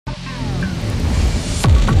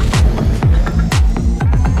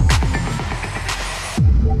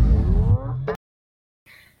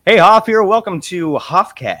Hey, Hoff here. Welcome to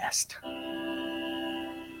Hoffcast.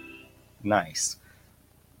 Nice.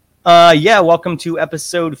 Welcome to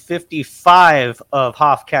episode 55 of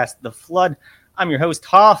Hoffcast The Flood. I'm your host,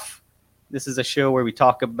 Hoff. This is a show where we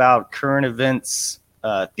talk about current events,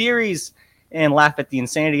 theories, and laugh at the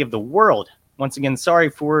insanity of the world. Once again, sorry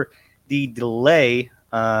for the delay.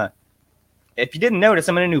 If you didn't notice,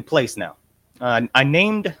 I'm in a new place now. I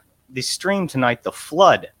named the stream tonight The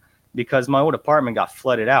Flood because my old apartment got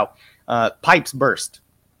flooded out. Pipes burst.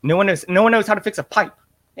 No one knows how to fix a pipe.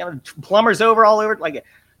 You know, plumbers all over, like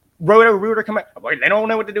Roto-Rooter come out. They don't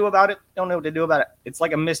know what to do about it. It's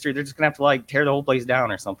like a mystery. They're just gonna have to like tear the whole place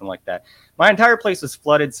down or something like that. My entire place was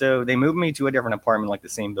flooded, so they moved me to a different apartment, like the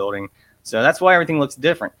same building. So that's why everything looks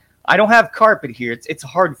different. I don't have carpet here. It's a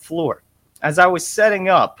hard floor. As I was setting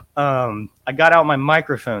up, I got out my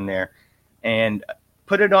microphone there and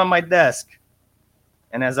put it on my desk.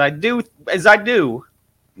 And as I do,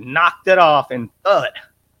 knocked it off and thud,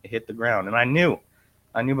 it hit the ground. And I knew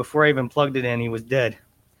before I even plugged it in, he was dead.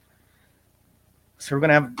 So we're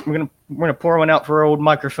gonna pour one out for our old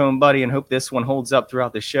microphone buddy and hope this one holds up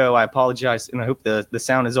throughout the show. I apologize, and I hope the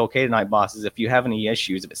sound is okay tonight, bosses. If you have any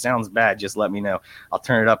issues, if it sounds bad, just let me know. I'll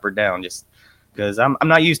turn it up or down, just because I'm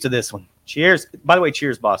not used to this one. Cheers. By the way,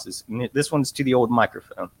 cheers, bosses. This one's to the old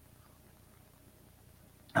microphone.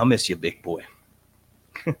 I'll miss you, big boy.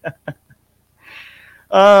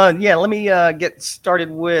 Let me get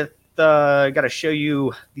started with got to show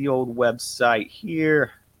you the old website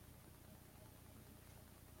here.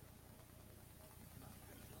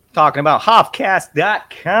 Talking about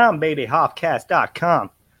Hoffcast.com, baby.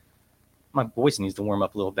 Hoffcast.com. My voice needs to warm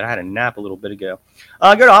up a little bit. I had a nap a little bit ago.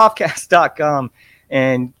 Go to Hoffcast.com,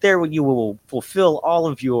 and there you will fulfill all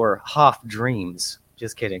of your Hoff dreams.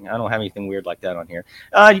 Just kidding. I don't have anything weird like that on here.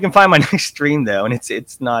 You can find my next stream though, and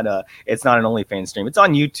it's not an OnlyFans stream. It's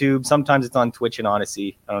on YouTube. Sometimes it's on Twitch and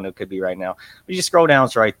Odyssey. I don't know. It could be right now. But you just scroll down.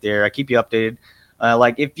 It's right there. I keep you updated.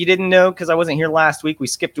 Like if you didn't know, because I wasn't here last week, we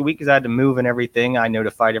skipped a week because I had to move and everything. I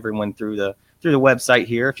notified everyone through the website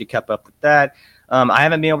here. If you kept up with that, I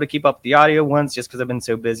haven't been able to keep up the audio ones just because I've been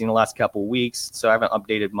so busy in the last couple of weeks. So I haven't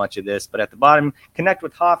updated much of this. But at the bottom, connect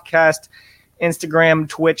with Hoffcast. Instagram,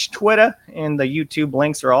 Twitch, Twitter, and the YouTube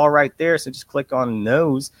links are all right there. So just click on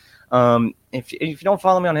those. If you don't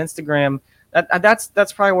follow me on Instagram,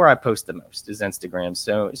 that's probably where I post the most is Instagram.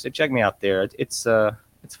 So check me out there. It's a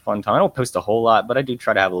fun time. I don't post a whole lot, but I do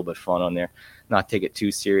try to have a little bit of fun on there, not take it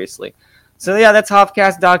too seriously. So yeah, that's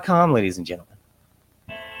Hoffcast.com, ladies and gentlemen.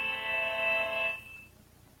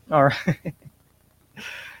 All right.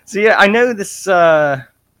 So yeah, I know this.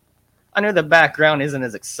 I know the background isn't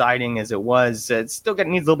as exciting as it was. It still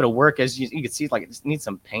needs a little bit of work, as you can see. Like it just needs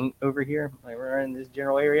some paint over here, like we're in this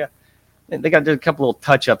general area. They got to do a couple little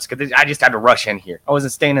touch-ups because I just had to rush in here. I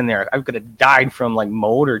wasn't staying in there. I could have died from like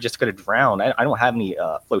mold or just could have drowned. I don't have any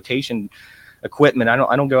flotation equipment. I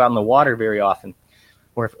don't go out in the water very often,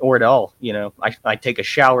 or at all. You know, I take a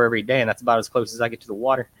shower every day, and that's about as close as I get to the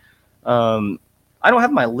water. I don't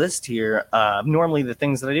have my list here. Normally the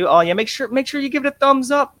things that I do. Oh yeah, make sure you give it a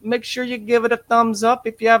thumbs up. Make sure you give it a thumbs up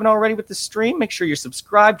if you haven't already with the stream. Make sure you're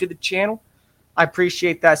subscribed to the channel. I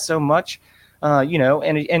appreciate that so much.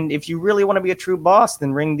 And if you really want to be a true boss,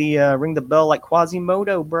 then ring the bell like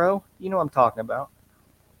Quasimodo, bro. You know what I'm talking about.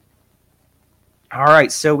 All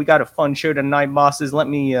right, so we got a fun show tonight, bosses. Let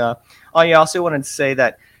me. I also wanted to say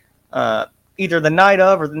that. Either the night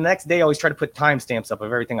of or the next day, I always try to put timestamps up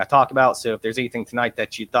of everything I talk about. So if there's anything tonight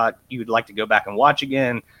that you thought you would like to go back and watch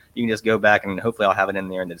again, you can just go back and hopefully I'll have it in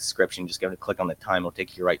there in the description. Just go to click on the time. It'll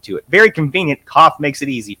take you right to it. Very convenient. Hoff makes it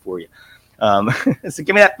easy for you. So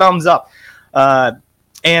give me that thumbs up.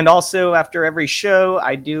 And also after every show,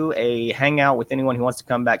 I do a hangout with anyone who wants to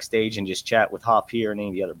come backstage and just chat with Hoff here and any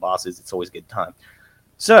of the other bosses. It's always a good time.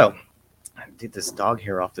 So I did this dog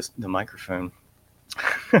hair off the microphone.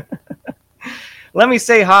 Let me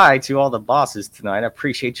say hi to all the bosses tonight. I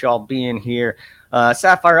appreciate y'all being here.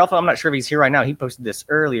 Sapphire Alpha, I'm not sure if he's here right now. He posted this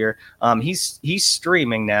earlier. He's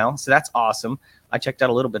streaming now, so that's awesome. I checked out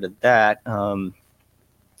a little bit of that.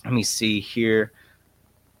 Let me see here.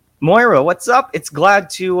 Moira, what's up? It's glad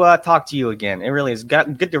to talk to you again. It really is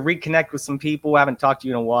good to reconnect with some people. I haven't talked to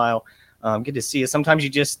you in a while. Good to see you. Sometimes you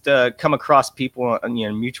just come across people on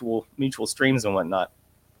mutual streams and whatnot.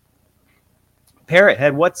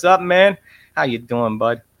 Parrothead, what's up, man? How you doing,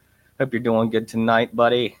 bud? Hope you're doing good tonight,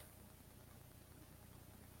 buddy.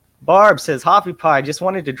 Barb says, Hoppy Pie, just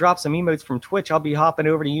wanted to drop some emotes from Twitch. I'll be hopping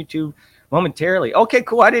over to YouTube momentarily. Okay,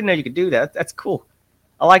 cool. I didn't know you could do that. That's cool.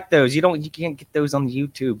 I like those. You can't get those on the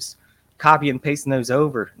YouTubes. Copy and pasting those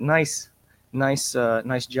over. Nice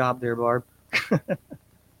job there, Barb.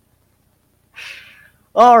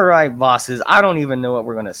 All right, bosses. I don't even know what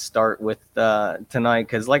we're going to start with tonight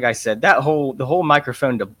because, like I said, the whole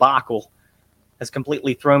microphone debacle has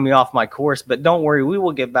completely thrown me off my course. But don't worry, we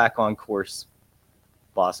will get back on course,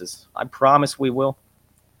 bosses. I promise we will.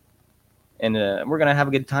 And we're going to have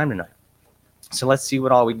a good time tonight. So let's see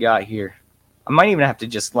what all we got here. I might even have to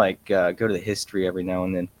just go to the history every now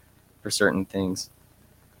and then for certain things.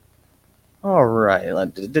 All right.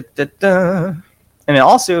 And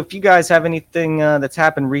also, if you guys have anything that's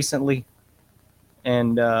happened recently,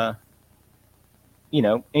 and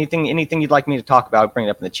anything you'd like me to talk about, bring it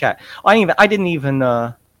up in the chat. I didn't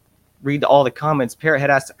even read all the comments. Parrot had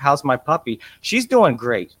asked, "How's my puppy?" She's doing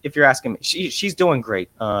great. If you're asking me, she's doing great.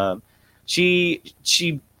 She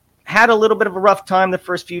had a little bit of a rough time the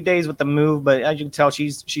first few days with the move, but as you can tell,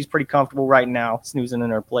 she's pretty comfortable right now, snoozing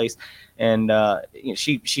in her place, and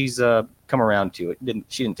she's come around to it.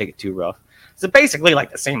 She didn't take it too rough. So basically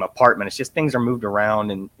like the same apartment. It's just things are moved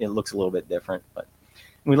around and it looks a little bit different. But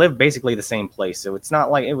we live basically the same place, so it's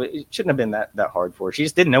not like it shouldn't have been that hard for her. She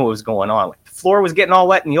just didn't know what was going on. Like the floor was getting all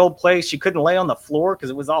wet in the old place. She couldn't lay on the floor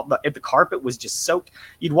because it was if the carpet was just soaked.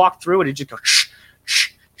 You'd walk through it, it'd just go shh,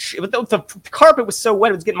 shh, shh. But the carpet was so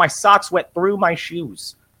wet, it was getting my socks wet through my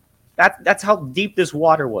shoes. That's how deep this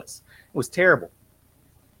water was. It was terrible.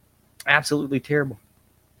 Absolutely terrible.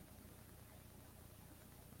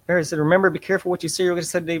 Barry said, "Remember, be careful what you say." You're going to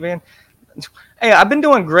say today, man. Hey, I've been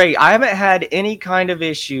doing great. I haven't had any kind of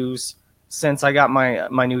issues since I got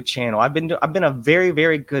my new channel. I've been a very,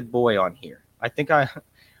 very good boy on here. I think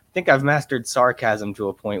I've mastered sarcasm to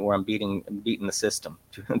a point where I'm beating the system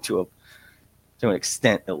to an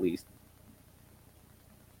extent at least.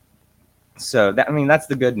 So that's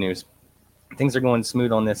the good news. Things are going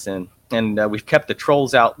smooth on this end, and we've kept the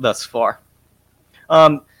trolls out thus far.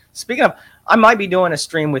 Speaking of, I might be doing a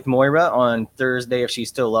stream with Moira on Thursday if she's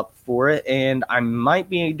still up for it, and I might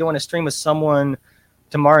be doing a stream with someone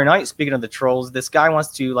tomorrow night. Speaking of the trolls, this guy wants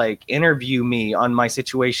to interview me on my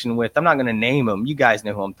situation with, I'm not going to name him. You guys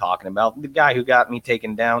know who I'm talking about. The guy who got me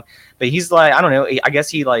taken down. But he's I don't know. I guess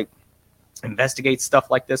he investigates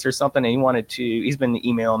stuff like this or something, and he's been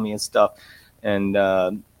emailing me and stuff, and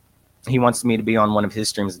he wants me to be on one of his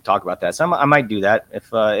streams and talk about that. So I might do that.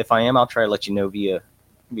 If I am, I'll try to let you know via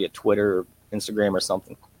Twitter or Instagram or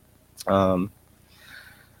something.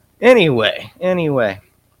 Anyway,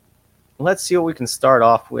 let's see what we can start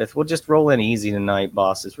off with. We'll just roll in easy tonight,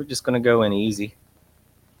 bosses. We're just going to go in easy.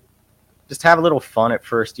 Just have a little fun at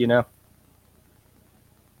first, because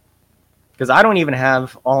I don't even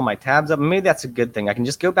have all my tabs up. Maybe that's a good thing. I can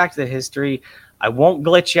just go back to the history. I won't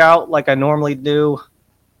glitch out like I normally do,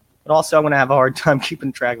 but also I'm going to have a hard time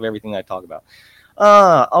keeping track of everything I talk about.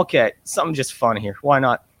 Okay, something just fun here. Why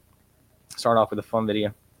not start off with a fun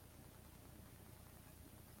video?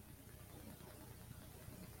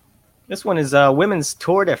 This one is Women's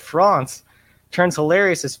Tour de France. Turns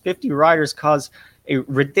hilarious as 50 riders cause a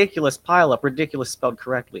ridiculous pileup. Ridiculous spelled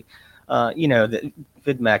correctly. The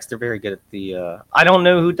VidMax, they're very good at the... I don't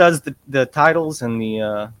know who does the titles and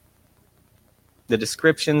the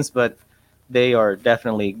descriptions, but they are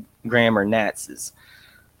definitely grammar Nazis.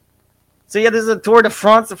 So yeah, this is a Tour de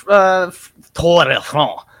France. Tour de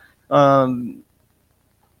France.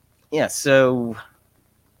 Yeah, so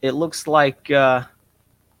it looks like how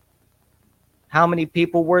many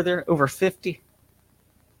people were there? Over 50?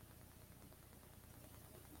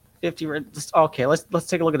 50. Okay, let's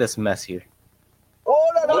take a look at this mess here. Oh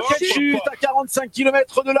là là, quelle chute à 45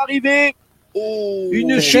 km de l'arrivée. Oh,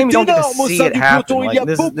 une chute énorme au sein du peloton. Il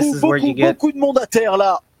y a beaucoup de monde à terre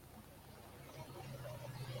là.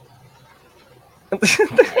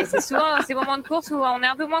 C'est souvent ces moments de course où on est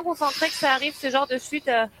un peu moins concentré que ça arrive, ce genre de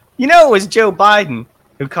chute. You know, it was Joe Biden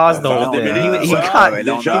who caused the whole thing. He got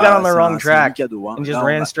on the wrong track and just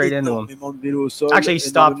ran straight into him. Actually, he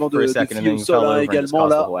stopped for a second and then he fell over and just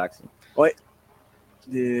caused the whole accident. Ouais.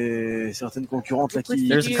 Certaines concurrentes là qui...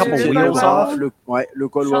 There's a couple wheels off. Le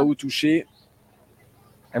col Wahoo touché.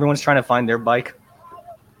 Everyone's trying to find their bike.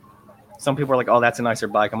 Some people are like, oh, that's a nicer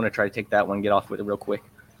bike. I'm going to try to take that one and get off with it real quick.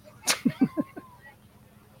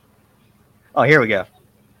 Oh, here we go.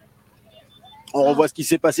 On revoit ce qui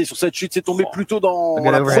s'est passé sur cette chute. C'est tombé plutôt dans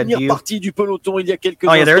la première partie du peloton il y a quelques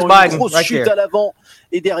instants. Une grosse chute à l'avant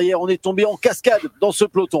et derrière, on est tombé en cascade dans ce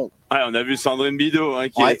peloton. Ouais, on a vu Sandrine Bidot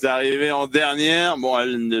qui est arrivée en dernière. Bon,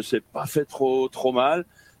 elle ne s'est pas fait trop mal.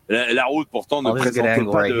 La route, pourtant, ne présentait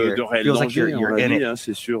pas de réel danger.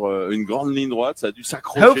 C'est sur une grande ligne droite. Ça a dû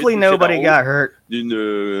s'accrocher. Hopefully nobody got hurt.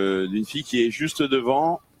 D'une fille qui est juste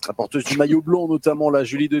devant. La porteuse du maillot blond, notamment la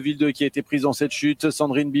Julie De Wilde qui a été prise dans cette chute.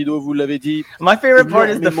 Sandrine Bidot, vous l'avez dit. My favorite part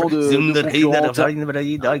is toute la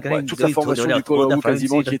formation du Colorado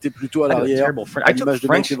quasiment qui était plutôt à l'arrière. I took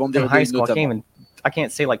French in high school. I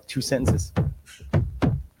can't say like 2 sentences.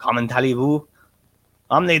 Comment allez-vous?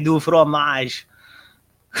 Amenez du fromage.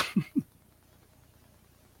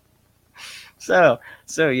 So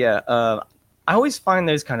yeah. I always find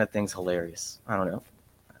those kind of things hilarious. I don't know.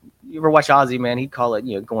 You ever watch Ozzy, man? He'd call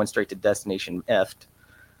it, going straight to destination effed.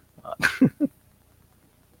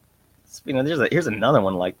 Here's another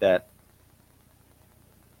one like that.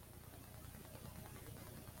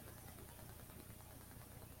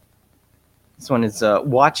 This one is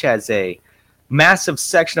watch as a massive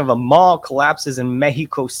section of a mall collapses in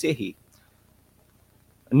Mexico City.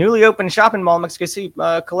 A newly opened shopping mall in Mexico City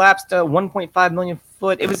collapsed 1.5 million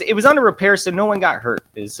foot. It was under repair, so no one got hurt.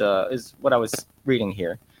 Is what I was reading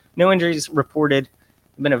here. No injuries reported.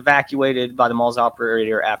 Been evacuated by the mall's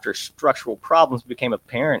operator after structural problems became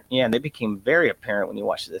apparent. Yeah, and they became very apparent when you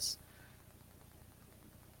watch this.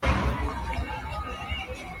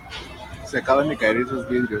 Se acaban de caer esos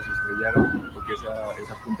vidrios, se estrellaron porque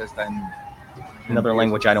esa punta está en another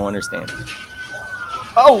language I don't understand.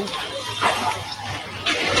 Oh!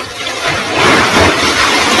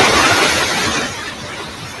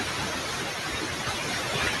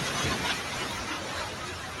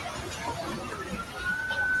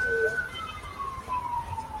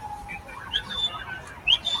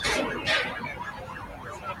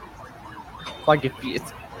 Like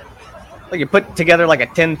you put together like a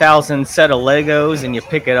 10,000 set of Legos and you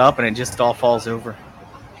pick it up and it just all falls over.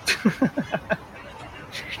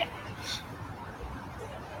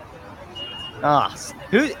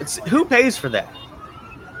 Who pays for that?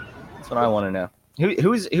 That's what I want to know.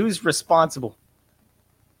 Who's responsible?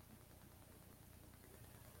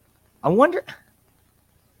 I wonder.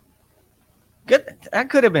 That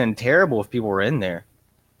could have been terrible if people were in there.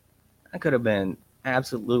 That could have been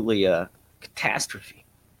absolutely a catastrophe.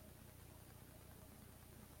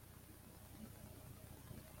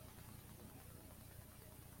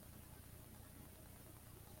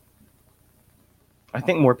 I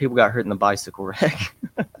think more people got hurt in the bicycle wreck.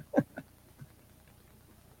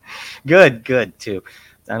 Good too.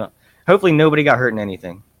 I don't. Hopefully nobody got hurt in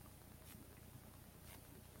anything.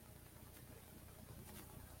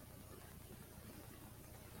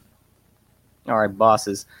 All right,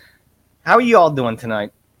 bosses. How are you all doing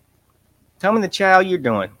tonight? Tell me in the chat how you're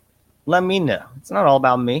doing. Let me know. It's not all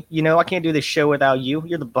about me. I can't do this show without you.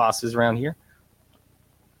 You're the bosses around here.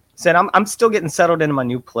 Said I'm still getting settled into my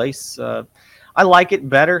new place. I like it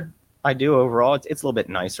better. I do overall. It's a little bit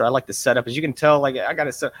nicer. I like the setup. As you can tell, like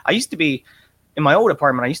I used to be in my old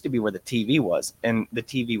apartment. I used to be where the TV was, and the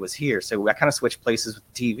TV was here. So I kind of switched places with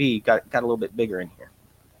the TV. Got a little bit bigger in here.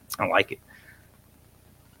 I like it.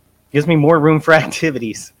 Gives me more room for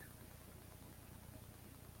activities.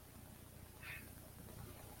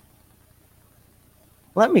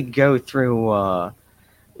 Let me go through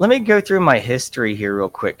my history here real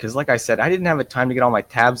quick, because like I said, I didn't have a time to get all my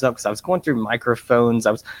tabs up because I was going through microphones.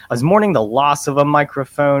 I was mourning the loss of a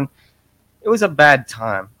microphone. It was a bad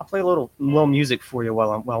time. I'll play a little music for you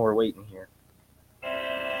while we're waiting here.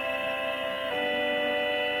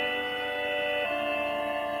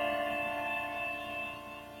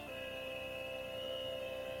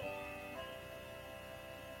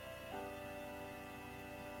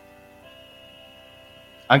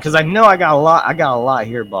 Because I know I got a lot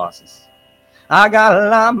here, bosses. I got a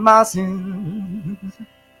lot, bosses.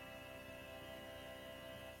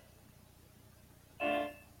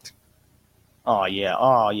 Oh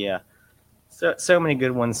yeah. So many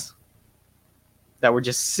good ones that were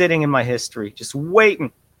just sitting in my history, just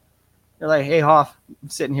waiting. They're like, hey Hoff, I'm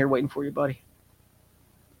sitting here waiting for you, buddy.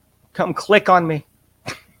 Come click on me.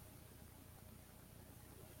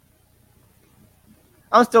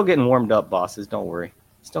 I'm still getting warmed up, bosses. Don't worry.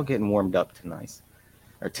 Still getting warmed up tonight.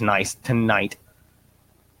 I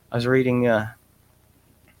was reading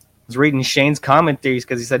Shane's commentaries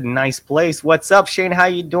because he said nice place. What's up, Shane? How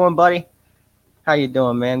you doing, buddy? How you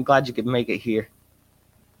doing, man? Glad you could make it here.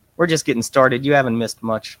 We're just getting started. You haven't missed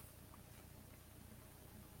much.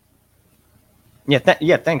 Yeah,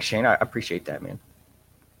 thanks, Shane. I appreciate that, man.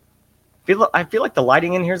 I feel like the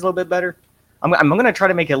lighting in here is a little bit better. I'm gonna try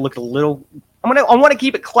to make it look a little. I want to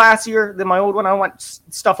keep it classier than my old one. I want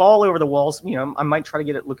stuff all over the walls. I might try to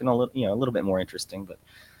get it looking a little bit more interesting, but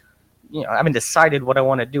I haven't decided what I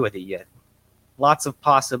want to do with it yet. Lots of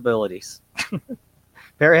possibilities.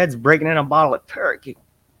 Parrothead's breaking in a bottle of Turk.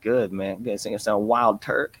 Good, man. You guys think it's a wild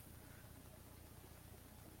Turk?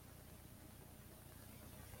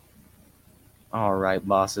 All right,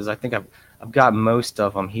 bosses. I think I've got most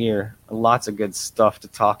of them here. Lots of good stuff to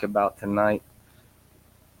talk about tonight.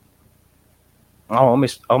 Oh,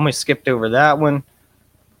 almost skipped over that one.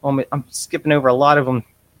 I'm skipping over a lot of them.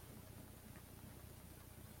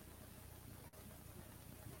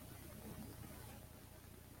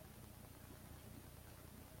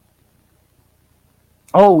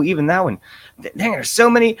 Oh, even that one. Dang, there's so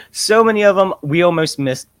many of them. We almost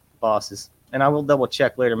missed bosses. And I will double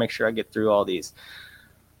check later, make sure I get through all these.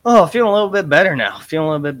 Oh, feeling a little bit better now. Feeling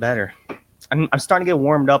a little bit better. I'm starting to get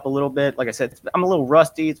warmed up a little bit. Like I said, I'm a little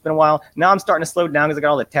rusty. It's been a while. Now I'm starting to slow down because I got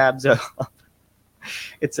all the tabs up.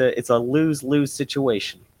 It's a lose-lose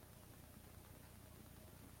situation.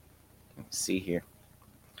 Let's see here.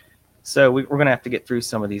 So we're going to have to get through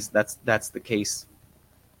some of these. That's the case.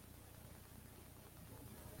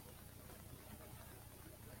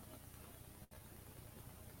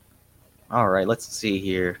 All right, let's see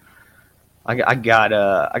here. I got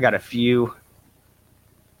a few,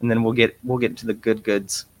 and then we'll get to the good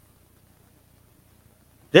goods.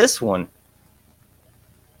 This one.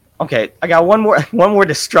 Okay, I got one more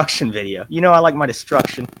destruction video. You know I like my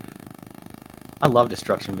destruction. I love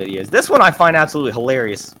destruction videos. This one I find absolutely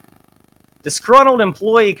hilarious. Disgruntled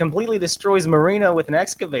employee completely destroys marina with an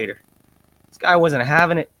excavator. This guy wasn't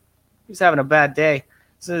having it. He was having a bad day.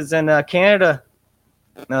 This is in Canada.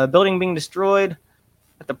 Building being destroyed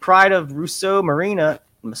at the Pride of Rousseau Marina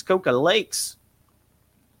in Muskoka Lakes.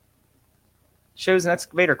 Shows an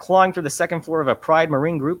excavator clawing through the second floor of a Pride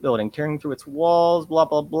Marine Group building, tearing through its walls, blah,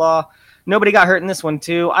 blah, blah. Nobody got hurt in this one,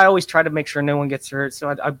 too. I always try to make sure no one gets hurt, so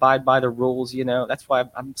I abide by the rules, you know. That's why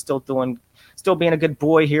I'm still being a good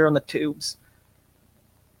boy here on the tubes.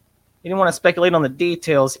 He didn't want to speculate on the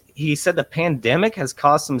details. He said the pandemic has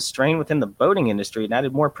caused some strain within the boating industry and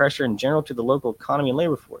added more pressure in general to the local economy and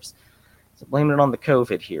labor force. So blaming it on the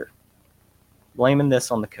COVID here. Blaming this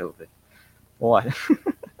on the COVID. What?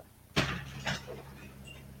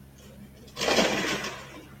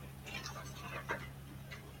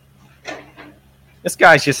 This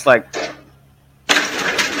guy's just like,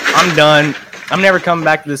 I'm done. I'm never coming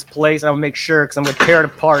back to this place. I'll make sure, because I'm going to tear it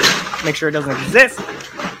apart. Make sure it doesn't exist.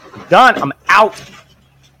 Done. I'm out.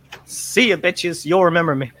 See ya, bitches. You'll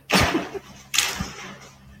remember me.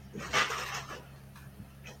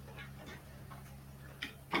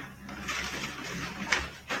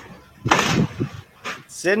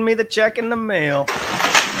 Send me the check in the mail.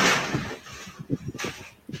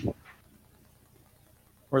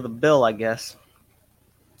 Or the bill, I guess.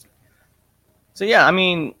 So yeah, I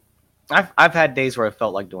mean, I've had days where I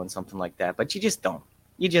felt like doing something like that, but you just don't.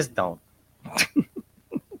 You just don't.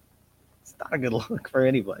 It's not a good look for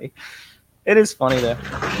anybody. It is funny though.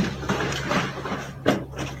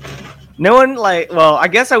 No one well, I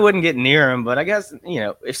guess I wouldn't get near him, but I guess, you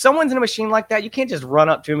know, if someone's in a machine like that, you can't just run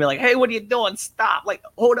up to him and be like, hey, what are you doing? Stop. Like,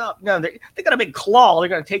 hold up. No, they got a big claw. They're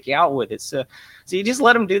going to take you out with it. So you just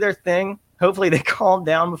let them do their thing. Hopefully they calm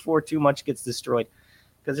down before too much gets destroyed.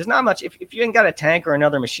 Because there's not much, if you ain't got a tank or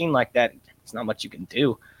another machine like that, there's not much you can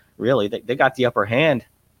do, really. They got the upper hand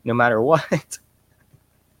no matter what.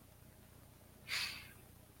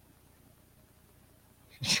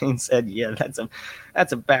 Shane said, yeah, that's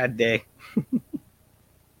a bad day.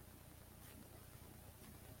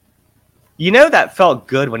 You know that felt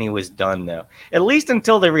good when he was done, though. At least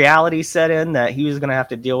until the reality set in that he was going to have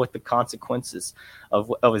to deal with the consequences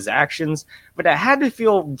of his actions. But it had to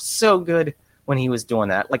feel so good when he was doing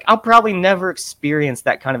that. Like, I'll probably never experience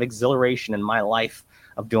that kind of exhilaration in my life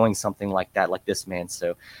of doing something like that, like this man.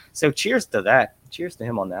 So cheers to that. Cheers to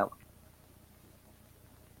him on that one.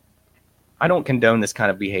 I don't condone this kind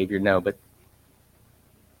of behavior, no, but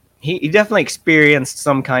he definitely experienced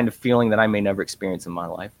some kind of feeling that I may never experience in my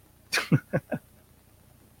life.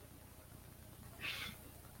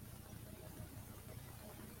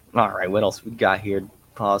 All right, what else we got here?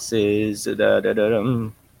 Pauses.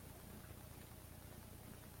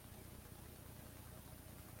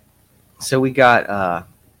 So we got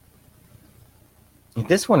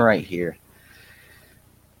this one right here.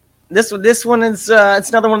 This one is it's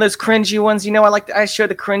another one of those cringy ones. You know, I show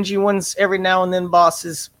the cringy ones every now and then,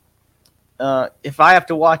 bosses. If I have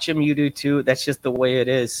to watch them, you do too. That's just the way it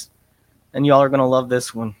is. And y'all are gonna love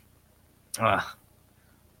this one.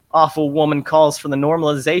 Awful woman calls for the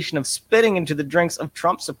normalization of spitting into the drinks of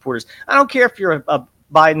Trump supporters. I don't care if you're a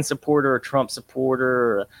Biden supporter or a Trump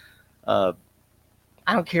supporter. Or,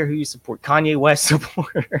 I don't care who you support. Kanye West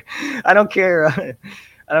supporter. I don't care.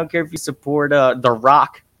 I don't care if you support The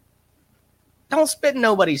Rock. Don't spit in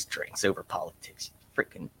nobody's drinks over politics.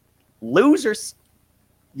 Freaking losers.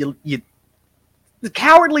 The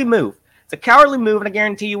cowardly move. It's a cowardly move, and I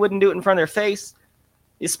guarantee you wouldn't do it in front of their face.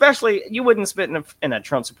 Especially, you wouldn't spit in a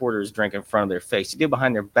Trump supporter's drink in front of their face. You do it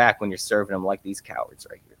behind their back when you're serving them, like these cowards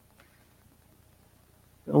right here.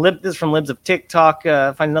 This is from Libs of TikTok.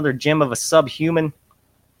 Find another gem of a subhuman.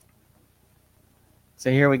 So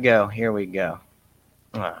here we go. Here we go.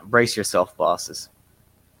 Brace yourself, bosses.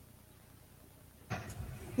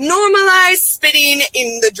 Normalize spitting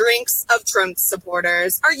in the drinks of Trump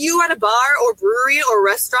supporters. Are you at a bar or brewery or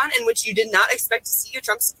restaurant in which you did not expect to see a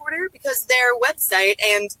Trump supporter? Because their website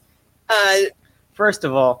and... First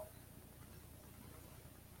of all,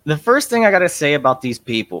 the first thing I got to say about these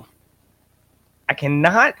people, I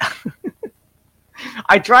cannot...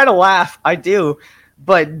 I try to laugh, I do,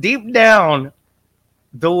 but deep down,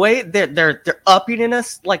 the way they're upping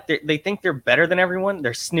us, like they think they're better than everyone,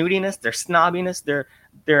 their snootiness, their snobbiness, their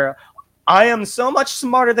I am so much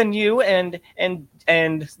smarter than you, and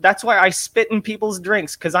that's why I spit in people's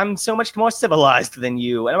drinks, because I'm so much more civilized than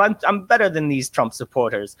you, and I'm better than these Trump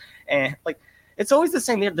supporters. And like, it's always the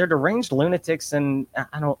same. They're deranged lunatics, and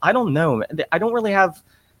I don't know. I don't really have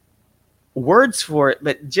words for it,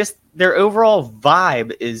 but just their overall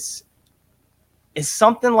vibe is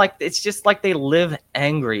something like, it's just like they live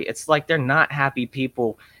angry. It's like they're not happy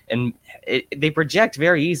people, and they project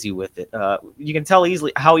very easy with it. You can tell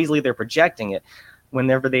easily how easily they're projecting it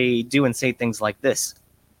whenever they do and say things like this.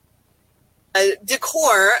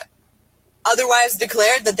 Decor otherwise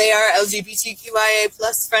declared that they are LGBTQIA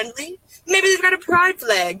plus friendly. Maybe they've got a pride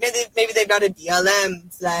flag. Maybe they've got a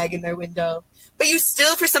BLM flag in their window. But you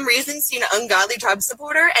still, for some reason, see an ungodly Trump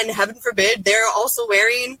supporter, and heaven forbid, they're also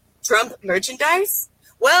wearing Trump merchandise?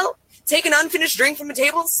 Well, take an unfinished drink from a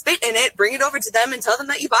table, spit in it, bring it over to them, and tell them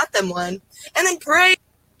that you bought them one. And then pray.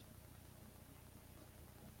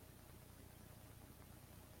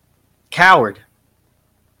 Coward.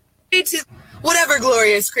 To whatever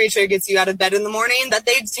glorious creature gets you out of bed in the morning, that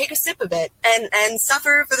they'd take a sip of it and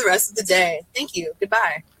suffer for the rest of the day. Thank you.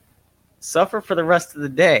 Goodbye. Suffer for the rest of the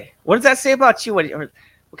day. What does that say about you? What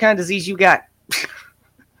kind of disease you got?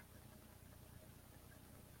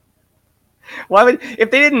 Why would,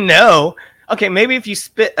 if they didn't know, okay, maybe if you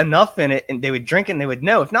spit enough in it and they would drink it and they would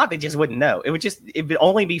know. If not, they just wouldn't know. It would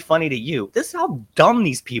only be funny to you. This is how dumb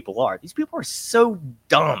these people are. These people are so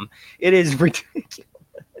dumb. It is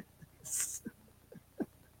ridiculous.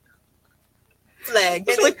 Flag.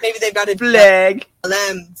 Maybe they've got a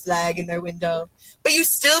flag in their window. But you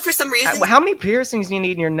still, for some reason... How many piercings do you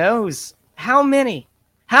need in your nose? How many?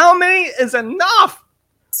 How many is enough?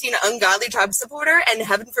 Seen an ungodly Trump supporter, and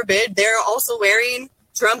heaven forbid, they're also wearing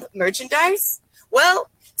Trump merchandise? Well,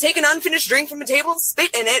 take an unfinished drink from a table,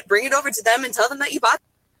 spit in it, bring it over to them, and tell them that you bought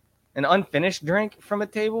an unfinished drink from a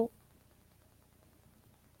table?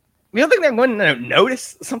 You don't think they're going to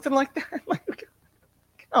notice something like that? Like,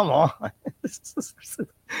 come on.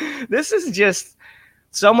 This is just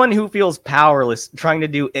someone who feels powerless trying to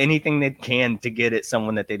do anything they can to get at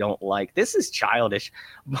someone that they don't like. This is childish.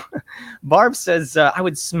 Barb says, I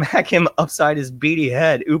would smack him upside his beady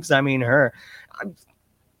head. Oops, I mean her.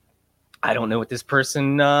 I don't know what this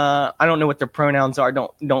person, I don't know what their pronouns are.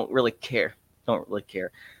 Don't really care. Don't really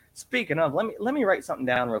care. Speaking of, let me write something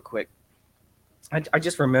down real quick. I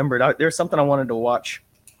just remembered. There's something I wanted to watch.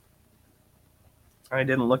 I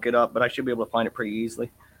didn't look it up, but I should be able to find it pretty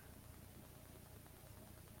easily.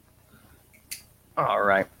 All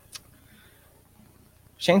right.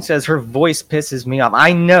 Shane says her voice pisses me off.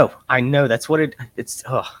 I know. That's what it's.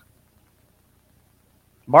 Ugh.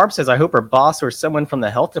 Barb says, I hope her boss or someone from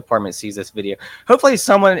the health department sees this video. Hopefully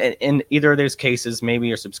someone in either of those cases, maybe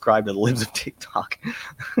you're subscribed to the Libs of TikTok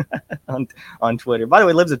on Twitter. By the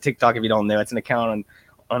way, Libs of TikTok, if you don't know, it's an account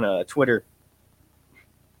on Twitter.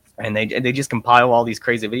 And they just compile all these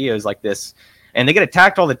crazy videos like this. And they get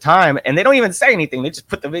attacked all the time. And they don't even say anything. They just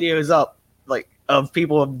put the videos up like of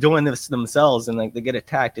people doing this themselves. And like they get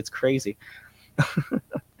attacked. It's crazy.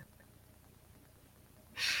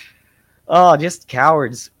 Oh, just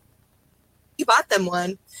cowards. You bought them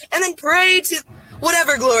one. And then pray to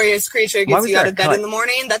whatever glorious creature gets you out of bed in the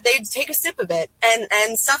morning that they'd take a sip of it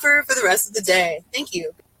and suffer for the rest of the day. Thank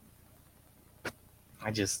you.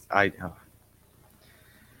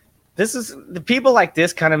 This is the people like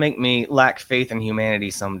this kind of make me lack faith in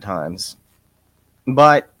humanity sometimes.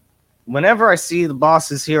 But whenever I see the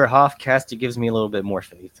bosses here at Hoffcast, it gives me a little bit more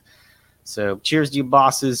faith. So cheers to you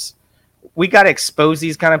bosses. We got to expose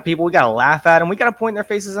these kind of people. We got to laugh at them. We got to point in their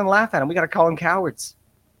faces and laugh at them. We got to call them cowards.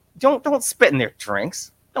 Don't spit in their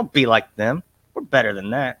drinks. Don't be like them. We're better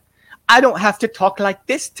than that. I don't have to talk like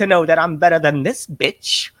this to know that I'm better than this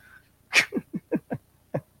bitch.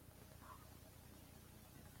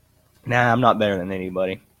 Nah, I'm not better than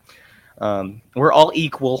anybody. We're all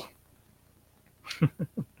equal.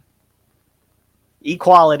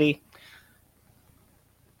 Equality.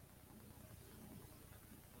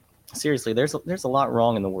 Seriously, there's a lot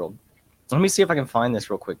wrong in the world. Let me see if I can find this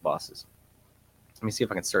real quick, bosses. Let me see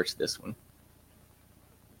if I can search this one.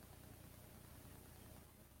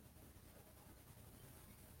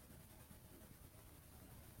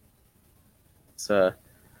 Since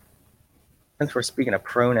we're speaking of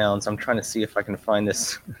pronouns, I'm trying to see if I can find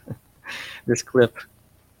this this clip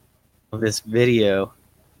of this video.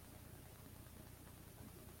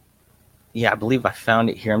 Yeah, I believe I found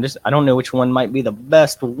it here. I don't know which one might be the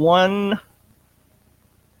best one.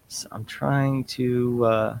 So I'm trying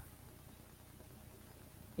to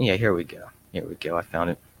yeah, here we go. Here we go. I found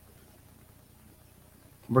it.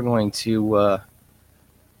 We're going to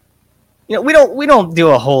you know, we don't do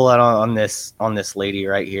a whole lot on this lady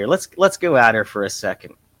right here. Let's go at her for a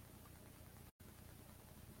second.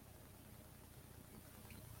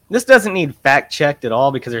 This doesn't need fact checked at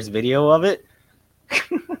all because there's video of it.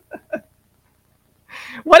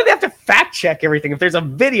 Why do they have to fact check everything if there's a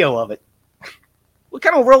video of it? What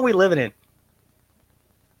kind of world are we living in?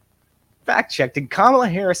 Fact check. Did Kamala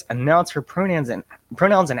Harris announce her pronouns and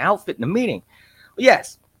outfit in the meeting? Well,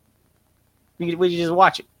 yes. We just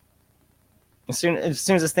watch it. As soon as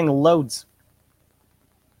this thing loads.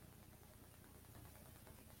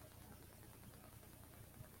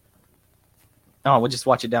 Oh, we'll just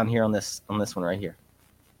watch it down here on this one right here.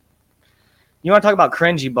 You want to talk about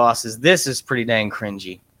cringy, bosses? This is pretty dang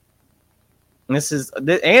cringy. And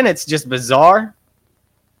it's just bizarre.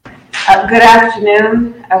 Good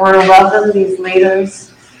afternoon. I want to welcome these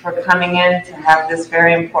leaders for coming in to have this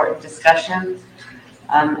very important discussion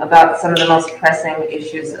about some of the most pressing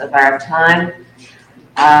issues of our time.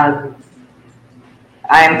 I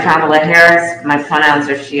am Kamala Harris. My pronouns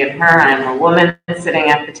are she and her. I am a woman sitting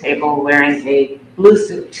at the table wearing a blue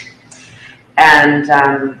suit. And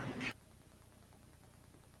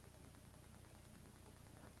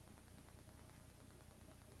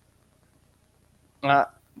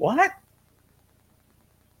what?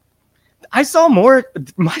 I saw more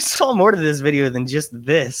to this video than just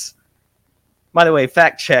this. By the way,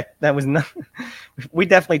 fact check. That was not. We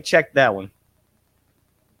definitely checked that one.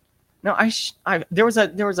 No, there was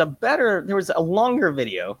a longer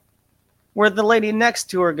video where the lady next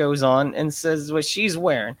to her goes on and says what she's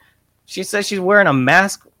wearing. She says she's wearing a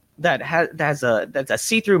mask that's a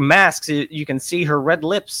see-through mask so you can see her red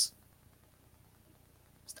lips.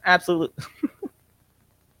 It's absolute.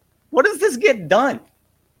 What does this get done?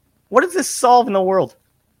 What does this solve in the world?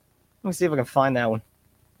 Let me see if I can find that one.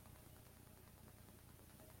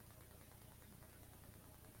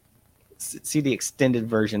 See the extended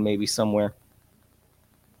version maybe somewhere.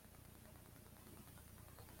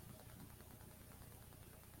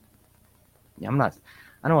 Yeah, I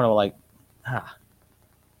don't want to All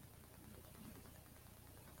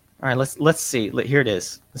right, let's see. Here it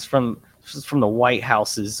is. This is from the White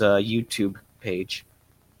House's YouTube page.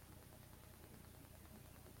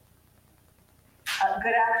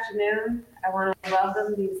 Good afternoon. I want to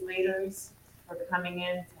welcome these leaders for coming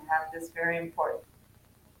in to have this very important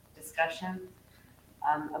discussion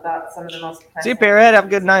about some of the most pressing issues have a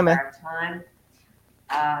good night, man. of our time.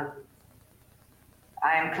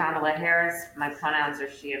 I am Kamala Harris. My pronouns are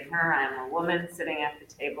she and her. I am a woman sitting at the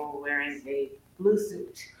table wearing a blue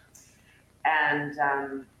suit. And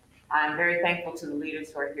I'm very thankful to the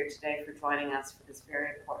leaders who are here today for joining us for this very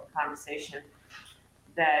important conversation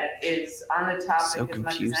that is on the topic as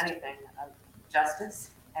much as anything of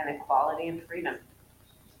justice and equality and freedom.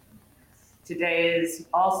 Today is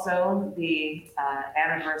also the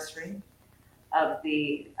anniversary of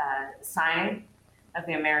the signing of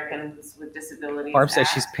the Americans with Disabilities Barb says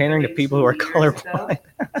she's pandering to people who are colorblind.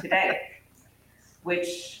 Today,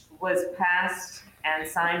 which was passed and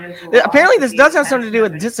signed into law. Apparently this does have something to do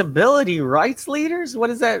with disability rights leaders. What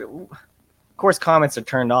is that? Of course, comments are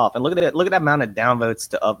turned off. And look at that amount of downvotes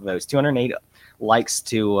to upvotes. 208 likes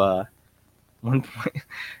to 1 point.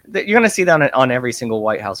 You're going to see that on every single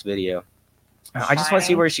White House video. I just want to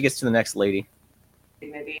see where she gets to the next lady.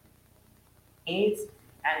 Needs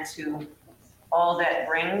and to all that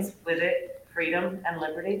brings with it freedom and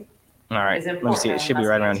liberty. All right, let me see. It should be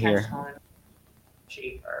right around here.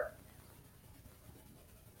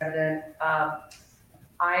 President,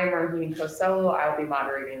 I am Rohini Costello. I will be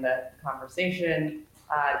moderating the conversation.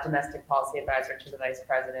 Domestic policy advisor to the Vice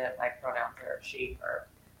President. My pronouns are she, her.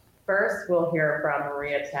 First, we'll hear from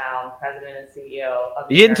Maria Town, President and CEO of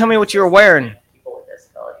the You didn't tell me what you were wearing. People with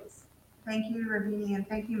Disabilities. Thank you, Rohini, and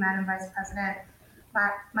thank you, Madam Vice President.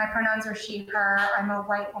 My pronouns are she, her. I'm a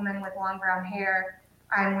white woman with long brown hair.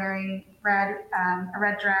 I'm wearing a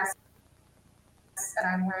red dress, and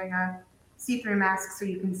I'm wearing a see-through mask so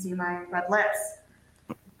you can see my red lips.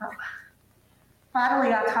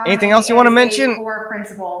 Bodily autonomy. Anything else you want to mention? Core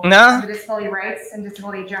principle no. of the disability rights and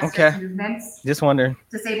disability justice movements. Just wonder.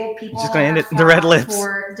 Disabled people just gonna end it. The red lips.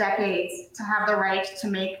 For decades to have the right to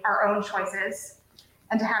make our own choices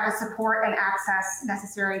and to have the support and access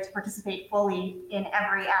necessary to participate fully in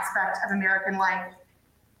every aspect of American life.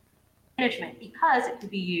 Management, because it could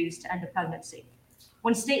be used to end a pregnancy.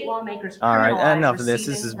 When state lawmakers. All right, enough of this.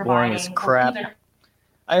 This is boring as crap.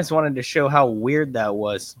 I just wanted to show how weird that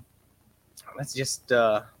was. Let's just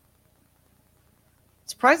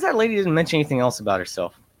surprised that lady didn't mention anything else about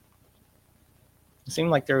herself. It seemed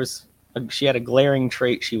like she had a glaring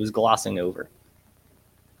trait she was glossing over.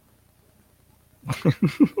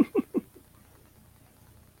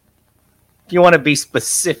 If you want to be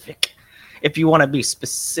specific.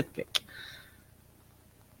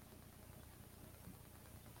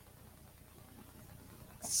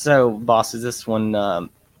 So, bosses, this one. All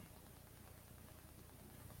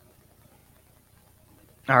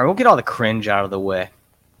right, we'll get all the cringe out of the way.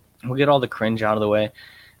 And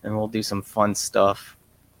we'll do some fun stuff.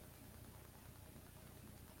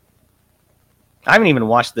 I haven't even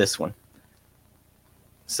watched this one.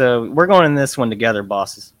 So we're going in this one together,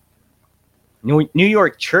 bosses. New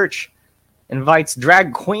York church invites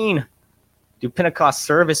drag queen to Pentecost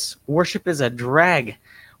service. Worship is a drag.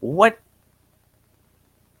 What?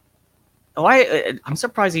 Why? I'm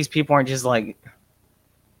surprised these people aren't just like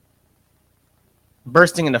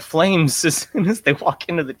bursting into flames as soon as they walk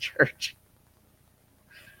into the church.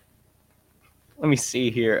 Let me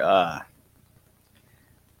see here.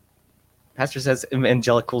 Pastor says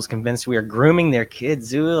evangelicals convinced we are grooming their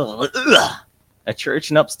kids. Ugh. A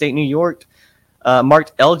church in upstate New York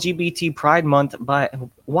marked LGBT Pride Month by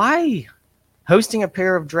why hosting a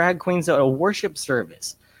pair of drag queens at a worship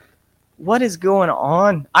service. What is going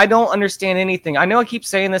on? I don't understand anything. I know I keep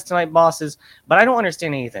saying this tonight, bosses, but I don't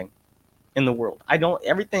understand anything in the world.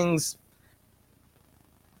 Everything's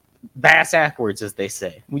bass backwards, as they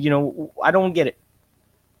say. I don't get it.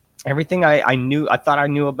 Everything I thought I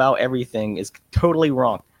knew about everything is totally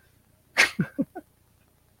wrong.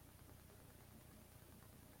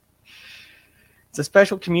 It's a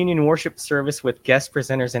special communion worship service with guest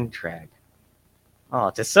presenters and drag.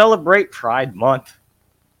 To celebrate Pride Month.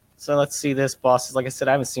 So let's see this, bosses. Like I said,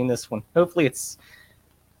 I haven't seen this one. Hopefully it's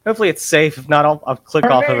safe. If not, I'll click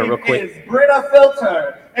off of it real quick. Her name is Britta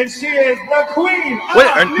Filter, and she is the queen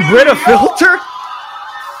of New Britta York. Filter?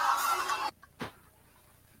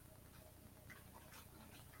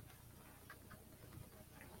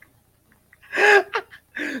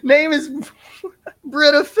 Name is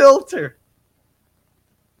Britta Filter.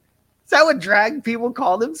 Is that what drag people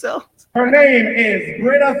call themselves? Her name is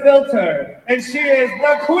Britta Filter, and she is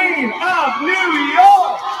the queen of New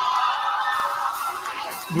York.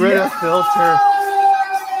 Britta Filter.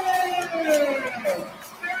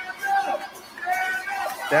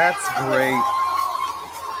 That's great.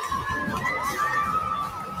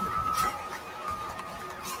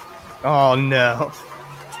 Oh no.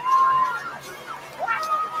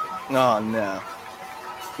 Oh no.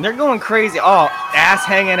 They're going crazy. Oh, ass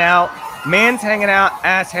hanging out. Man's hanging out.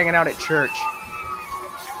 Ass hanging out at church.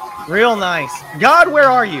 Real nice. God, where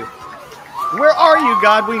are you? Where are you,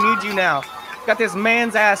 God? We need you now. Got this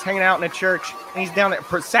man's ass hanging out in a church, and he's down there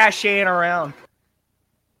sashaying around.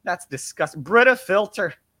 That's disgusting. Britta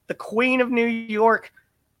Filter, the queen of New York.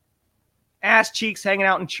 Ass cheeks hanging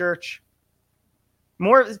out in church.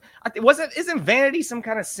 Isn't vanity some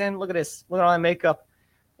kind of sin? Look at this. Look at all that makeup.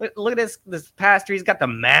 Look at this pastor. He's got the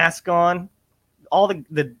mask on. All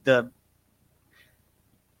the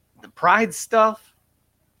pride stuff.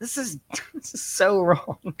 This is so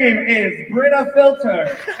wrong. Her name is Britta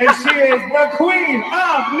Filter, and she is the queen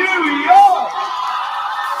of New York.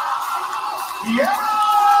 Yeah.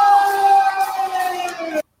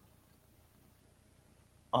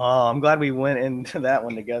 Oh, I'm glad we went into that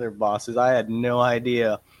one together, bosses. I had no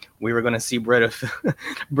idea we were going to see Britta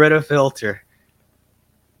Filter.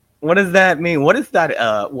 What does that mean? What is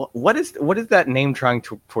that? What is that name trying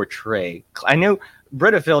to portray? I know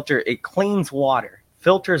Britta Filter. It cleans water,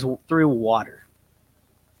 filters through water,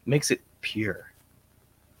 makes it pure.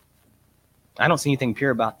 I don't see anything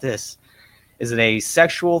pure about this. Is it a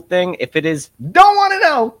sexual thing? If it is, don't want to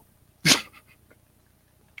know.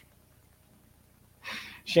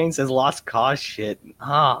 Shane says lost cause shit.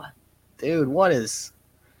 Dude, what is?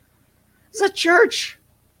 It's a church.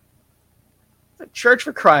 It's a church,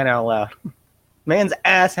 for crying out loud. Man's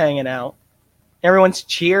ass hanging out. Everyone's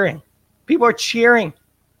cheering. People are cheering.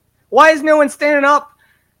 Why is no one standing up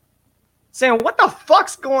saying, what the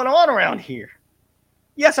fuck's going on around here?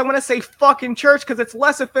 Yes, I'm going to say fucking church because it's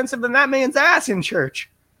less offensive than that man's ass in church.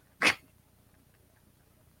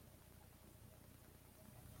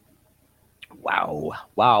 Wow.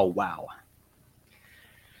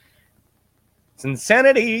 It's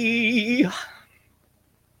insanity.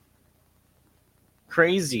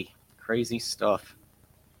 Crazy stuff.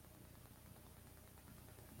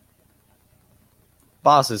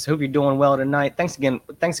 Bosses, hope you're doing well tonight. Thanks again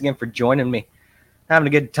for joining me. Having a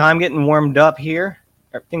good time, getting warmed up here.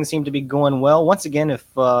 Everything seems to be going well. Once again, if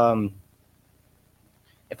there's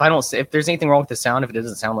anything wrong with the sound, if it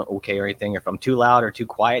doesn't sound okay or anything, or if I'm too loud or too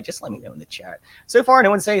quiet, just let me know in the chat. So far, no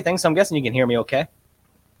one said anything, so I'm guessing you can hear me okay.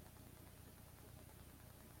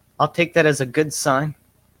 I'll take that as a good sign.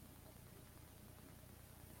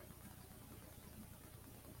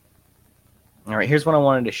 All right, here's what I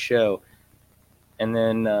wanted to show. And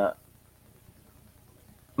then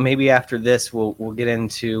maybe after this, we'll get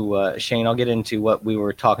into Shane. I'll get into what we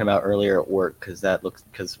were talking about earlier at work because that's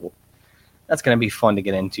going to be fun to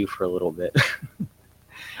get into for a little bit.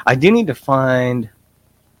 I do need to find.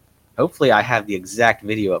 Hopefully, I have the exact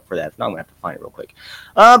video up for that. If not, I'm going to have to find it real quick.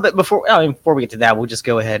 But before we get to that, we'll just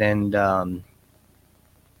go ahead and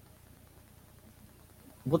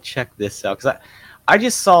we'll check this out because I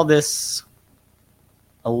just saw this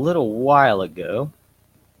a little while ago,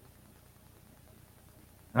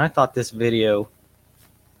 and I thought this video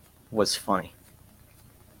was funny.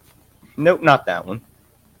 Nope, not that one.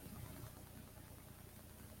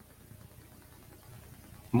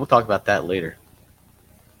 We'll talk about that later.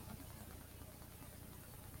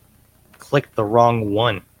 Clicked the wrong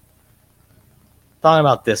one. Talking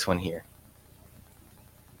about this one here.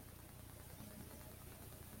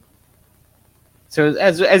 So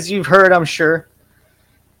as you've heard, I'm sure,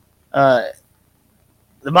 the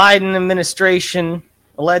Biden administration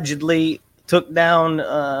allegedly took down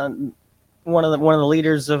one of the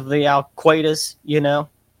leaders of the Al-Qaedas,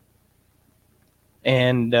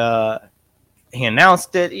 and he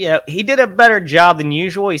announced it. He did a better job than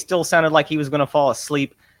usual. He still sounded like he was going to fall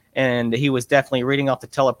asleep, and he was definitely reading off the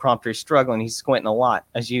teleprompter, struggling. He's squinting a lot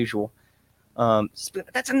as usual.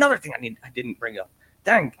 That's another thing I didn't bring up.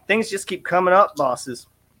 Dang, things just keep coming up, bosses.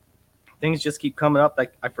 Things just keep coming up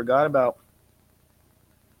that I forgot about.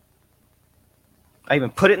 I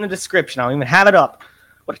even put it in the description. I don't even have it up.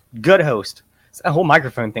 What a good host. That whole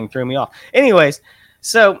microphone thing threw me off. Anyways,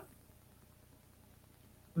 so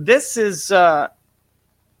this is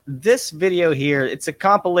this video here. It's a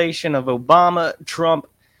compilation of Obama, Trump,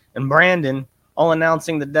 and Brandon all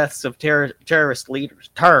announcing the deaths of terrorist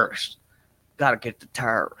leaders. Terrorists. Gotta get the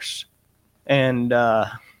terrorists. And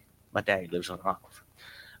my daddy lives on an aquifer.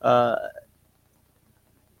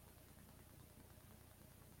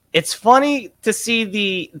 It's funny to see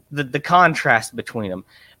the contrast between them,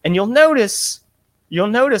 and you'll notice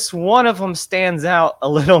one of them stands out a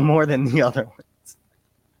little more than the other ones.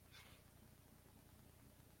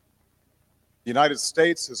 The United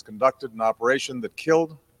States has conducted an operation that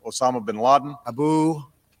killed Osama bin Laden. Abu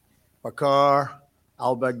Bakr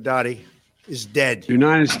al-Baghdadi is dead. The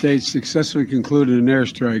United States successfully concluded an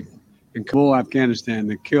airstrike in Kabul, Afghanistan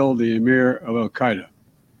that killed the emir of Al-Qaeda,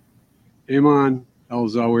 Ayman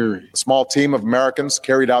al-Zawahiri. A small team of Americans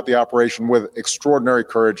carried out the operation with extraordinary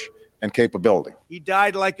courage and capability. He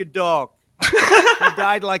died like a dog. He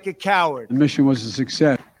died like a coward. The mission was a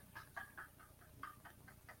success.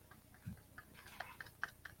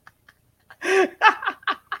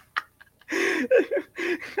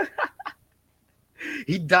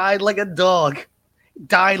 He died like a dog.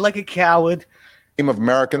 Died like a coward. A team of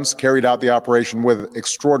Americans carried out the operation with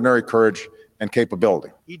extraordinary courage and capability.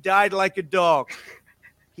 He died like a dog.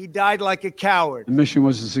 He died like a coward. The mission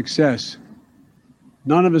was a success.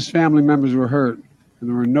 None of his family members were hurt, and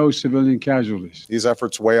there were no civilian casualties. These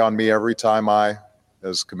efforts weigh on me every time I,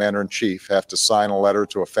 as Commander-in-Chief, have to sign a letter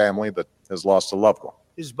to a family that has lost a loved one.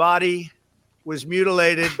 His body was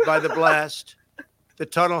mutilated by the blast. The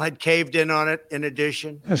tunnel had caved in on it, in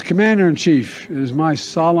addition. As Commander-in-Chief, it is my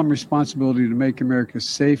solemn responsibility to make America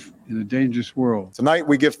safe in a dangerous world. Tonight,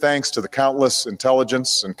 we give thanks to the countless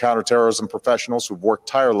intelligence and counterterrorism professionals who've worked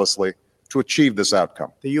tirelessly to achieve this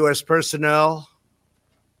outcome. The U.S. personnel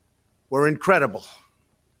were incredible.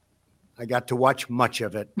 I got to watch much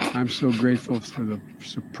of it. I'm so grateful for the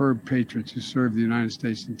superb patriots who serve the United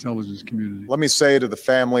States intelligence community. Let me say to the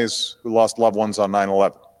families who lost loved ones on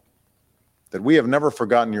 9/11 that we have never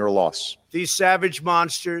forgotten your loss. These savage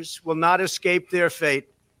monsters will not escape their fate,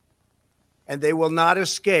 and they will not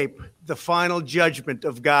escape the final judgment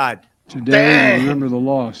of God. Today, we remember the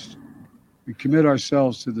lost. We commit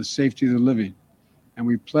ourselves to the safety of the living, and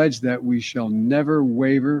we pledge that we shall never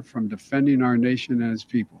waver from defending our nation and its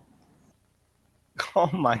people. Oh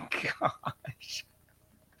my gosh.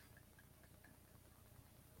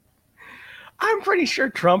 I'm pretty sure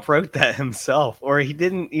Trump wrote that himself, or he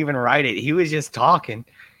didn't even write it. He was just talking.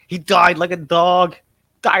 He died like a dog,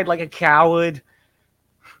 died like a coward.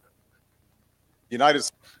 United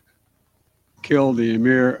States killed the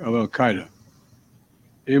emir of Al-Qaeda,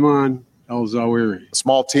 Ayman al-Zawahiri. A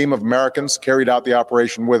small team of Americans carried out the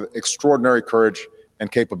operation with extraordinary courage and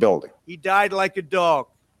capability. He died like a dog.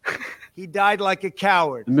 He died like a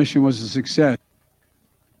coward. The mission was a success.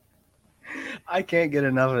 I can't get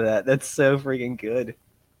enough of that. That's so freaking good.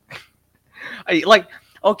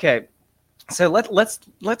 Okay, so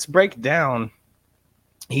let's break down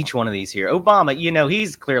each one of these here. Obama, you know,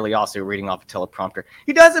 he's clearly also reading off a teleprompter.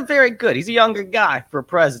 He does it very good. He's a younger guy for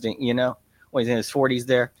president, you know. Well, he's in his 40s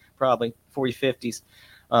there, probably 40s,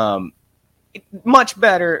 50s. Much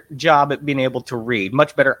better job at being able to read,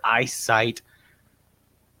 much better eyesight.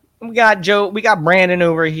 We got Brandon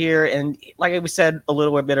over here, and like we said a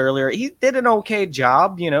little bit earlier, he did an okay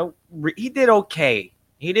job, you know. He did okay.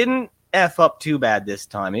 He didn't F up too bad this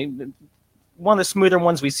time. One of the smoother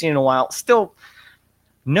ones we've seen in a while. Still,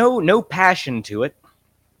 no passion to it.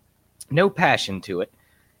 No passion to it.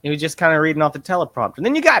 He was just kind of reading off the teleprompter. And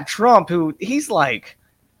then you got Trump, who he's like,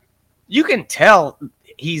 you can tell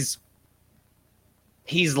he's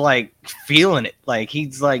like feeling it. Like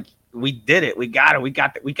he's like, we did it. We got it. We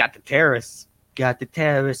got the terrorists. Got the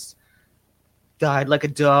terrorists. Died like a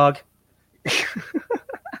dog.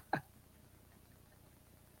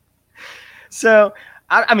 So,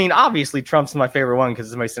 I mean, obviously Trump's my favorite one because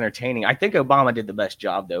it's the most entertaining. I think Obama did the best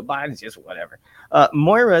job, though. Biden's just whatever.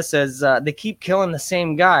 Moira says they keep killing the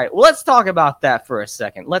same guy. Well, let's talk about that for a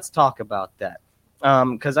second. Let's talk about that.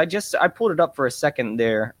 Because I pulled it up for a second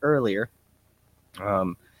there earlier.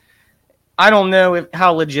 I don't know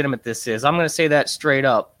how legitimate this is. I'm going to say that straight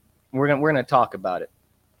up. We're going to talk about it.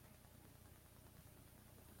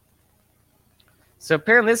 So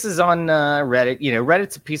apparently this is on Reddit. You know,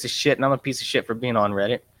 Reddit's a piece of shit, and I'm a piece of shit for being on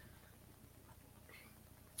Reddit.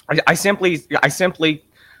 I simply,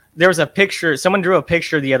 there was a picture. Someone drew a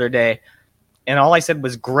picture the other day, and all I said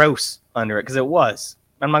was gross under it because it was.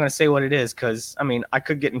 I'm not going to say what it is because, I mean, I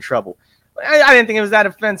could get in trouble. I didn't think it was that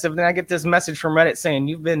offensive. Then I get this message from Reddit saying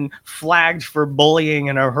you've been flagged for bullying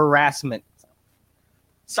and harassment.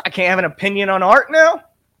 So I can't have an opinion on art now?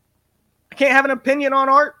 I can't have an opinion on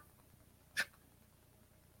art?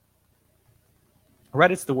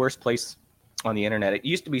 Reddit's the worst place on the internet. It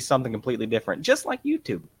used to be something completely different, just like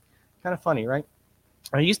YouTube. Kind of funny, right?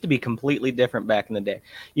 It used to be completely different back in the day.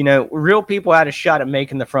 You know, real people had a shot at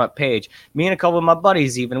making the front page. Me and a couple of my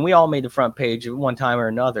buddies even, we all made the front page at one time or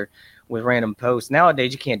another with random posts.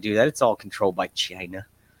 Nowadays, you can't do that. It's all controlled by China.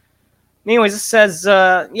 Anyways, it says,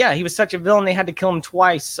 yeah, he was such a villain, they had to kill him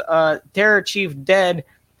twice. Terror chief dead.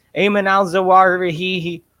 Ayman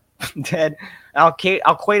al-Zawahiri dead.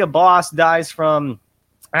 Al-Qaeda boss dies from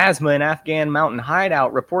asthma in Afghan mountain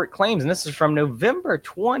hideout. Report claims, and this is from November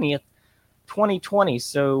 20th, 2020,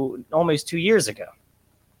 so almost 2 years ago.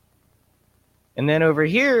 And then over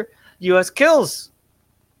here, U.S. kills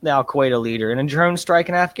the Al-Qaeda leader in a drone strike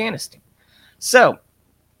in Afghanistan. So,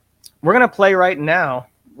 we're going to play right now.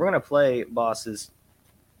 We're going to play, bosses.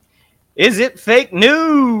 Is it fake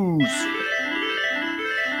news?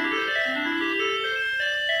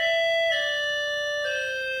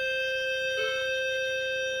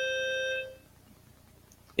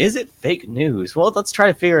 Is it fake news? Well, let's try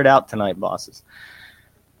to figure it out tonight, bosses.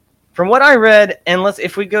 From what I read, and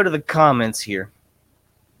if we go to the comments here,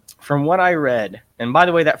 from what I read, and by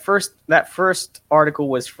the way, that first article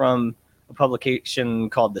was from a publication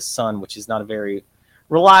called The Sun, which is not a very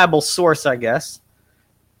reliable source, I guess.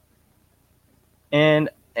 And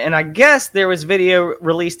I guess there was video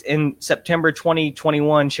released in September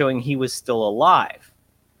 2021 showing he was still alive.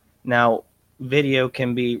 Now, video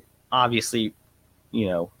can be obviously, you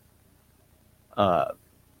know,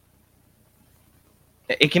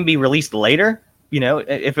 it can be released later, you know,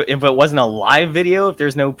 if it wasn't a live video, if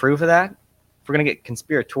there's no proof of that. If we're going to get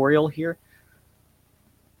conspiratorial here,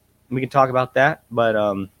 we can talk about that. But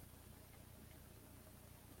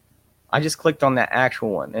I just clicked on that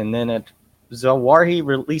actual one. And then Zawahiri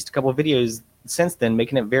released a couple of videos since then,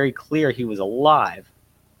 making it very clear he was alive.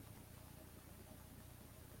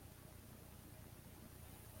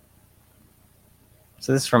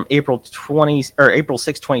 So this is from April 6,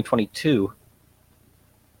 2022.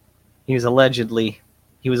 He was allegedly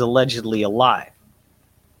alive.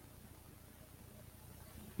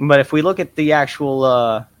 But if we look at the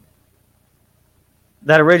actual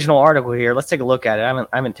that original article here. Let's take a look at it. I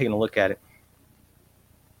haven't taken a look at it.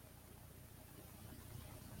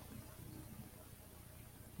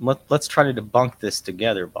 Let's try to debunk this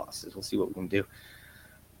together, bosses. We'll see what we can do.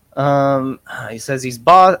 He says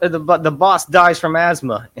the boss dies from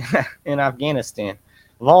asthma in Afghanistan.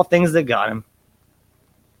 Of all things that got him,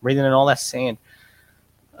 breathing in all that sand.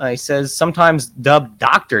 He says sometimes dubbed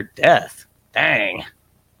Dr. Death. Dang.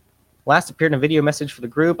 Last appeared in a video message for the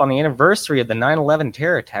group on the anniversary of the 9/11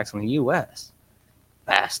 terror attacks on the U.S.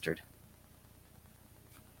 Bastard.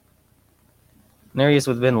 And there he is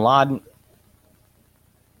with Bin Laden.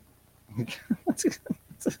 This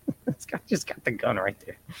guy just got the gun right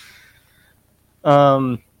there.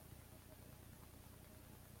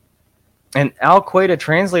 An Al-Qaeda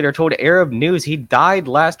translator told Arab News he died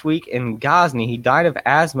last week in Ghazni. He died of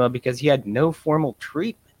asthma because he had no formal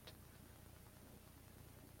treatment.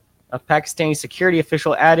 A Pakistani security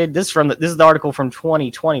official added, this is the article from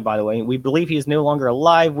 2020, by the way. We believe he is no longer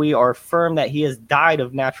alive. We are firm that he has died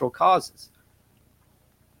of natural causes.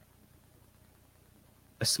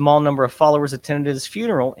 A small number of followers attended his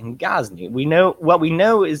funeral in Ghazni. What we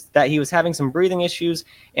know is that he was having some breathing issues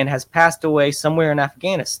and has passed away somewhere in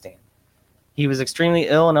Afghanistan. He was extremely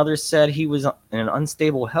ill, and others said he was in an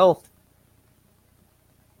unstable health.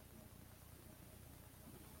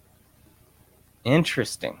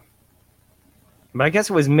 Interesting. But I guess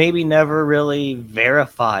it was maybe never really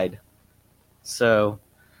verified. So,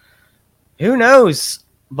 who knows,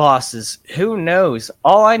 bosses? Who knows?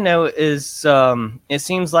 All I know is it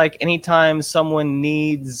seems like anytime someone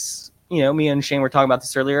needs, me and Shane were talking about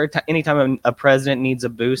this earlier, anytime a president needs a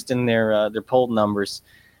boost in their poll numbers,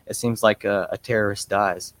 it seems like a terrorist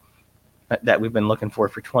dies that we've been looking for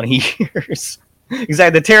 20 years.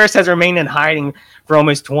 Exactly. The terrorist has remained in hiding for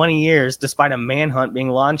almost 20 years, despite a manhunt being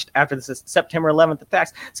launched after the September 11th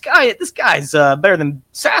attacks. This guy's better than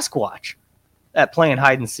Sasquatch at playing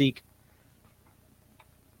hide and seek.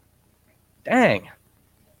 Dang.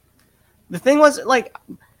 The thing was,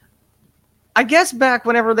 I guess back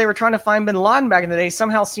whenever they were trying to find Bin Laden back in the day,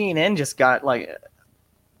 somehow CNN just got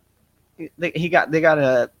they got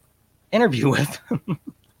a interview with him.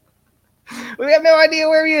 We have no idea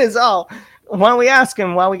where he is. Oh, why don't we ask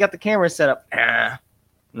him while we got the camera set up?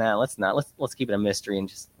 Nah, let's not. Let's keep it a mystery and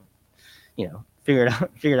just figure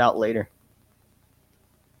it out later.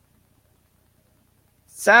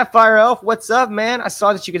 Sapphire Elf, what's up, man? I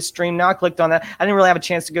saw that you could stream now. I clicked on that. I didn't really have a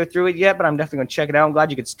chance to go through it yet, but I'm definitely going to check it out. I'm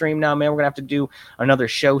glad you could stream now, man. We're going to have to do another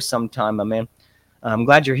show sometime, my man. I'm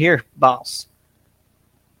glad you're here, boss.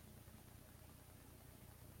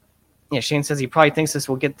 Yeah, Shane says he probably thinks this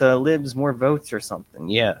will get the libs more votes or something.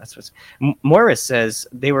 Yeah, that's what Morris says.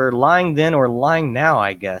 They were lying then or lying now,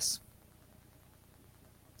 I guess.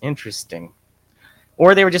 Interesting.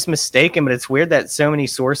 Or they were just mistaken, but it's weird that so many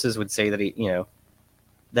sources would say that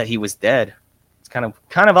he was dead. It's kind of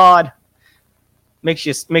odd. Makes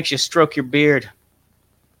you stroke your beard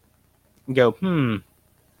and go,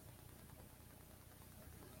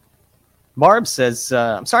 Barb says,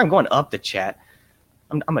 I'm sorry I'm going up the chat.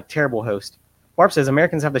 I'm a terrible host. Barb says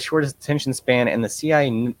Americans have the shortest attention span, and the CIA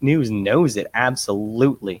news knows it.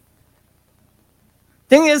 Absolutely.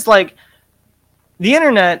 Thing is, the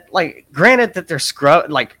internet, granted that they're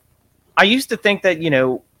I used to think that,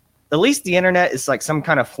 at least the internet is some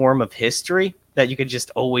kind of form of history that you could just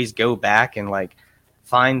always go back and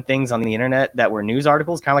find things on the internet that were news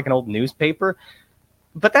articles, kind of like an old newspaper.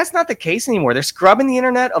 But that's not the case anymore. They're scrubbing the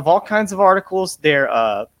internet of all kinds of articles.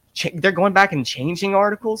 They're going back and changing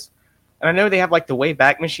articles. And I know they have the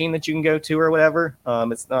Wayback Machine that you can go to or whatever.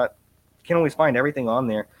 It's not, you can't always find everything on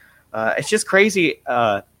there. It's just crazy.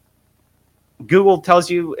 Google tells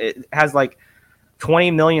you it has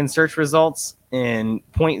 20 million search results in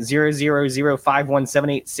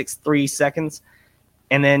 0.000517863 seconds.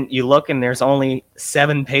 And then you look and there's only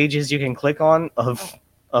 7 pages you can click on of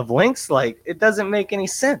links. It doesn't make any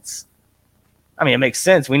sense. I mean, it makes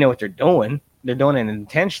sense. We know what they're doing. They're doing it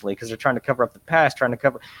intentionally because they're trying to cover up the past,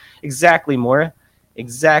 exactly, Maura.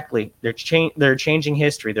 Exactly. They're changing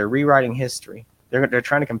history. They're rewriting history. They're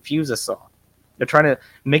trying to confuse us all. They're trying to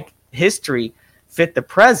make history fit the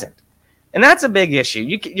present. And that's a big issue.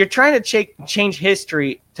 You're trying to change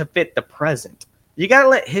history to fit the present. You got to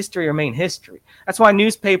let history remain history. That's why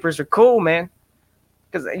newspapers are cool, man.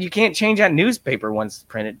 Because you can't change that newspaper once it's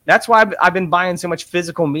printed. That's why I've been buying so much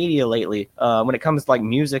physical media lately. When it comes to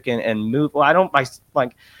music and movie. Well, I don't buy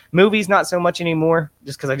movies, not so much anymore,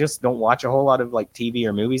 just because I just don't watch a whole lot of TV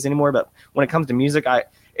or movies anymore. But when it comes to music,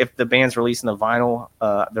 if the band's releasing the vinyl,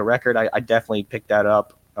 the record, I definitely pick that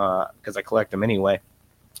up because I collect them anyway.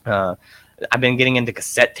 I've been getting into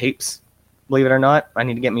cassette tapes Believe it or not, I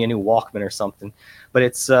need to get me a new Walkman or something. But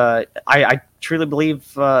it's I truly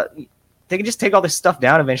believe they can just take all this stuff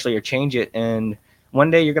down eventually or change it, and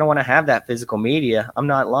one day you're gonna want to have that physical media. I'm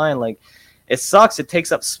not lying. Like, it sucks. It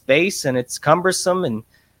takes up space and it's cumbersome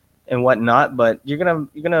and whatnot. But you're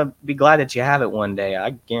gonna be glad that you have it one day. I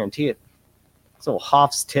guarantee it. So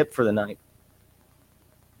Hoff's tip for the night.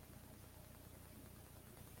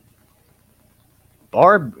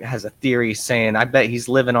 Barb has a theory saying, I bet he's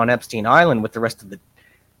living on Epstein Island with the rest of the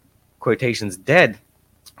quotations dead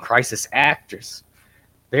crisis actors.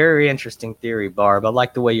 Very interesting theory, Barb. I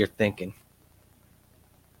like the way you're thinking.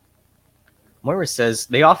 Moira says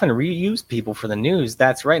they often reuse people for the news.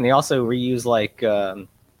 That's right. And they also reuse like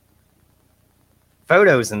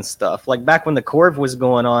photos and stuff. Like back when the Corv was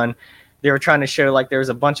going on, they were trying to show like there was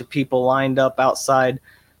a bunch of people lined up outside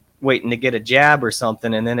waiting to get a jab or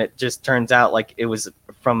something, and then it just turns out like it was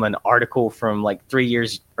from an article from like 3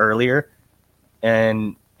 years earlier,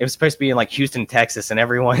 and it was supposed to be in like Houston, Texas, and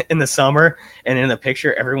everyone in the summer, and in the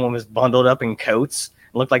picture everyone was bundled up in coats.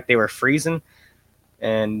 It looked like they were freezing.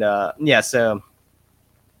 And so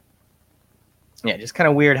just kind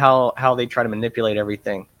of weird how they try to manipulate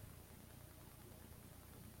everything.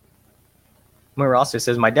 Moira also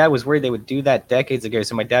says, my dad was worried they would do that decades ago,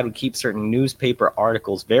 so my dad would keep certain newspaper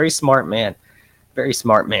articles. Very smart man. Very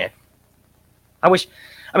smart man.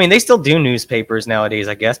 They still do newspapers nowadays,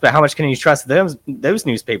 I guess, but how much can you trust those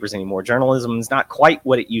newspapers anymore? Journalism is not quite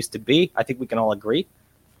what it used to be. I think we can all agree.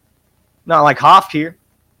 Not like Hoff here.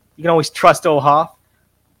 You can always trust old Hoff.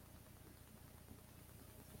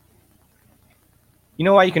 You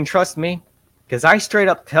know why you can trust me? Because I straight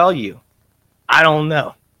up tell you, I don't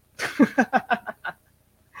know.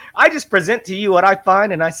 I just present to you what I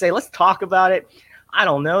find and I say, let's talk about it. I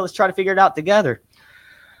don't know. Let's try to figure it out together.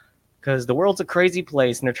 Because the world's a crazy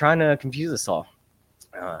place and they're trying to confuse us all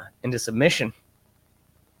into submission.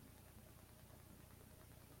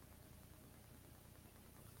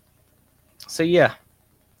 So, yeah,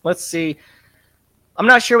 let's see. I'm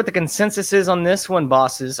not sure what the consensus is on this one,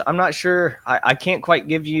 bosses. I'm not sure. I can't quite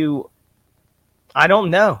give you. I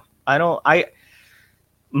don't know.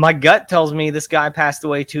 My gut tells me this guy passed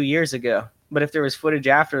away 2 years ago. But if there was footage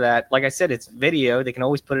after that, like I said, it's video. They can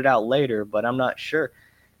always put it out later, but I'm not sure.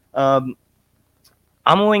 I'm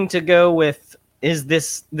going to go with, is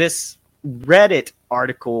this Reddit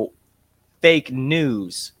article fake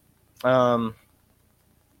news?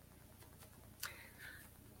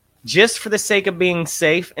 Just for the sake of being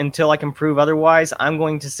safe until I can prove otherwise, I'm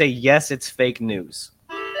going to say yes, it's fake news.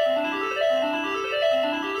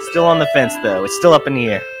 Still on the fence, though. It's still up in the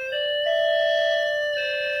air.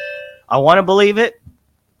 I want to believe it.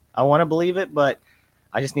 But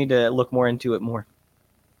I just need to look more into it more.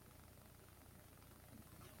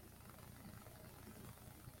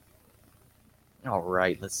 All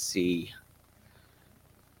right, let's see.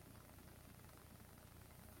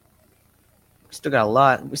 We still got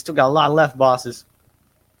a lot left, bosses.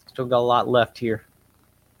 Still got a lot left here.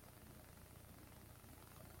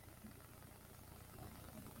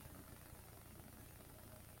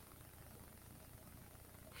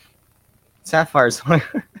 Sapphire's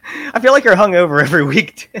I feel like you're hungover every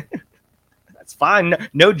week. That's fine.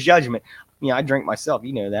 No judgment. Yeah, I drink myself.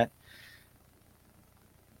 You know that.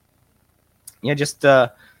 Yeah, just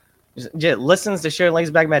listens to show,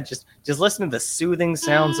 lays back, Matt. Just listen to the soothing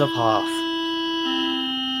sounds of Hoff.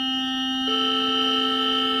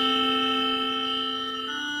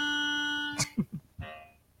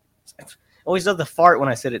 Always does the fart when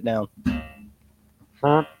I sit it down.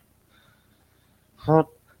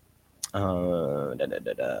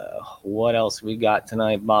 What else we got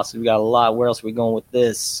tonight, boss? We got a lot. Where else are we going with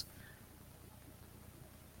this?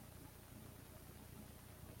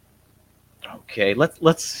 Okay,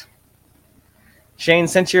 let's Shane,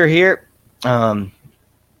 since you're here,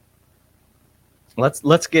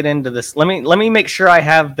 let's get into this. Let me make sure I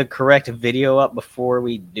have the correct video up before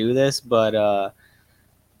we do this, but I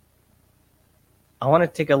want to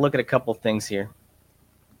take a look at a couple things here.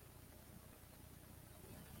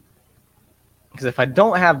 Because if I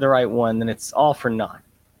don't have the right one, then it's all for naught.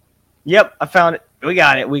 Yep, I found it. We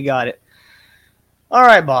got it. All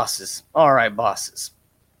right, bosses.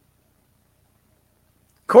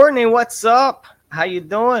 Courtney, what's up? How you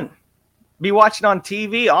doing? Be watching on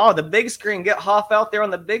TV? Oh, the big screen. Get Hoff out there on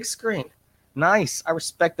the big screen. Nice. I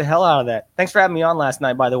respect the hell out of that. Thanks for having me on last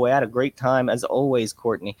night, by the way. I had a great time, as always,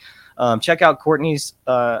 Courtney. Check out Courtney's...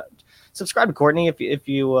 subscribe to Courtney if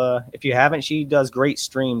you haven't. She does great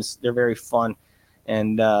streams. They're very fun,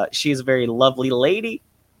 and she is a very lovely lady,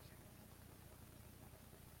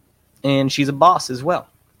 and she's a boss as well.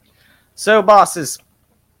 So, bosses,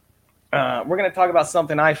 we're going to talk about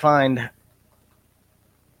something I find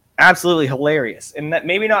absolutely hilarious, and that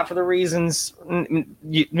maybe not for the reasons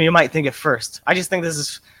you might think at first. I just think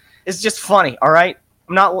it's just funny. All right,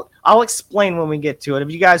 I'll explain when we get to it.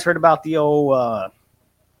 Have you guys heard about the old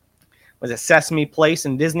was it Sesame Place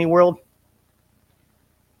in Disney World?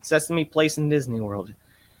 Sesame Place in Disney World.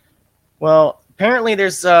 Well, apparently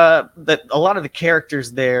there's a lot of the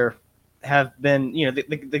characters there have been,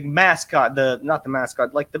 the mascot, not the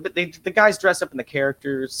mascot, like the guys dress up in the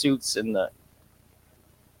character suits and the,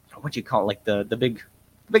 what do you call it, like the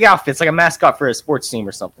big outfits, like a mascot for a sports team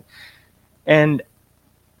or something. And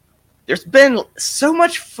there's been so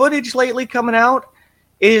much footage lately coming out.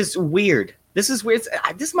 It is weird. This is weird.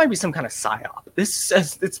 This might be some kind of psyop.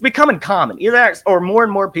 It's becoming common. Either or more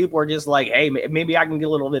and more people are just like, hey, maybe I can get a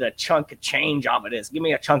little bit of chunk of change off of this. Give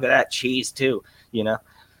me a chunk of that cheese too,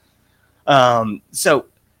 So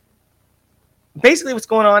basically what's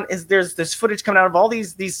going on is there's this footage coming out of all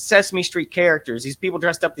these Sesame Street characters, these people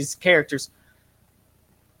dressed up, these characters,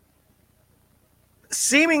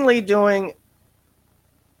 seemingly doing...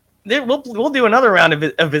 We'll do another round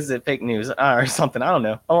of Is It Fake News or something. I don't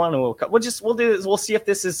know. We'll see if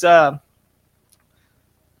this is I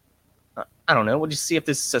don't know. We'll just see if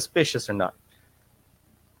this is suspicious or not.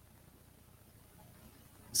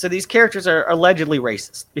 So these characters are allegedly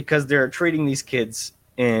racist because they're treating these kids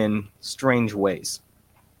in strange ways.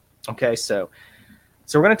 Okay, so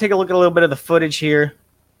we're going to take a look at a little bit of the footage here.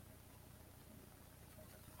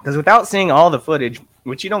 Because without seeing all the footage,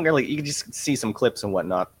 which you can just see some clips and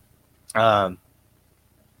whatnot.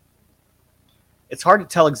 It's hard to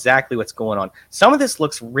tell exactly what's going on. Some of this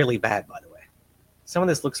looks really bad, by the way. Some of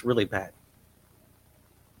this looks really bad.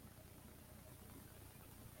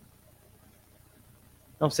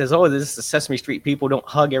 It says, oh, this is the Sesame Street people don't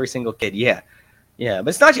hug every single kid. Yeah, but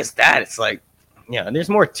it's not just that. It's like, there's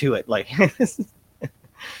more to it. Like,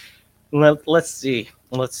 let's see.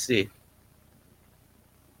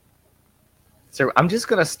 So I'm just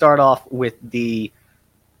going to start off with the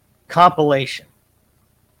compilation,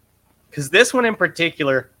 because this one in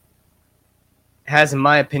particular has, in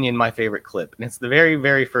my opinion, my favorite clip, and it's the very,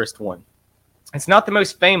 very first one. It's not the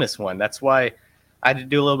most famous one. That's why I had to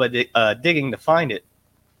do a little bit of digging to find it,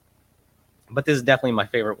 but this is definitely my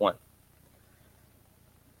favorite one.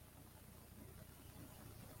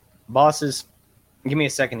 Bosses, give me a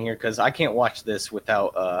second here, because I can't watch this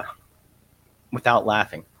without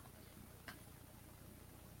laughing.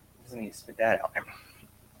 I need to spit that out.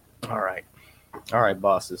 All right,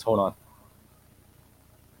 bosses, hold on.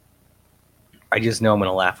 I just know I'm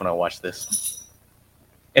gonna laugh when I watch this.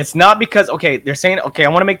 It's not because, they're saying, I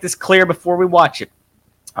want to make this clear before we watch it.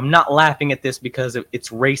 I'm not laughing at this because it's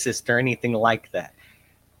racist or anything like that.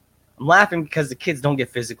 I'm laughing because the kids don't get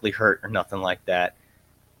physically hurt or nothing like that.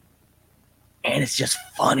 And it's just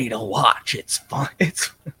funny to watch. It's fun.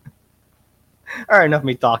 All right, enough of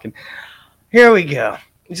me talking. Here we go.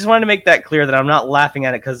 I just wanted to make that clear that I'm not laughing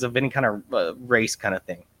at it because of any kind of race kind of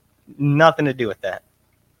thing. Nothing to do with that.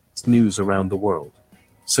 News around the world.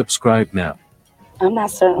 Subscribe now. I'm not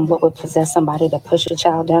certain what would possess somebody to push a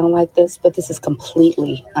child down like this, but this is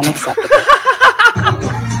completely unacceptable.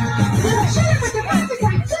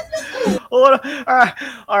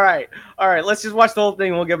 All right. Let's just watch the whole thing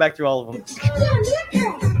and we'll get back through all of them.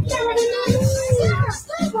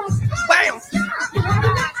 Bam!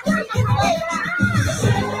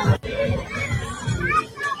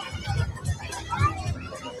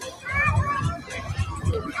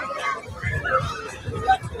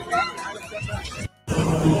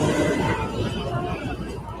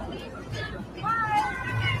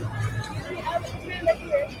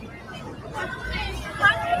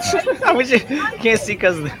 I wish you can't see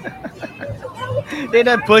because they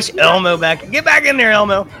done push Elmo back. Get back in there,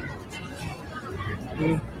 Elmo.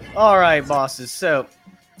 All right, bosses. So,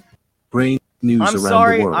 brain news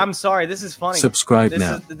around the world. I'm sorry. This is funny. Subscribe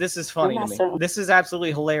now. This is funny to me. This is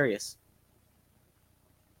absolutely hilarious.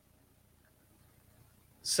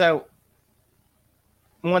 So,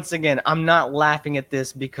 once again, I'm not laughing at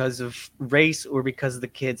this because of race or because of the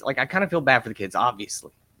kids. Like, I kind of feel bad for the kids,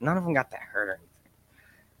 obviously. None of them got that hurt or anything.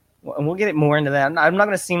 And we'll get more into that. I'm not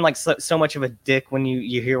going to seem like so much of a dick when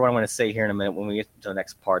you hear what I'm going to say here in a minute when we get to the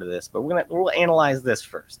next part of this. But we'll analyze this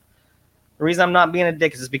first. The reason I'm not being a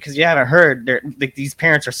dick is because you haven't heard these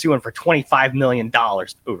parents are suing for $25 million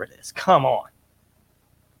over this. Come on.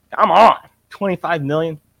 $25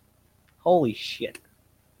 million? Holy shit.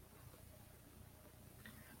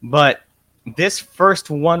 But this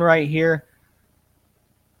first one right here,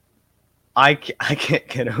 I can't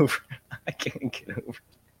get over it. I can't get over it.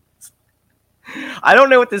 I don't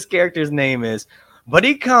know what this character's name is, But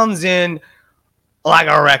he comes in like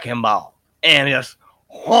a wrecking ball and just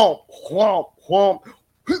whomp, whomp, whomp,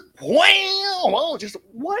 wham. Just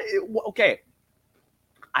what? Okay.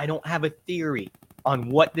 I don't have a theory on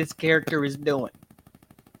what this character is doing.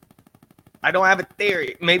 I don't have a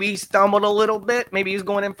theory. Maybe he stumbled a little bit. Maybe he's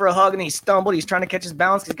going in for a hug and he stumbled. He's trying to catch his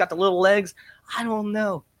balance. He's got the little legs. I don't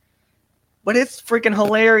know. But it's freaking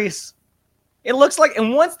hilarious. It looks like,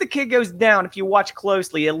 and once the kid goes down, if you watch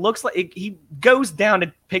closely, it looks like he goes down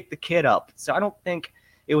to pick the kid up. So I don't think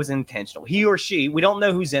it was intentional. He or she, we don't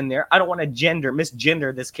know who's in there. I don't want to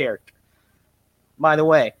misgender this character. By the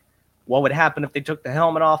way, what would happen if they took the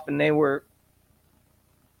helmet off and they were,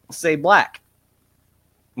 say, black?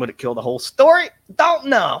 Would it kill the whole story? Don't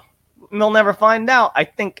know. We'll never find out. I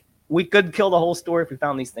think we could kill the whole story if we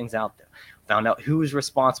found these things out there. Found out who is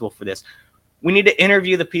responsible for this. We need to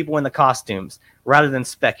interview the people in the costumes rather than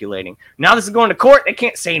speculating. Now this is going to court. They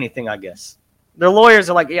can't say anything, I guess. Their lawyers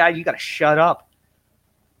are like, yeah, you got to shut up.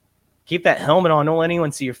 Keep that helmet on. Don't let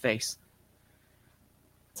anyone see your face.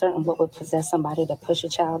 Certain what would possess somebody to push a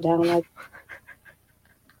child down like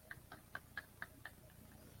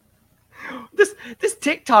This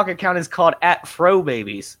TikTok account is called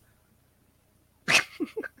 @FroBabies.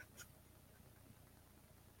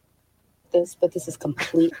 but this is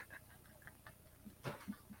complete.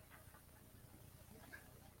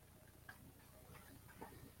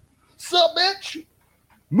 Sup, bitch?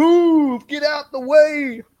 Move! Get out the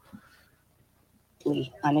way!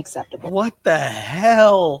 Unacceptable. What the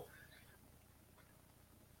hell?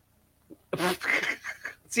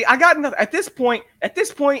 See, I got nothing at this point.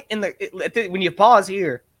 When you pause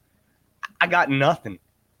here, I got nothing.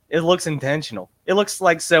 It looks intentional. It looks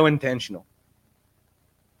like so intentional.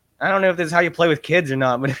 I don't know if this is how you play with kids or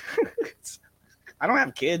not, but I don't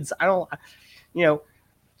have kids. I don't, when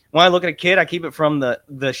I look at a kid, I keep it from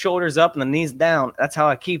the shoulders up and the knees down. That's how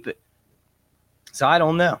I keep it. So I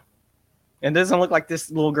don't know. It doesn't look like this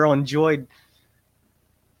little girl enjoyed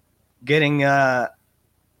getting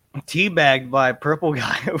teabagged by a purple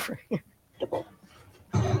guy over here.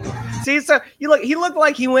 See, so he looked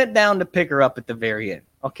like he went down to pick her up at the very end.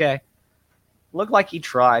 Okay, looked like he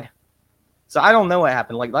tried. So I don't know what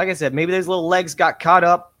happened. Like I said, maybe those little legs got caught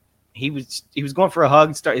up. He was going for a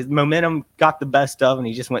hug. His momentum got the best of, and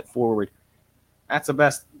he just went forward. That's the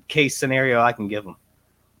best case scenario I can give him.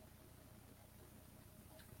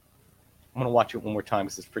 I'm gonna watch it one more time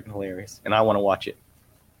because it's freaking hilarious, and I want to watch it.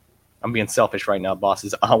 I'm being selfish right now,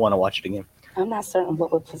 bosses. I want to watch it again. I'm not certain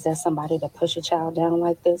what would possess somebody to push a child down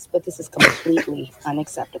like this, but this is completely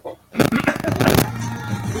unacceptable.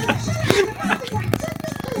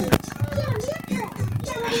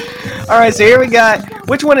 All right, so here we got.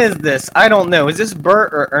 Which one is this? I don't know. Is this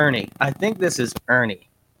Bert or Ernie? I think this is Ernie.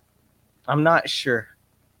 I'm not sure.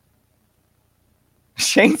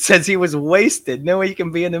 Shane says he was wasted. No way you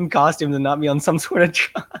can be in them costumes and not be on some sort of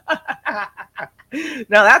drug.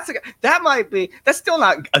 Now that's still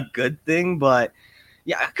not a good thing, but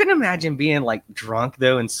yeah, I couldn't imagine being like drunk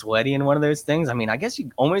though and sweaty in one of those things. I mean, I guess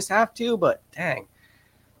you almost have to, but dang,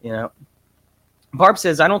 Barb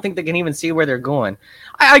says, I don't think they can even see where they're going.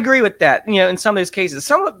 I agree with that. In some of those cases,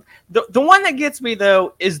 some of the one that gets me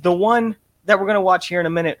though is the one that we're gonna watch here in a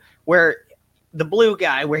minute, where the blue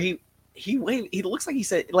guy, where he looks like he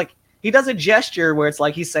said, like he does a gesture where it's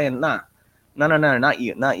like he's saying, no, not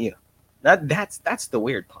you. That's the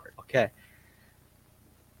weird part. Okay.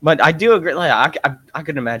 But I do agree. Like, I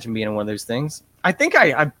could imagine being in one of those things. I think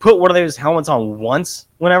I put one of those helmets on once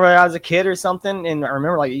whenever I was a kid or something. And I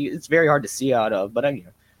remember like, it's very hard to see out of, but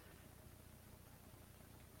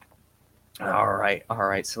all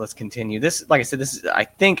right. So let's continue this. Like I said, I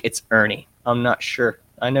think it's Ernie. I'm not sure.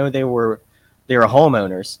 I know they were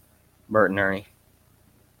homeowners, Bert and Ernie.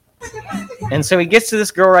 And so he gets to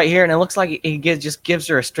this girl right here, and it looks like he just gives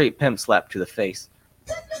her a straight pimp slap to the face.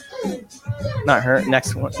 Not her.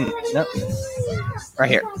 Next one. No. Right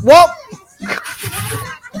here. Whoa!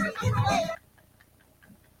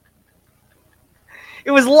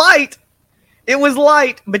 It was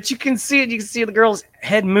light, but you can see it. You can see the girl's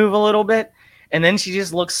head move a little bit, and then she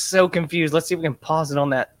just looks so confused. Let's see if we can pause it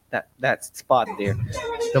on that spot there.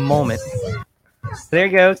 The moment. There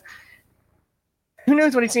he goes. Who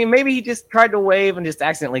knows what he's seeing? Maybe he just tried to wave and just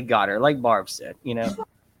accidentally got her, like Barb said,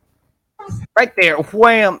 Right there,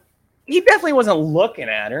 wham. He definitely wasn't looking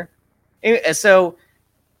at her. So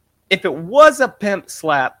if it was a pimp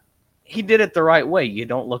slap, he did it the right way. You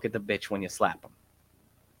don't look at the bitch when you slap them.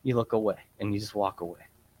 You look away and you just walk away.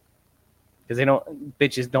 Because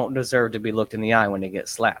bitches don't deserve to be looked in the eye when they get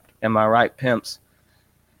slapped. Am I right, pimps?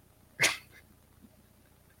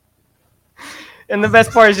 And the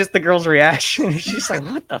best part is just the girl's reaction. She's like,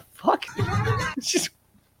 what the fuck? She's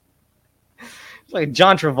like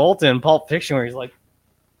John Travolta in Pulp Fiction where he's like,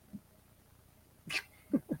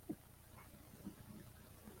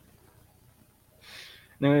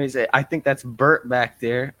 then he say, I think that's Bert back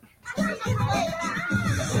there.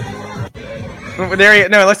 There,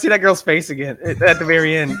 no, let's see that girl's face again at the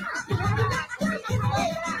very end.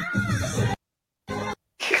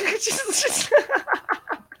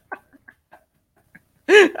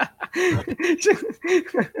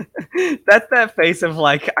 That's that face of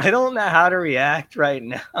like, I don't know how to react right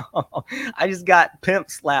now. I just got pimp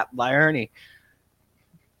slapped by Ernie.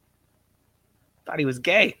 Thought he was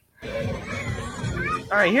gay.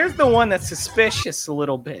 All right, here's the one that's suspicious a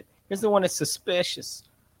little bit. Here's the one that's suspicious.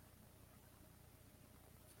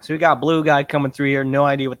 So we got Blue Guy coming through here. No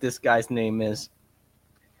idea what this guy's name is.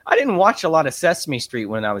 I didn't watch a lot of Sesame Street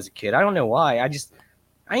when I was a kid. I don't know why. I didn't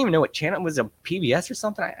even know what channel it was, a PBS or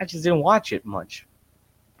something. I just didn't watch it much.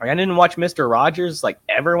 I didn't watch Mr. Rogers like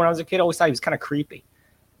ever when I was a kid. I always thought he was kind of creepy.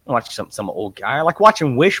 I watched some old guy. I like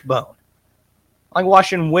watching Wishbone. I like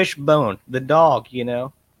watching Wishbone, the dog, you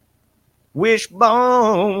know.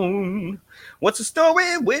 Wishbone. What's the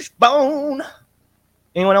story, Wishbone?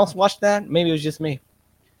 Anyone else watch that? Maybe it was just me.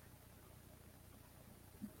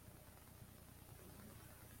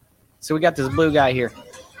 So we got this Blue Guy here.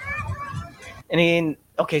 And then,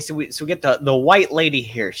 okay, so we get the white lady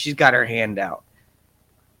here. She's got her hand out.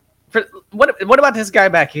 What about this guy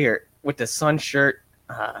back here with the sun shirt?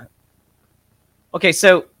 Okay,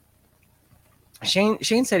 so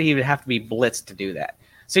Shane said he would have to be blitzed to do that.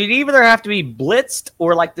 So you'd either have to be blitzed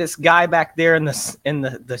or like this guy back there in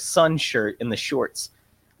the sun shirt in the shorts,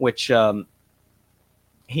 which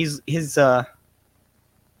he's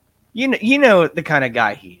you know the kind of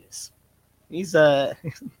guy he is. He's I'm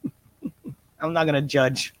not gonna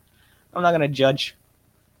judge.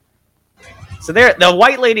 So there, the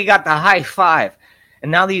white lady got the high five,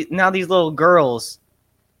 and now these little girls,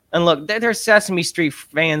 and look, they're Sesame Street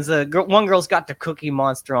fans. One girl's got the Cookie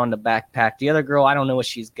Monster on the backpack. The other girl, I don't know what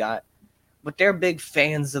she's got, but they're big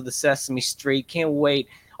fans of the Sesame Street. Can't wait.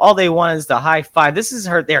 All they want is the high five. This is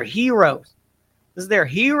their heroes. This is their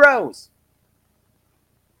heroes.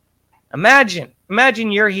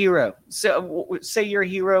 Imagine your hero. So say your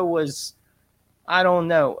hero was, I don't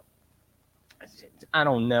know.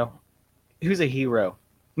 Who's a hero?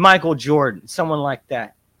 Michael Jordan, someone like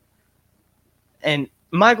that. And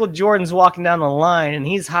Michael Jordan's walking down the line and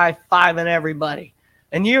he's high-fiving everybody.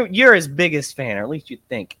 And you're his biggest fan, or at least you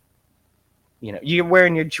think. You know, you're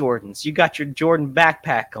wearing your Jordans. You got your Jordan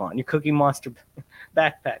backpack on, your Cookie Monster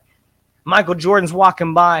backpack. Michael Jordan's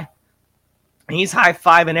walking by and he's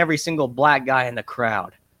high-fiving every single black guy in the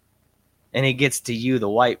crowd. And he gets to you, the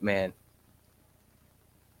white man.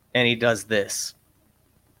 And he does this.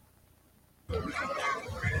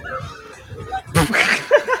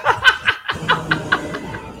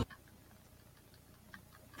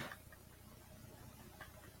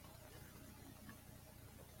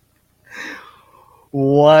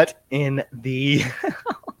 What in the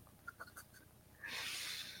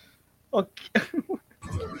okay.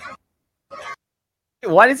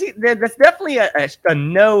 Why does he? That's definitely a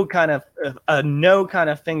no kind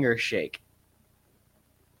of finger shake.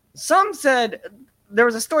 Some said there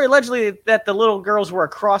was a story allegedly that the little girls were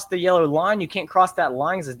across the yellow line. You can't cross that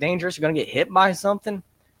line because it's dangerous. You're going to get hit by something.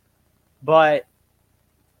 But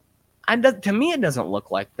to me, it doesn't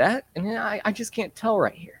look like that. And I just can't tell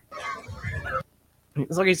right here.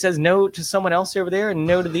 It's like he says no to someone else over there and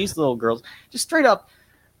no to these little girls. Just straight up,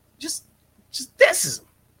 just this is them.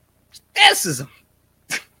 This is them.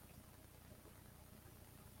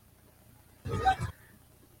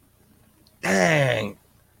 Dang.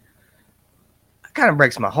 That kind of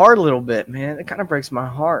breaks my heart a little bit, man. It kind of breaks my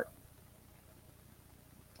heart.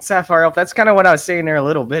 Sapphire Elf, that's kind of what I was saying there a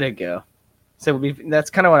little bit ago. So that's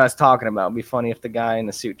kind of what I was talking about. It'd be funny if the guy in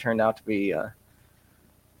the suit turned out to be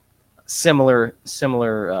similar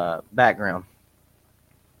background.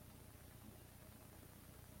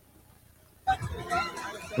 And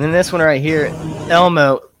then this one right here,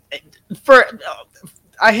 Elmo.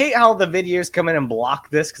 I hate how the videos come in and block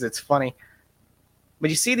this because it's funny. But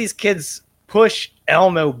you see these kids push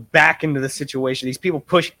Elmo back into the situation. These people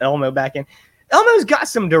push Elmo back in. Elmo's got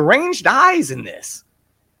some deranged eyes in this.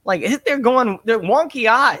 Like, they're wonky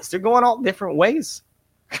eyes. They're going all different ways.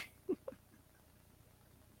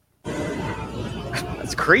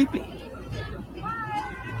 That's creepy.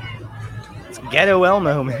 It's ghetto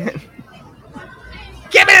Elmo, man.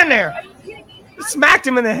 Get in there! Smacked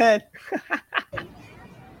him in the head.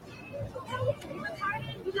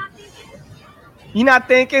 You not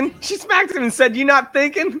thinking? She smacked him and said, "You not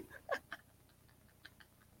thinking?"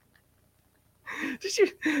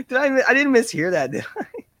 Did I didn't mishear that, did I?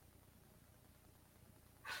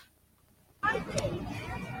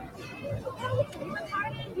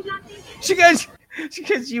 She goes,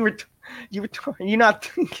 you were you not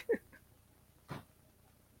thinking?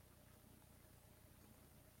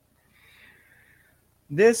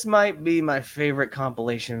 This might be my favorite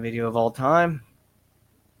compilation video of all time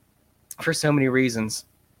for so many reasons.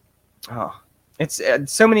 Oh, it's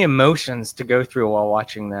so many emotions to go through while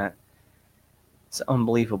watching that. It's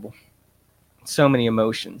unbelievable. So many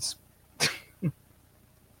emotions.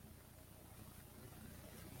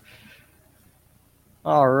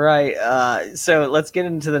 All right. So let's get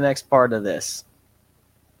into the next part of this.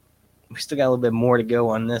 We still got a little bit more to go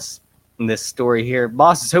on this story here.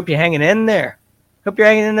 Bosses, hope you're hanging in there. Hope you're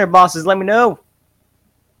hanging in there, bosses. Let me know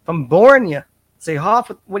if I'm boring you. Say,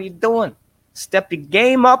 Hoff, what are you doing? Step your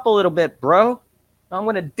game up a little bit, bro. I'm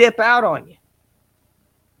going to dip out on you.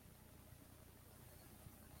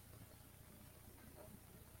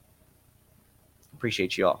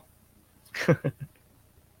 Appreciate you all.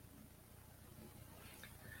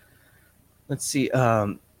 Let's see.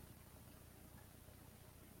 So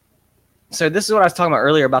this is what I was talking about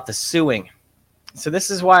earlier about the suing. So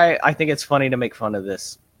this is why I think it's funny to make fun of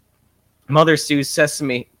this. Mother sues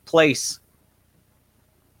Sesame Place.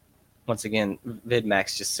 Once again,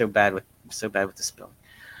 VidMax just so bad with the spelling.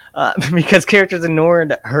 Because characters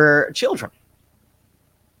ignored her children.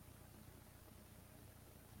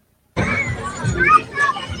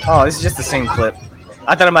 Oh, this is just the same clip.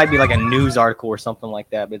 I thought it might be like a news article or something like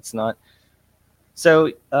that, but it's not.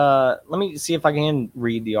 So let me see if I can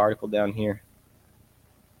read the article down here.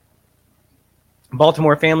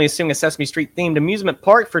 Baltimore family is suing a Sesame Street themed amusement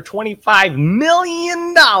park for $25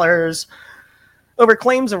 million over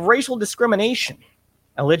claims of racial discrimination,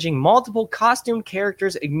 alleging multiple costumed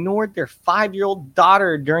characters ignored their 5-year-old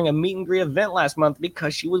daughter during a meet and greet event last month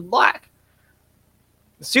because she was black.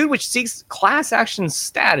 The suit, which seeks class action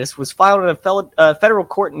status, was filed at a federal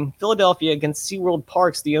court in Philadelphia against SeaWorld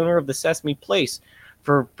Parks, the owner of the Sesame Place,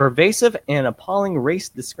 for pervasive and appalling race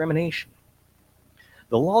discrimination.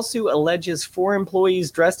 The lawsuit alleges 4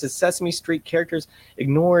 employees dressed as Sesame Street characters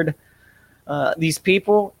ignored these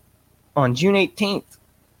people on June 18th.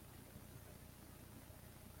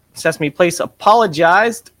 Sesame Place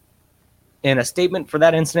apologized in a statement for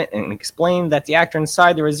that incident and explained that the actor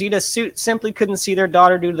inside the Rosita suit simply couldn't see their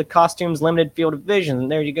daughter due to the costume's limited field of vision.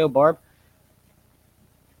 And there you go, Barb.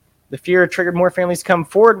 The fear triggered more families to come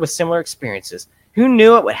forward with similar experiences. Who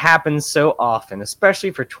knew it would happen so often,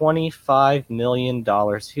 especially for $25 million?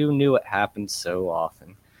 Who knew it happened so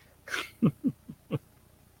often?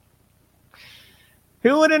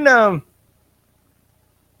 Who would have known?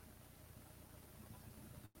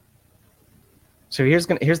 So here's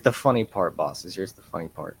the funny part, bosses. Here's the funny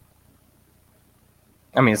part.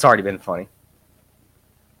 I mean, it's already been funny.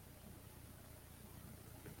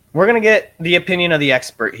 We're going to get the opinion of the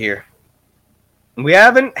expert here. We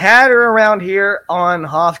haven't had her around here on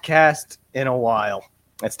Hoffcast in a while.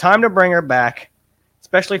 It's time to bring her back,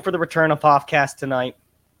 especially for the return of Hoffcast tonight.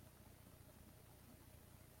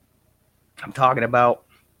 I'm talking about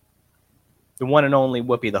the one and only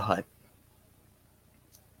Whoopi the Hutt.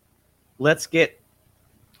 Let's get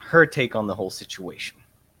her take on the whole situation.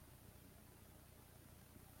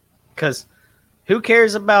 Because who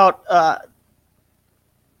cares about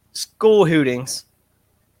school hootings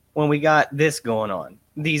when we got this going on?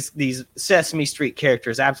 These Sesame Street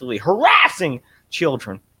characters absolutely harassing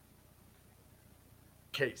children.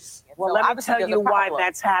 Case. Well, let me tell you why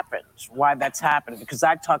that's happened. Why that's happened. Because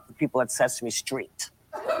I talked to people at Sesame Street.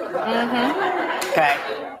 Mm-hmm. Okay.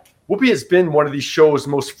 Whoopi has been one of these show's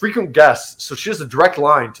most frequent guests, so she has a direct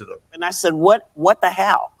line to them. And I said, what the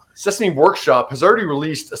hell? Sesame Workshop has already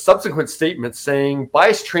released a subsequent statement saying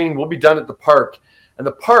bias training will be done at the park, and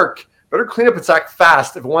the park better clean up its act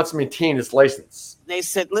fast if it wants to maintain its license. They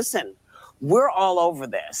said, listen, we're all over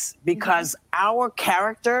this because our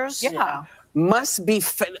characters must be,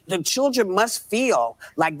 the children must feel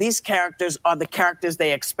like these characters are the characters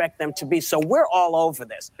they expect them to be. So we're all over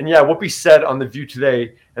this. And yeah, Whoopi said on The View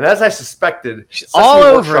today, and as I suspected, Sesame all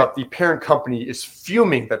over Workshop, the parent company, is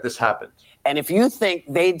fuming that this happened. And if you think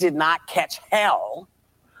they did not catch hell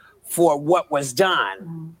for what was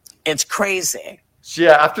done, it's crazy. So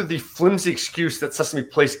yeah, after the flimsy excuse that Sesame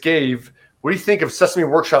Place gave, what do you think of Sesame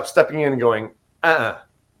Workshop stepping in and going,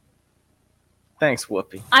 Thanks,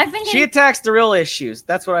 Whoopi. I think she attacks the real issues.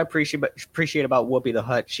 That's what I appreciate about Whoopi the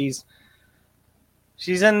Hutt. She's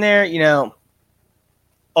in there, you know,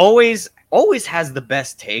 always always has the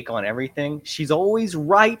best take on everything. She's always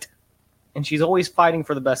right, and she's always fighting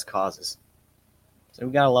for the best causes. So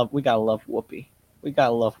we gotta love Whoopi. We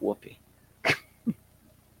gotta love Whoopi.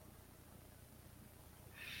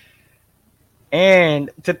 And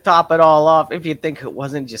to top it all off, if you think it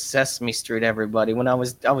wasn't just Sesame Street, everybody, when I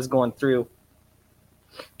was going through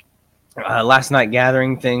last night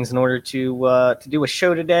gathering things in order to do a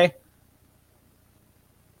show today,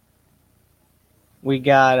 we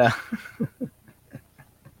got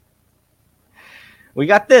we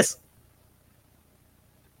got this.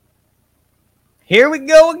 Here we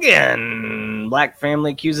go again. Black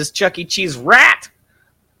family accuses Chuck E. Cheese rat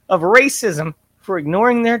of racism for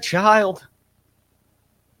ignoring their child.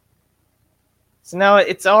 So now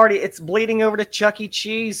it's bleeding over to Chuck E.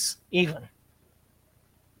 Cheese even.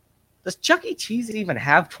 Does Chuck E. Cheese even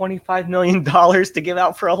have $25 million to give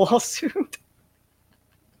out for a lawsuit?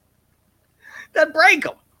 That'd break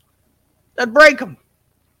them. That'd break them.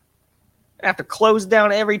 I'd have to close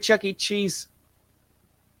down every Chuck E. Cheese.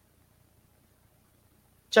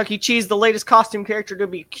 Chuck E. Cheese, the latest costume character to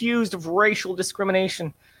be accused of racial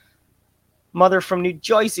discrimination. Mother from New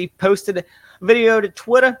Jersey posted a video to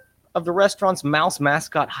Twitter of the restaurant's mouse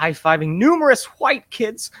mascot high-fiving numerous white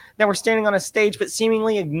kids that were standing on a stage but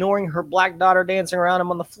seemingly ignoring her black daughter dancing around him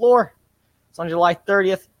on the floor. It's on July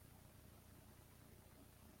 30th.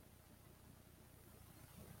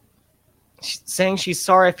 She's saying she's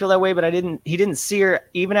sorry, I feel that way, but he didn't see her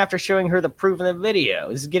even after showing her the proof in the video.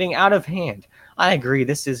 This is getting out of hand. I agree,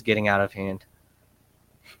 this is getting out of hand.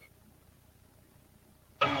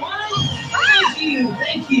 Thank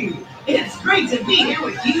you. It's great to be here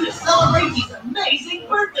with you to celebrate these amazing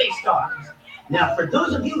birthday stars. Now, for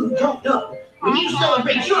those of you who don't know, when you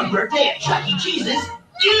celebrate your birthday at Chuck E. Cheese's,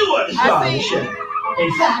 you are the star of the show.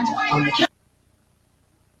 In fact, on the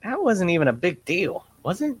that wasn't even a big deal,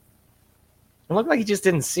 was it? It looked like he just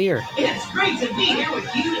didn't see her. It's great to be here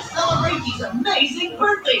with you to celebrate these amazing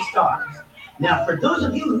birthday stars. Now, for those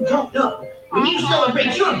of you who don't know, when you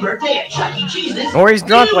celebrate your birthday at Chuck E. Cheese's, or he's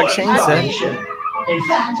drunk, like Shane said. In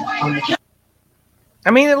fact, on the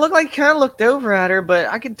I mean, it looked like he kind of looked over at her, but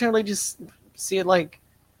I could totally just see it like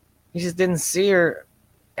he just didn't see her.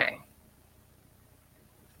 Dang.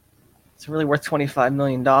 It's really worth $25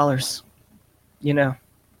 million, you know.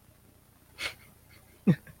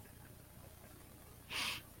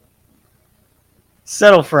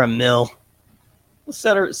 Settle for a mill.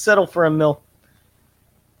 Settle for a mill.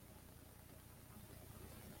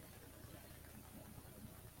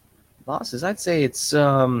 Bosses, I'd say it's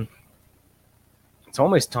almost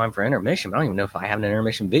time for intermission. I don't even know if I have an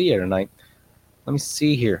intermission video tonight. Let me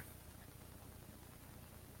see here.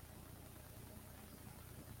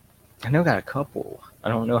 I know I got a couple. I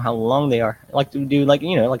don't know how long they are. I like to do like a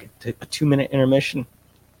 2-minute intermission.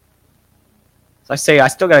 So I say I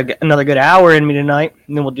still got another good hour in me tonight,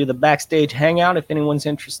 and then we'll do the backstage hangout if anyone's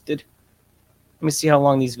interested. Let me see how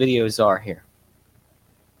long these videos are here.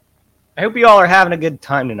 I hope you all are having a good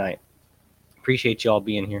time tonight. Appreciate you all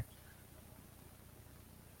being here.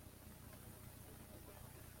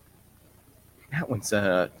 That one's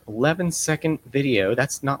a 11-second video.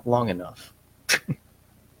 That's not long enough. Let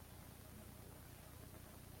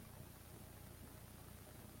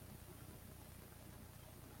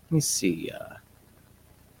me see.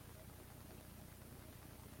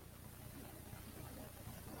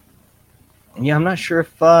 Yeah, I'm not sure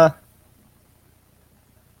if... Let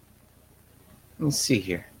me see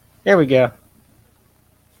here. There we go.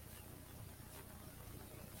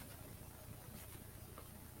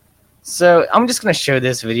 So I'm just going to show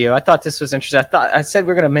this video. I thought this was interesting. I said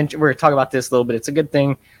we're going to talk about this a little bit. It's a good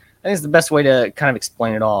thing. I think it's the best way to kind of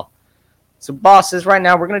explain it all. So bosses, right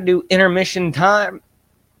now we're going to do intermission time.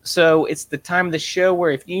 So it's the time of the show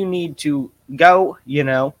where if you need to go,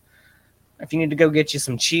 if you need to go get you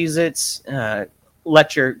some Cheez-Its,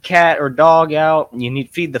 let your cat or dog out, and you need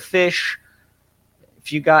to feed the fish.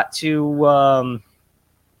 If you got to,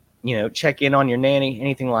 check in on your nanny,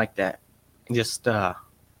 anything like that, just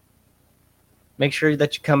make sure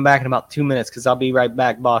that you come back in about 2 minutes because I'll be right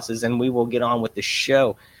back, bosses, and we will get on with the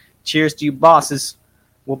show. Cheers to you, bosses.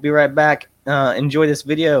 We'll be right back. Enjoy this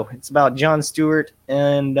video. It's about Jon Stewart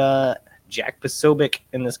and Jack Posobiec,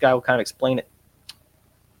 and this guy will kind of explain it.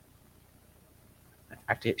 I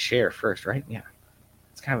have to hit share first, right? Yeah.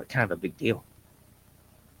 It's kind of a big deal.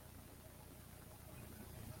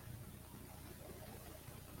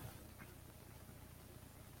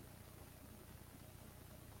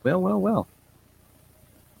 Well. All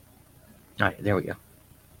right, there we go.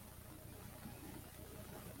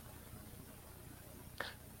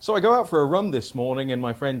 So I go out for a run this morning, and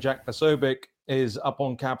my friend Jack Posobiec is up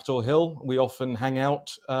on Capitol Hill. We often hang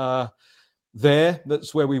out there.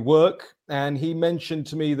 That's where we work. And he mentioned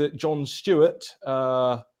to me that Jon Stewart,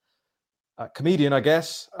 a comedian, I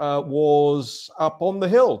guess, was up on the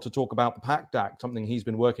Hill to talk about the PACT Act, something he's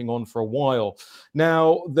been working on for a while.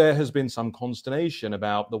 Now, there has been some consternation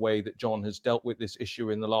about the way that Jon has dealt with this issue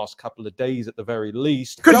in the last couple of days, at the very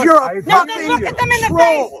least. Because you're a fucking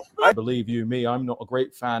troll! I believe you me, I'm not a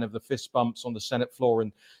great fan of the fist bumps on the Senate floor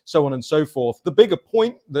and so on and so forth. The bigger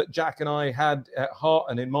point that Jack and I had at heart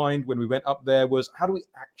and in mind when we went up there was, how do we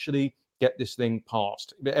actually get this thing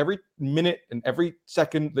passed? Every minute and every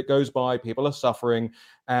second that goes by, people are suffering,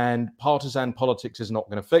 and partisan politics is not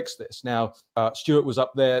going to fix this. Now, Stewart was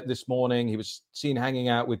up there this morning. He was seen hanging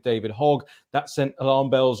out with David Hogg. That sent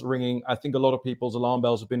alarm bells ringing. I think a lot of people's alarm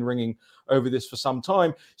bells have been ringing over this for some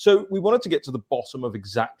time. So we wanted to get to the bottom of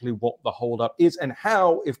exactly what the holdup is and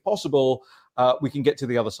how, if possible, we can get to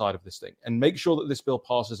the other side of this thing and make sure that this bill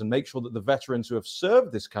passes and make sure that the veterans who have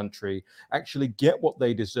served this country actually get what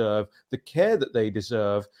they deserve, the care that they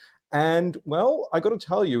deserve. And, well, I got to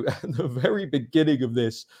tell you, at the very beginning of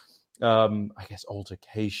this, I guess,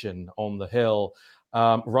 altercation on the Hill,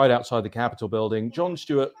 right outside the Capitol building, Jon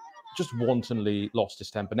Stewart just wantonly lost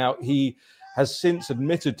his temper. Now, he has since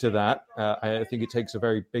admitted to that. I think it takes a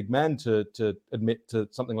very big man to admit to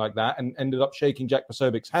something like that, and ended up shaking Jack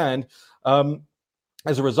Posobiec's hand.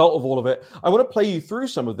 As a result of all of it, I want to play you through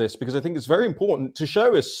some of this because I think it's very important to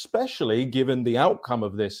show, especially given the outcome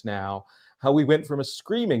of this now, how we went from a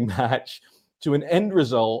screaming match to an end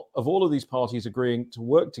result of all of these parties agreeing to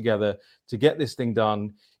work together to get this thing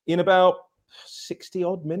done in about 60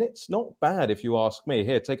 odd minutes. Not bad, if you ask me.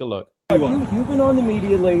 Here, take a look. You've been on the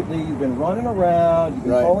media lately. You've been running around. You've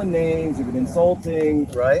been calling names. You've been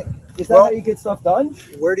insulting. Right. Is that how you get stuff done?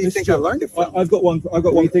 Where do you think I learned it from? I've got one. From your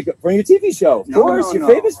TV show. Of course, you're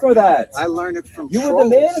famous for that. I learned it from You trolls. were the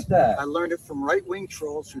man at that. I learned it from right-wing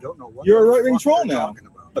trolls who don't know what You're a the right-wing fuck troll they're now. talking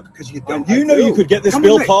about. Because you And don't. you know you could get this Come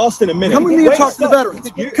bill with me. passed in a minute. Come with me and Wait, talk to the stop.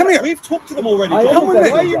 veterans. Come here. We've talked to them already. Come with me.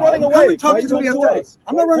 Why are you running away? Come and talk Why to are me you on running away? this.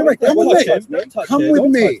 I'm not running away. Come with me. Come with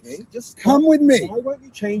me. Come with me. Why won't you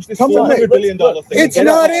change this Come with me. $400 billion thing? It's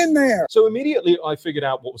not in there. So immediately I figured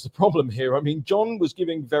out what was the problem here. I mean, Jon was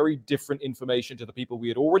giving very different information to the people we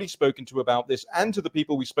had already spoken to about this and to the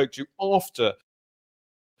people we spoke to after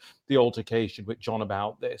the altercation with Jon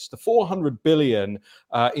about this. The $400 billion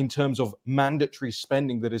in terms of mandatory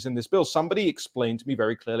spending that is in this bill, somebody explained to me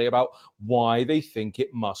very clearly about why they think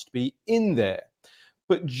it must be in there.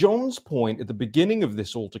 But Jon's point at the beginning of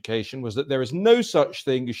this altercation was that there is no such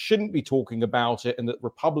thing, you shouldn't be talking about it, and that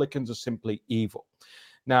Republicans are simply evil.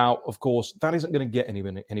 Now, of course, that isn't going to get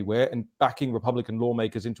anywhere, and backing Republican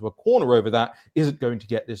lawmakers into a corner over that isn't going to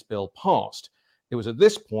get this bill passed. It was at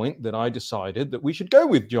this point that I decided that we should go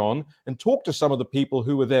with Jon and talk to some of the people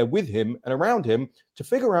who were there with him and around him to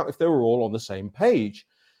figure out if they were all on the same page.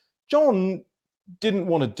 Jon didn't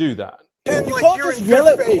want to do that. You can't just yell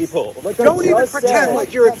at people. Don't even pretend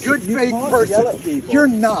like you're a good faith person. You're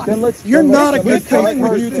not. You're not a good faith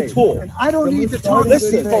person. I don't need to talk to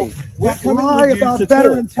people that lie about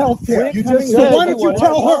veterans' health care. So why don't you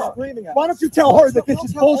tell her? Why don't you tell her that this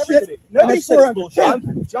is bullshit? Nobody And said for a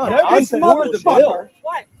bullshit. John, this motherfucker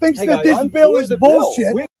thinks that this bill is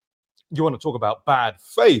bullshit. You want to talk about bad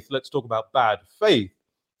faith? Let's talk about bad faith.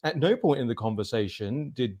 At no point in the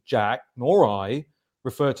conversation did Jack nor I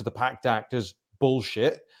refer to the PACT Act as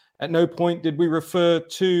bullshit. At no point did we refer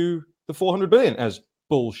to the $400 billion as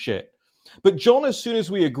bullshit. But Jon, as soon as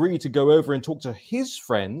we agreed to go over and talk to his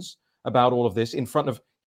friends about all of this in front of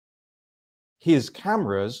his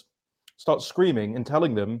cameras, starts screaming and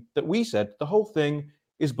telling them that we said the whole thing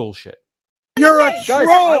is bullshit. You're a troll.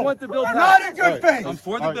 I want the bill You're passed. not in good faith. I'm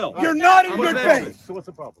for the bill. You're not in good faith. So what's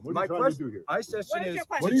the problem? What My are you trying to question, do here? my question is,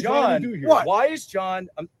 What are you trying to do here? Why is John?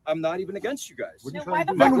 I'm not even against you guys. What are you trying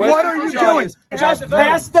to do? Then what are you doing? Just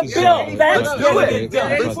pass the bill. Let's do it.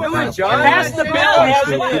 Let's do it, John. Pass the bill.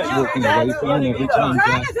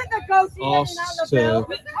 Asked to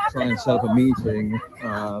try and set up a meeting.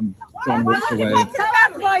 Jon walks away.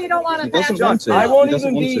 That's why you don't want He doesn't want to. I won't He doesn't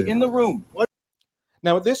even want be to. in the room.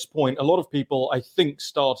 Now, at this point, a lot of people, I think,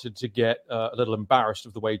 started to get a little embarrassed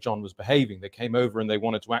of the way Jon was behaving. They came over and they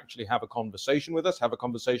wanted to actually have a conversation with us, have a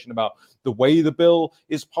conversation about the way the bill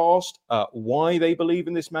is passed, why they believe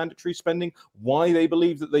in this mandatory spending, why they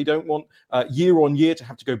believe that they don't want year on year to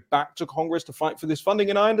have to go back to Congress to fight for this funding.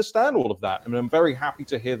 And I understand all of that. And I'm very happy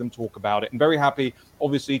to hear them talk about it and very happy,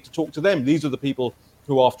 obviously, to talk to them. These are the people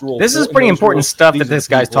who, after all, this is pretty important stuff that this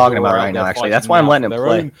guy's talking about right now, actually. That's why I'm letting him their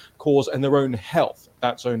play. own cause and their own health.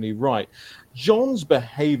 that's only right. John's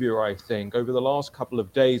behavior, I think, over the last couple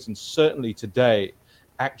of days and certainly today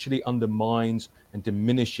actually undermines and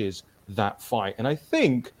diminishes that fight. And I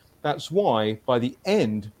think that's why by the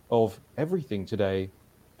end of everything today,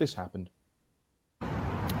 this happened.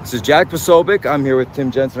 This is Jack Posobiec. I'm here with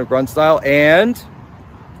Tim Jensen of Grunstyle, and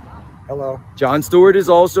hello. Jon Stewart is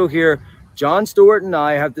also here. Jon Stewart and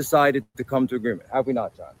I have decided to come to agreement. Have we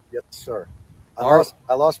not, Jon? Yes, sir.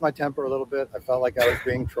 I lost my temper a little bit. I felt like I was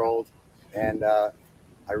being trolled, and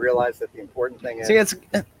I realized that the important thing is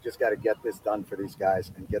just got to get this done for these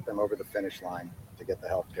guys and get them over the finish line to get the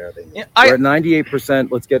health care they need. We're at 98%.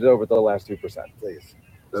 Let's get it over the last 2%, please.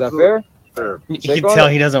 Is that fair? Fair. You can tell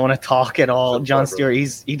he doesn't want to talk at all. Jon Stewart,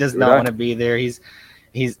 he does not want to be there. He's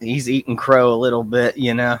eating crow a little bit,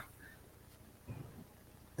 you know.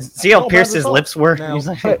 See how pierced his lips were? He's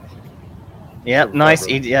like, yep, nice.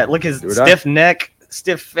 Look at his stiff neck,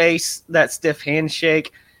 stiff face, that stiff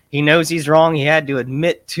handshake. He knows he's wrong. He had to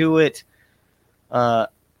admit to it. Well,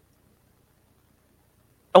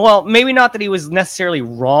 maybe not that he was necessarily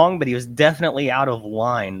wrong, but he was definitely out of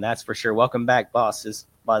line. That's for sure. Welcome back, bosses,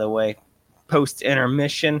 by the way,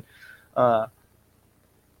 post-intermission. But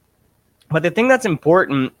the thing that's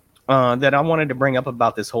important that I wanted to bring up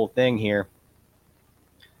about this whole thing here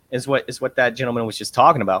is what that gentleman was just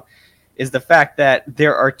talking about, is the fact that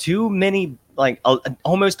there are too many, like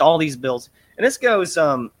almost all these bills, and this goes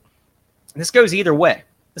either way.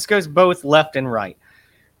 This goes both left and right.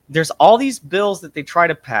 There's all these bills that they try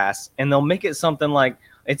to pass, and they'll make it something like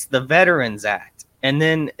it's the Veterans Act, and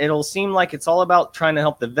then it'll seem like it's all about trying to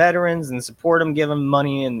help the veterans and support them, give them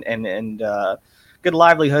money and good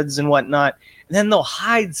livelihoods and whatnot. And then they'll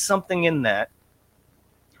hide something in that.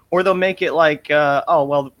 Or they'll make it like, oh,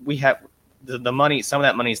 well, we have the money. Some of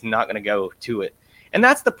that money is not going to go to it. And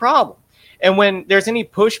that's the problem. And when there's any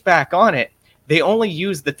pushback on it, they only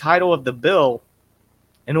use the title of the bill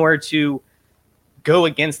in order to go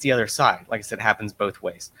against the other side. Like I said, it happens both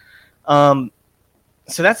ways. So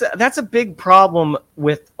that's a big problem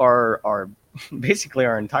with our basically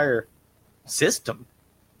our entire system.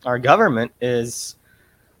 Our government is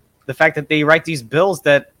the fact that they write these bills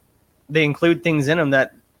that they include things in them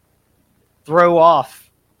that throw off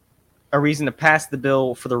a reason to pass the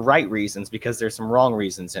bill for the right reasons, because there's some wrong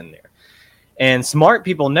reasons in there. And smart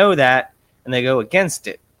people know that, and they go against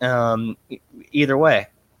it either way.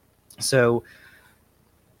 So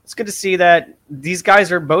it's good to see that these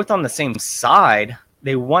guys are both on the same side.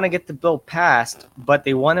 They want to get the bill passed, but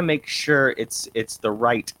they want to make sure it's the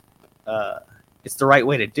right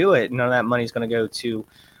way to do it. None of that money is going to go to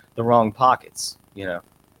the wrong pockets, you know.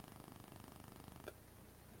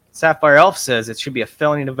 Sapphire Elf says it should be a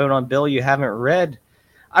felony to vote on bill you haven't read.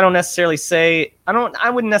 I wouldn't necessarily say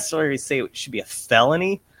it should be a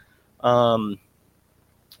felony. I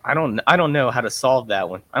don't know how to solve that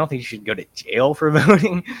one. I don't think you should go to jail for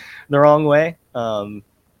voting the wrong way.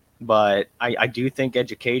 But I do think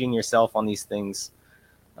educating yourself on these things,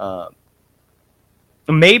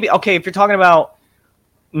 maybe, okay, if you're talking about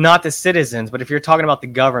not the citizens, but if you're talking about the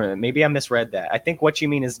government, maybe I misread that. I think what you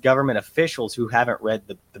mean is government officials who haven't read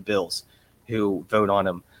the bills, who vote on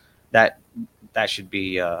them. That should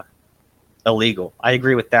be illegal. I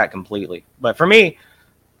agree with that completely. But for me,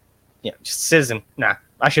 just citizen, nah,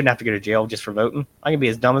 I shouldn't have to go to jail just for voting. I can be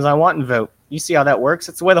as dumb as I want and vote. You see how that works?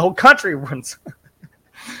 It's the way the whole country runs.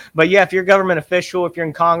 But yeah, if you're a government official, if you're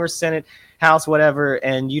in Congress, Senate, House, whatever,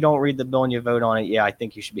 and you don't read the bill and you vote on it, yeah, I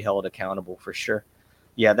think you should be held accountable for sure.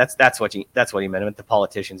 Yeah, that's what he meant. With the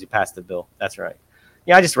politicians who passed the bill. That's right.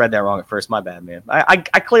 Yeah, I just read that wrong at first. My bad, man. I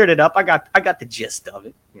cleared it up. I got the gist of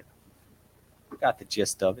it. Got the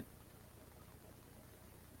gist of it.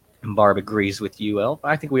 And Barb agrees with you, Elf.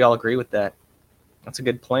 I think we all agree with that. That's a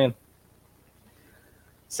good plan.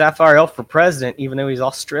 Sapphire Elf for president, even though he's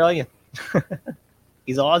Australian.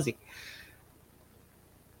 He's Aussie.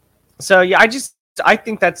 So yeah, I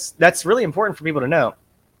think that's really important for people to know.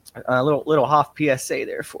 A little Hoff PSA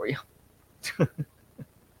there for you.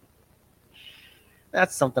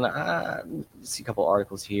 That's something. See a couple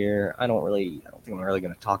articles here. I don't think I'm really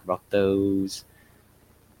going to talk about those.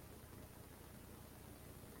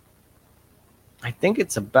 I think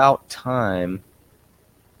it's about time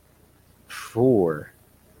for.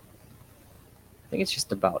 I think it's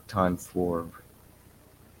just about time for.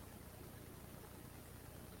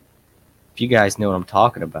 If you guys know what I'm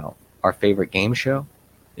talking about, our favorite game show.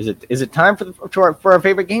 Is it time for our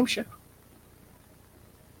favorite game show?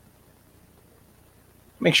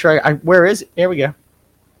 Make sure where is it? Here we go.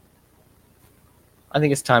 I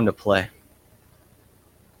think it's time to play.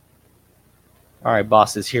 All right,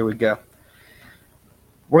 bosses, here we go.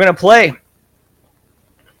 We're going to play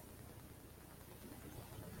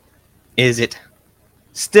Is it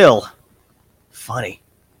still funny?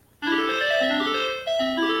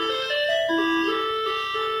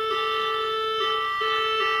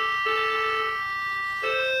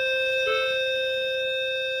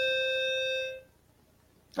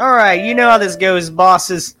 All right, you know how this goes,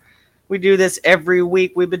 bosses. We do this every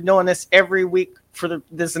week. We've been doing this every week for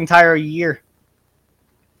this entire year.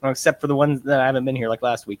 Well, except for the ones that I haven't been here, like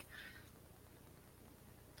last week.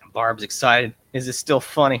 Barb's excited. Is it still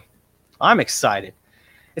funny? I'm excited.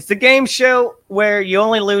 It's the game show where you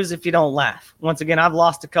only lose if you don't laugh. Once again, I've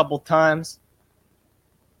lost a couple times.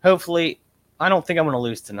 Hopefully, I don't think I'm going to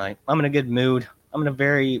lose tonight. I'm in a good mood. I'm in a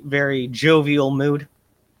very, very jovial mood.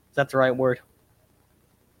 Is that the right word?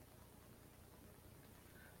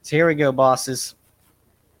 So here we go, bosses.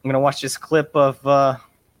 I'm going to watch this clip of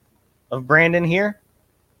Brandon here.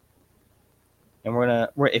 And we're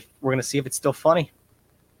gonna see if it's still funny.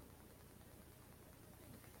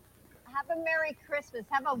 Have a Merry Christmas.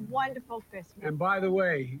 Have a wonderful Christmas. And by the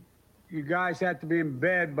way, you guys have to be in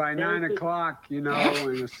bed by 9 o'clock, you know,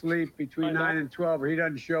 and asleep between 9 and 12, or he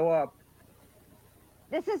doesn't show up.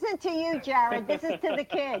 This isn't to you, Jared. This is to the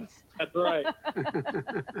kids. That's right.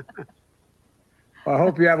 I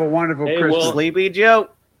hope you have a wonderful Christmas. Well, Sleepy Joe.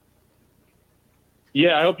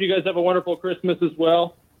 Yeah, I hope you guys have a wonderful Christmas as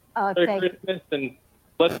well. Merry Thank Christmas, and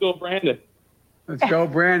let's go, Brandon. Let's go,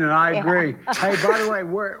 Brandon. I agree. Hey, by the way,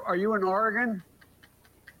 where are you in Oregon?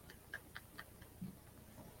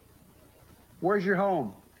 Where's your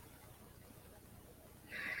home?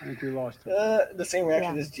 I think we lost it. The same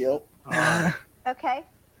reaction as Jill. Okay.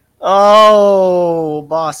 Oh,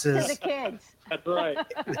 bosses. To the kids. That's right.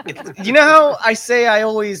 You know how I say I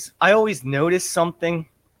always notice something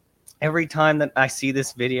every time that I see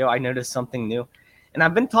this video. I notice something new. And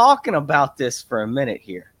I've been talking about this for a minute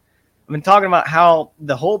here. I've been talking about how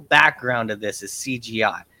the whole background of this is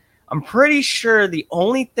CGI. I'm pretty sure the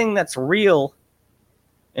only thing that's real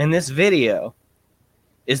in this video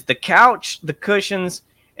is the couch, the cushions,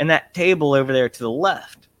 and that table over there to the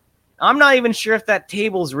left. I'm not even sure if that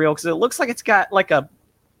table's real because it looks like it's got like a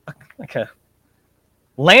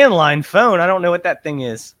landline phone. I don't know what that thing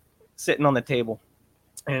is sitting on the table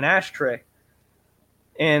and an ashtray.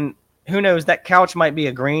 And who knows, that couch might be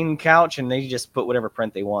a green couch and they just put whatever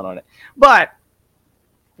print they want on it. But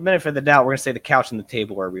for the benefit of the doubt, we're going to say the couch and the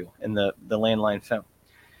table are real and the landline phone.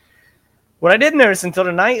 What I didn't notice until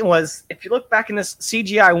tonight was if you look back in this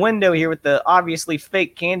CGI window here with the obviously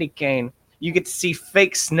fake candy cane, you get to see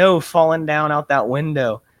fake snow falling down out that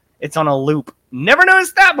window. It's on a loop. Never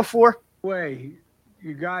noticed that before. Wait,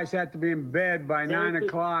 you guys have to be in bed by 9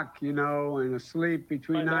 o'clock, you know, and asleep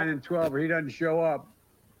between 9 and 12, or he doesn't show up.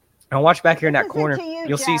 Now watch back here in that corner.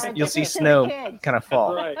 You'll see snow kind of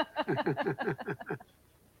fall. Right.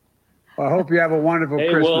 Well, I hope you have a wonderful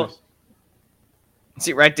Christmas. Well,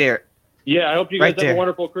 see right there. Yeah, I hope you guys Right have there. a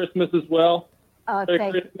wonderful Christmas as well. Merry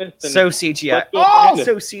thank you. Christmas. and So CGI. let's go, Oh, Brandon.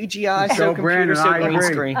 so CGI. So So, computer. Brandon, So I green agree.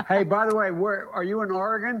 screen. Hey, by the way, where are you in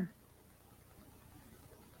Oregon?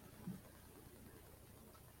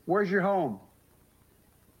 Where's your home?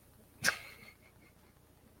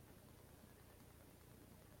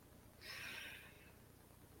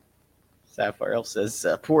 Sapphire Elf says,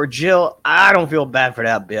 poor Jill. I don't feel bad for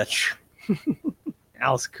that bitch.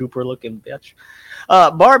 Alice Cooper looking bitch.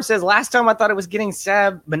 Barb says, last time I thought it was getting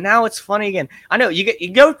sad, but now it's funny again. I know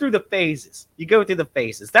you go through the phases. You go through the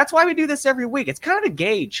phases. That's why we do this every week. It's kind of a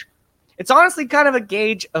gauge. It's honestly kind of a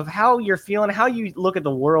gauge of how you're feeling, how you look at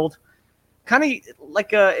the world. Kind of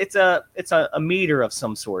like it's a meter of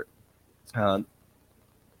some sort.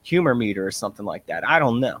 Humor meter or something like that. I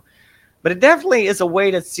don't know. But it definitely is a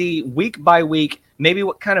way to see week by week, maybe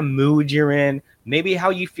what kind of mood you're in, maybe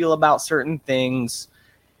how you feel about certain things.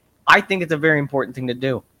 I think it's a very important thing to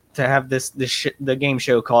do, to have the game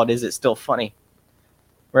show called Is It Still Funny?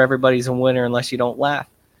 Where everybody's a winner unless you don't laugh.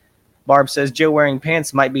 Barb says Joe wearing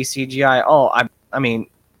pants might be CGI. Oh, I mean,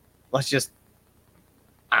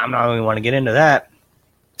 I'm not even want to get into that.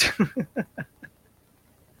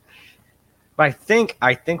 But I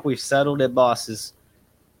think we've settled it, bosses.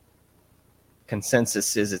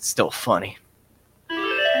 Consensus is it's still funny.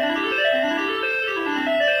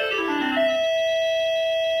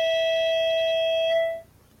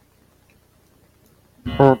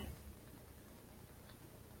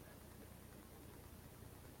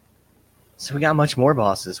 So we got much more,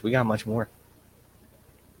 bosses. We got much more.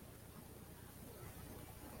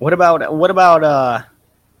 What about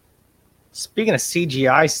speaking of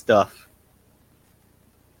CGI stuff?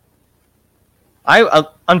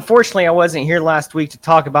 Unfortunately I wasn't here last week to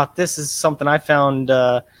talk about this. This is something I found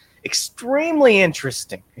extremely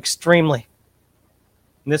interesting. Extremely.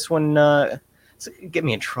 This one get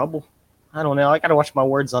me in trouble. I don't know. I got to watch my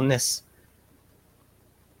words on this.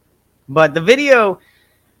 But the video,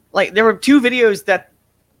 like, there were 2 videos that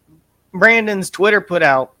Brandon's Twitter put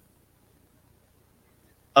out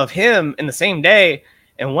of him in the same day,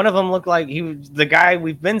 and one of them looked like he was the guy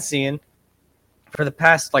we've been seeing for the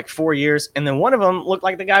past like 4 years, and then one of them looked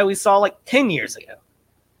like the guy we saw like 10 years ago.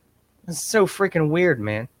 It's so freaking weird,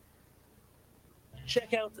 man.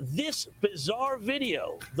 Check out this bizarre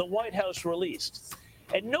video the White House released,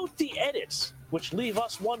 and note the edits, which leave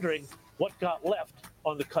us wondering what got left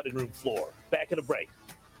on the cutting room floor. Back in a break.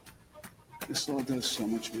 This law does so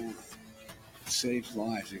much more. It saves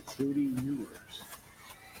lives, including yours.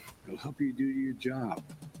 It'll help you do your job,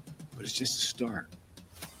 but it's just a start.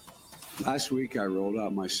 Last week, I rolled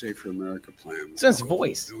out my Safer America plan. It's his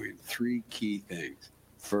voice. Doing 3 key things.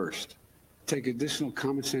 First, take additional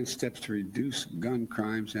common sense steps to reduce gun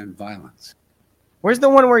crimes and violence. Where's the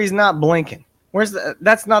one where he's not blinking? Where's the?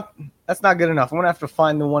 That's not good enough. I'm gonna have to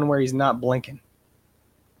find the one where he's not blinking.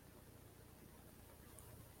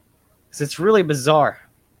 'Cause it's really bizarre.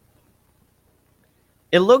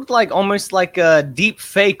 It looked like almost like a deep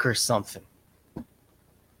fake or something.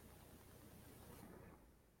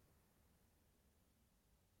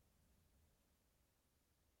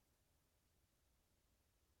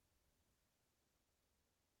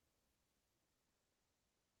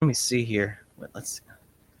 Let me see here. Let's see.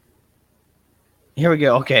 Here we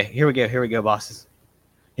go. Okay, here we go, bosses.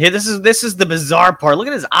 Yeah, this is the bizarre part. Look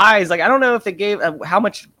at his eyes. Like, I don't know if they gave how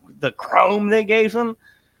much the chrome they gave him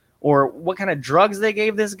or what kind of drugs they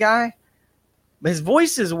gave this guy. But his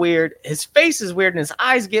voice is weird, his face is weird, and his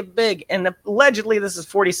eyes get big. And allegedly, this is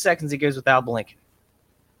 40 seconds he goes without blinking.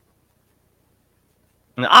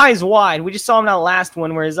 And the eyes wide. We just saw him in that last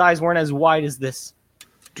one where his eyes weren't as wide as this.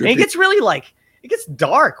 And he gets really like, it gets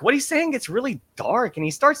dark. What he's saying gets really dark, and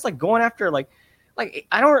he starts like going after like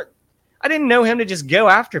I didn't know him to just go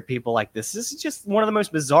after people like this. This is just one of the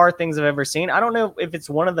most bizarre things I've ever seen. I don't know if it's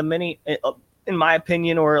one of the many, in my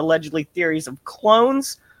opinion, or allegedly theories of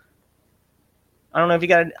clones. I don't know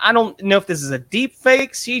if I don't know if this is a deep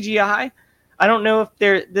fake CGI. I don't know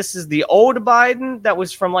if this is the old Biden that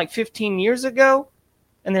was from like 15 years ago,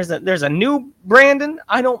 and there's a new Brandon.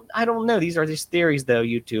 I don't know. These are just theories, though.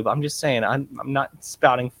 YouTube. I'm just saying. I'm not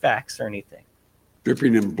spouting facts or anything.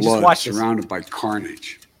 Dripping in blood, surrounded by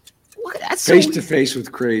carnage. Look, that's face to face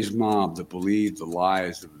with crazed mob that believed the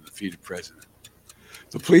lies of the defeated president.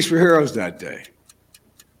 The police were heroes that day.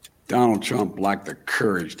 Donald Trump lacked the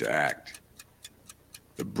courage to act.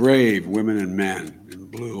 The brave women and men in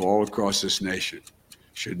blue all across this nation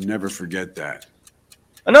should never forget that.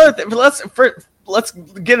 Another thing. Let's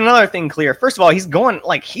get another thing clear. First of all, he's going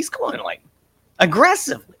like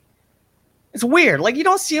aggressively. It's weird. Like, you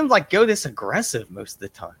don't see him like go this aggressive most of the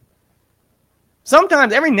time.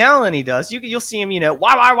 Sometimes, every now and then he does. You'll see him,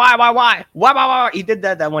 why? He did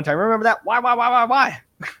that one time. Remember that? Why?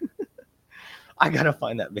 I gotta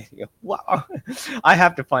find that video. Wow. I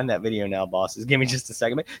have to find that video now, bosses. Give me just a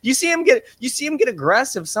second. You see him get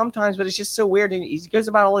aggressive sometimes, but it's just so weird. He goes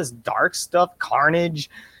about all this dark stuff, carnage.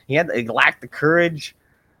 He lacked the courage.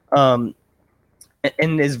 And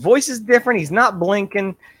his voice is different. He's not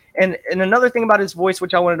blinking. And another thing about his voice,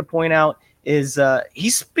 which I wanted to point out, is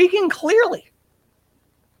he's speaking clearly.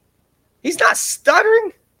 He's not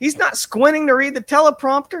stuttering. He's not squinting to read the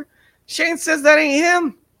teleprompter. Shane says that ain't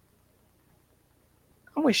him.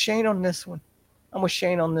 I'm with Shane on this one. So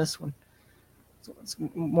let's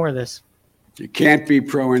more of this. You can't be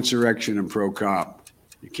pro-insurrection and pro-cop.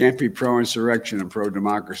 You can't be pro-insurrection and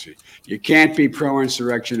pro-democracy. You can't be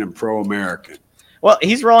pro-insurrection and pro-American. Well,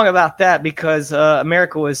 he's wrong about that because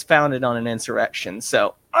America was founded on an insurrection.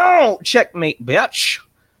 So, checkmate, bitch.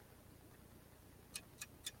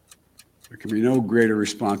 There can be no greater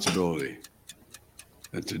responsibility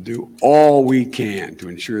than to do all we can to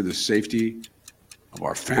ensure the safety of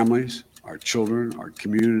our families, our children, our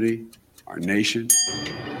community, our nation.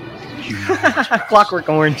 Clockwork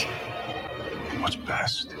Orange. What's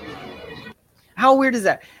best? How weird is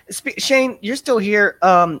that? Shane, you're still here.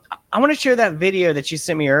 I want to share that video that you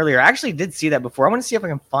sent me earlier. I actually did see that before. I want to see if I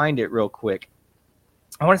can find it real quick.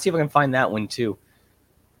 I want to see if I can find that one too.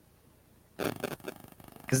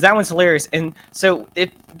 Because that one's hilarious. And so if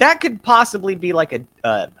that could possibly be like a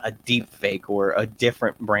deep fake or a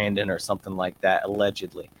different Brandon or something like that,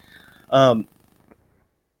 allegedly.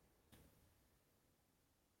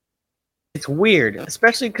 It's weird,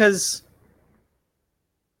 especially because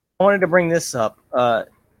I wanted to bring this up.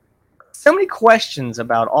 So many questions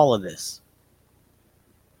about all of this.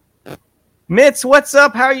 Mitz, what's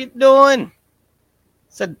up? How are you doing?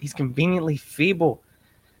 Said he's conveniently feeble.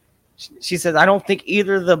 She says, I don't think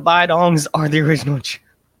either of the Bidongs are the original Joe.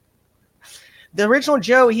 The original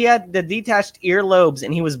Joe, he had the detached earlobes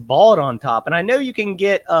and he was bald on top. And I know you can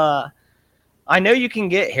get hair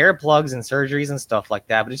plugs and surgeries and stuff like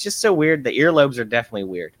that, but it's just so weird. The earlobes are definitely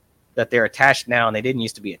weird that they're attached now and they didn't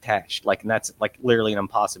used to be attached. Like, and that's like literally an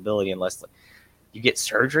impossibility unless like, you get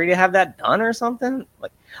surgery to have that done or something.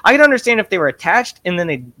 Like, I can understand if they were attached and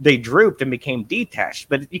then they drooped and became detached,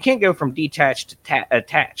 but you can't go from detached to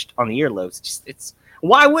attached on the earlobes. It's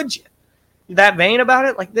why would you? That vain about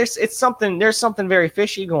it? Like there's something very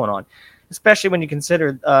fishy going on, especially when you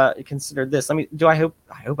consider this. I hope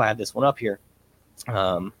I have this one up here.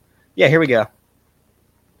 Yeah, here we go.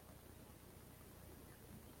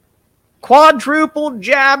 Quadruple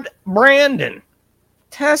jabbed Brandon.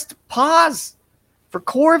 Test pause for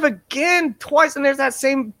Corv again twice, and there's that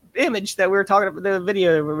same image that we were talking about, the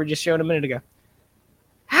video we were just showing a minute ago.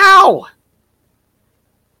 How?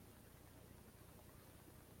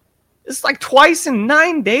 It's like twice in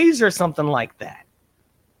 9 days or something like that.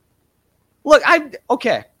 Look,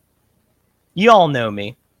 okay. You all know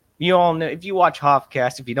me. You all know, if you watch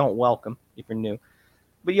Hoffcast, if you don't, welcome, if you're new.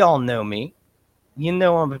 But you all know me. You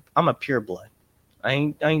know I'm a pureblood.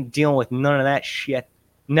 I ain't dealing with none of that shit.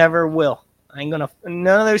 Never will. None of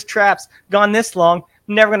those traps. Gone this long,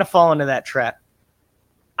 never gonna fall into that trap.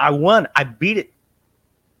 I won. I beat it.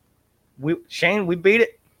 Shane, we beat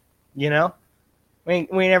it. You know? We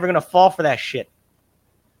ain't never going to fall for that shit.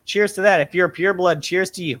 Cheers to that. If you're a pureblood,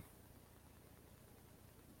 cheers to you.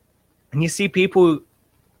 And you see people who,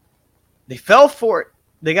 they fell for it.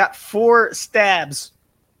 They got 4 stabs.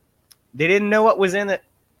 They didn't know what was in it.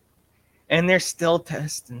 And they're still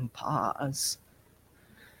testing pause.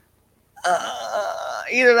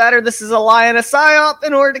 Either that or this is a lie and a psyop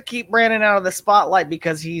in order to keep Brandon out of the spotlight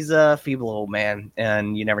because he's a feeble old man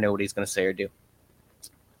and you never know what he's going to say or do.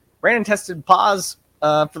 Brandon tested pause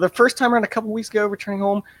for the first time around a couple weeks ago, returning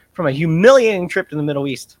home from a humiliating trip to the Middle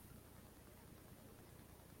East.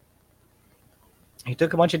 He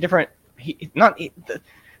took a bunch of different...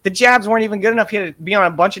 The jabs weren't even good enough. He had to be on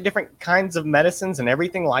a bunch of different kinds of medicines and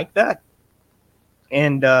everything like that.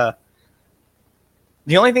 And the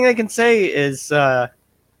only thing I can say is,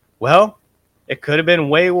 well, it could have been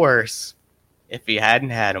way worse if he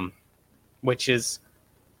hadn't had them, which is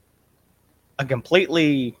a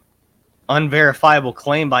completely unverifiable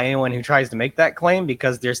claim by anyone who tries to make that claim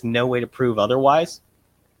because there's no way to prove otherwise.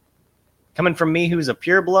 Coming from me, who's a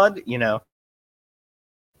pureblood, you know,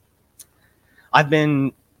 I've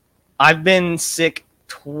been sick.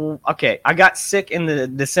 Okay, I got sick in the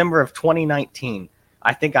December of 2019.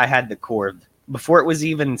 I think I had the Corv before it was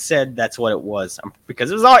even said that's what it was, because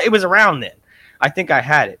it was around then. I think I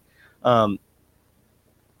had it.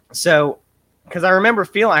 So, because I remember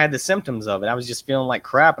feeling I had the symptoms of it. I was just feeling like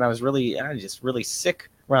crap, and I was just really sick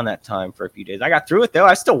around that time for a few days. I got through it though.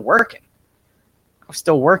 I was still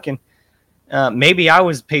working. Maybe I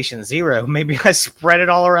was patient zero. Maybe I spread it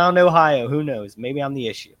all around Ohio. Who knows? Maybe I'm the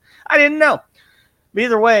issue. I didn't know. But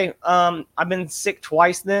either way, I've been sick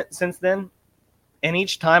twice since then. And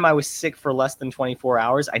each time I was sick for less than 24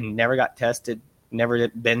 hours. I never got tested, never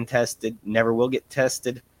been tested, never will get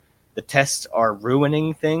tested. The tests are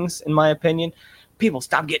ruining things, in my opinion. People,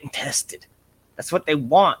 stop getting tested. That's what they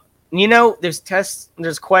want. You know, there's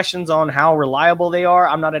questions on how reliable they are.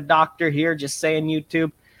 I'm not a doctor here, just saying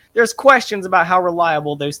YouTube. There's questions about how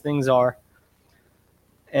reliable those things are.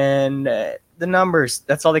 And the numbers,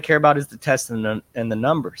 that's all they care about is the tests and the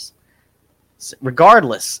numbers. So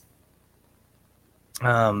regardless,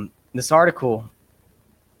 this article,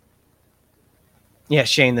 yeah,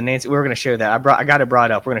 Shane, the Nancy, we're going to show that. I got it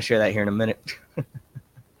brought up. We're going to show that here in a minute.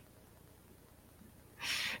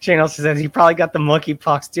 Shane also says he probably got the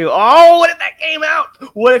monkeypox too. Oh, what if that came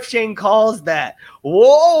out? What if Shane calls that?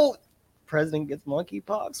 Whoa, president gets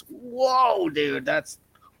monkeypox. Whoa, dude, that's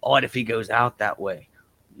what if he goes out that way?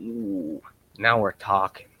 Ooh, now we're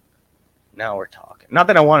talking. Not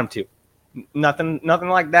that I want him to. Nothing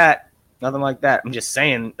like that. Nothing like that. I'm just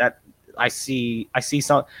saying that I see a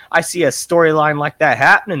storyline like that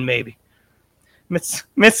happening. Maybe. Miss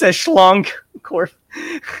says Schlong Corv.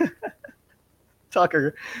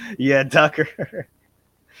 Tucker. Yeah, Tucker.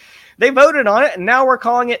 They voted on it, and now we're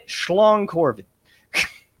calling it Schlong Corvid.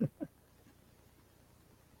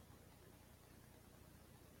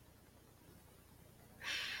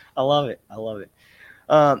 I love it.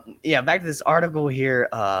 Yeah, back to this article here.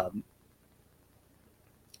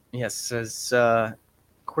 Yes, says, of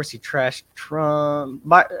course, he trashed Trump.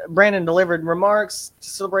 Brandon delivered remarks to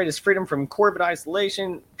celebrate his freedom from Corvid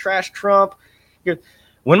isolation. Trashed Trump.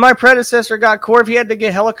 When my predecessor got Corv, he had to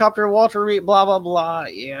get helicopter Walter Reed, blah, blah, blah.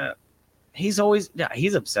 Yeah. he's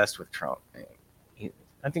obsessed with Trump.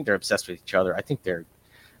 I think they're obsessed with each other. I think they're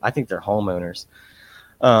homeowners.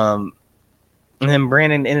 And then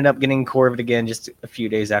Brandon ended up getting Corvid again just a few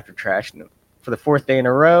days after trashing him. For the fourth day in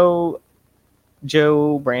a row,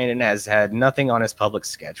 Joe Brandon has had nothing on his public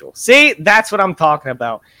schedule. See, that's what I'm talking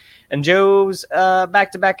about. And Joe's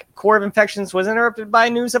back-to-back Corv infections was interrupted by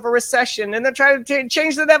news of a recession. And they're trying to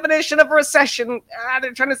change the definition of a recession.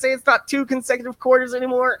 They're trying to say it's not 2 consecutive quarters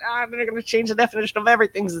anymore. They're going to change the definition of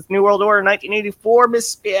everything. It's New World Order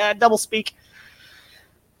 1984, double speak.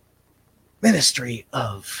 Ministry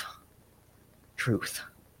of Truth.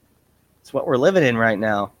 It's what we're living in right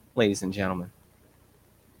now, ladies and gentlemen.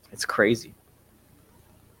 It's crazy.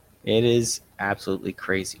 It is absolutely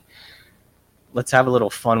crazy. Let's have a little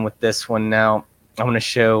fun with this one now. I'm going to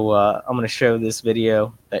show this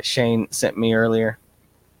video that Shane sent me earlier.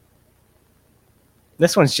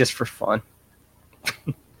 This one's just for fun,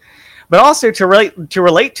 but also to relate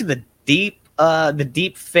to the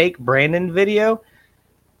deep fake Brandon video.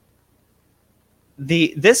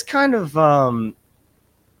 This kind of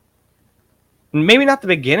maybe not the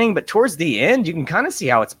beginning, but towards the end, you can kind of see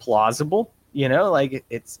how it's plausible. You know, like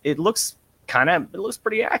it looks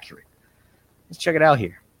pretty accurate. Let's check it out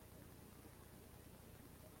here.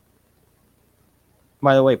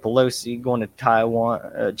 By the way, Pelosi going to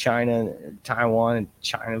China,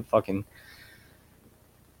 fucking.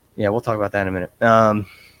 Yeah, we'll talk about that in a minute. I'll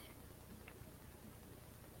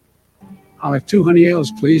have 2 honey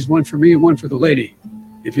ales, please. 1 for me and 1 for the lady,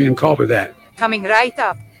 if you can call her that. Coming right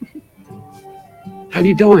up. How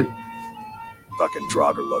you doing? Fucking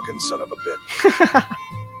Draugr looking son of a bitch.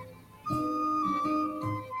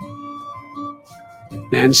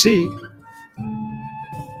 Nancy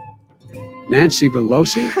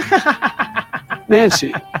Pelosi?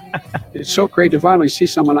 Nancy, it's so great to finally see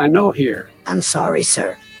someone I know here. I'm sorry,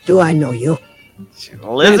 sir. Do I know you?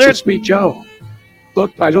 Nancy, it's me, Joe.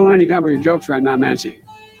 Look, I don't have any time for your jokes right now, Nancy.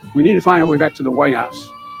 We need to find a way back to the White House.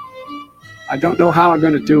 I don't know how I'm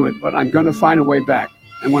going to do it, but I'm going to find a way back.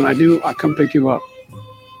 And when I do, I'll come pick you up.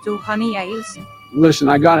 2 honey ales. Listen,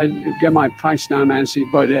 I got to get my price now, Nancy,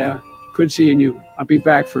 but good seeing you. I'll be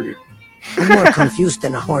back for you. I'm more confused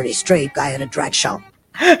than a horny straight guy at a drag show.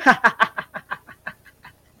 If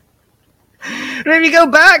you go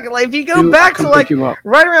back, to like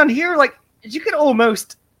right around here, like you could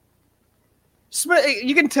almost,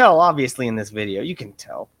 you can tell obviously in this video, you can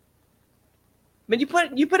tell. But you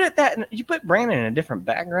put Brandon in a different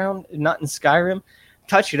background, not in Skyrim.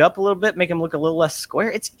 Touch it up a little bit, make him look a little less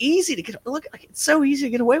square. It's easy to it's so easy to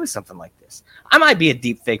get away with something like this. I might be a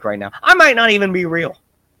deep fake right now. I might not even be real.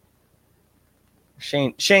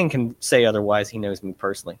 Shane can say otherwise. He knows me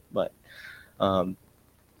personally, but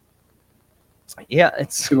yeah,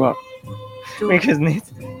 it's because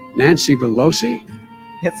Nancy Pelosi.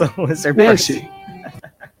 It's a lizard. Nancy.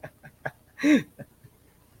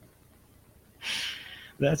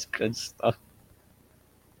 That's good stuff.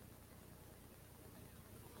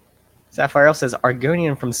 Sapphire Elf says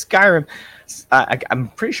Argonian from Skyrim. I'm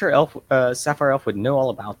pretty sure Sapphire Elf would know all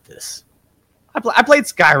about this. I played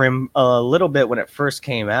Skyrim a little bit when it first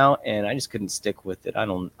came out, and I just couldn't stick with it. I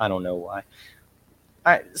don't know why.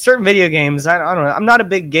 Certain video games, I don't know. I'm not a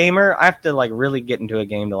big gamer. I have to like really get into a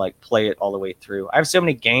game to like play it all the way through. I have so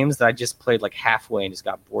many games that I just played like halfway and just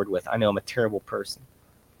got bored with. I know I'm a terrible person.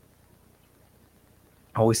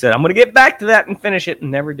 I always said I'm gonna get back to that and finish it,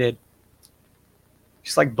 and never did.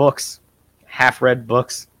 Just like books, half-read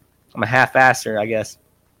books. I'm a half-asser, I guess.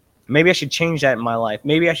 Maybe I should change that in my life.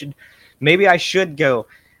 Maybe I should go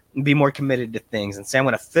and be more committed to things and say I'm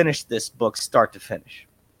going to finish this book start to finish.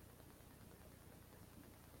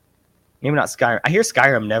 Maybe not Skyrim. I hear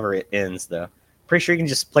Skyrim never ends, though. Pretty sure you can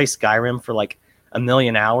just play Skyrim for like 1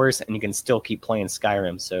 million hours and you can still keep playing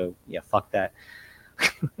Skyrim. So, yeah, fuck that.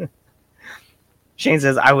 Shane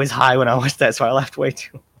says, I was high when I watched that, so I laughed way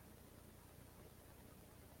too.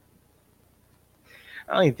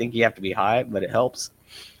 I don't even think you have to be high, but it helps.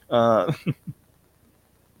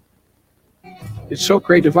 It's so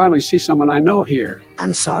great to finally see someone I know here.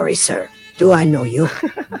 I'm sorry, sir. Do I know you?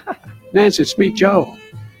 Nancy, it's me, Joe.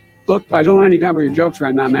 Look, I don't have any time for your jokes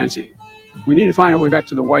right now, Nancy. We need to find a way back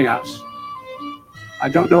to the White House. I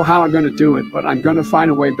don't know how I'm going to do it, but I'm going to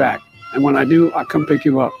find a way back. And when I do, I'll come pick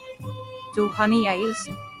you up. 2 honey ales.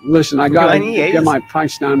 Listen, I got to get my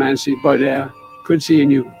price now, Nancy, but good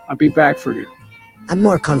seeing you. I'll be back for you. I'm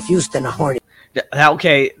more confused than a horny.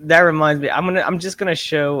 Okay, that reminds me. I'm just gonna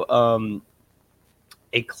show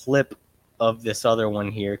a clip of this other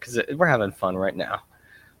one here because we're having fun right now.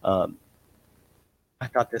 I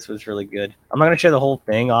thought this was really good. I'm not going to show the whole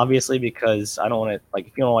thing, obviously, because I don't want to, like,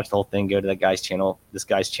 if you want to watch the whole thing, go to that guy's channel, this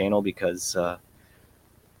guy's channel, because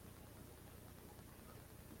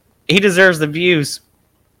he deserves the views.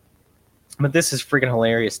 But this is freaking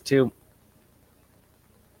hilarious, too.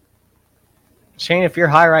 Shane, if you're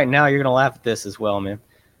high right now, you're going to laugh at this as well, man.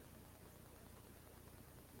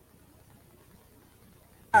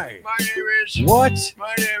 Hi. My name is. What?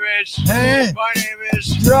 My name is. Huh? My name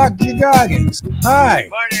is. Rocky Goggins. Hi.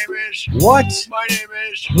 My name is. What? My name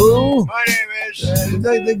is. Who? My name is.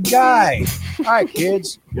 The guy. Hi,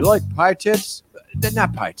 kids. You like pie tits? They're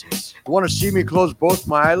not pie tits. You want to see me close both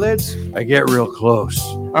my eyelids? I get real close.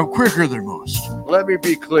 I'm quicker than most. Let me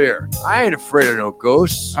be clear. I ain't afraid of no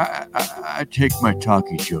ghosts. I take my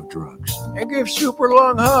Talkie Joe drugs and give super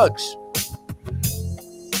long hugs.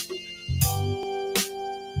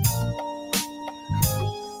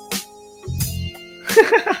 See,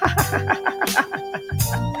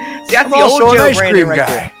 that's the old Joe Brandon right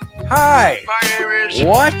there. Hi. My name is.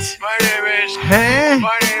 What? My name is. Huh?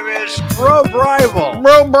 My name is. Bro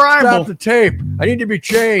Brible. Stop the tape. I need to be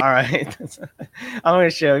changed. All right. I'm going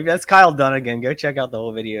to show you. That's Kyle Dunnigan. Go check out the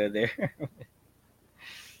whole video there.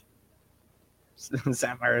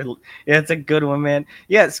 Sapphire. Yeah, it's a good one, man.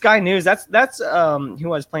 Yeah, Sky News. That's who I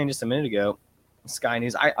was playing just a minute ago. Sky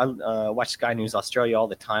News. I watch Sky News Australia all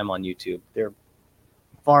the time on YouTube. They're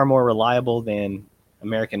far more reliable than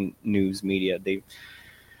American news media. They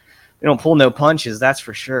don't pull no punches, that's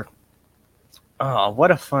for sure. Oh,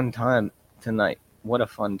 what a fun time tonight. What a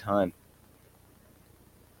fun time.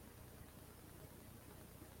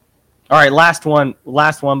 All right, last one,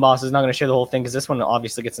 boss. Is not going to show the whole thing because this one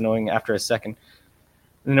obviously gets annoying after a second.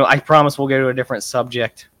 You know, I promise we'll go to a different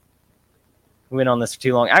subject. We went on this for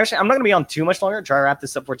too long. Actually, I'm not going to be on too much longer. Try to wrap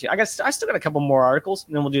this up for you. I still got a couple more articles,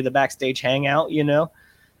 and then we'll do the backstage hangout, you know.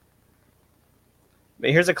 But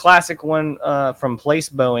here's a classic one from Place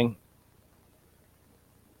Boeing.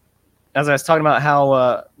 As I was talking about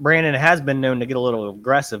how Brandon has been known to get a little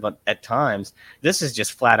aggressive at times, this is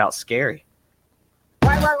just flat out scary.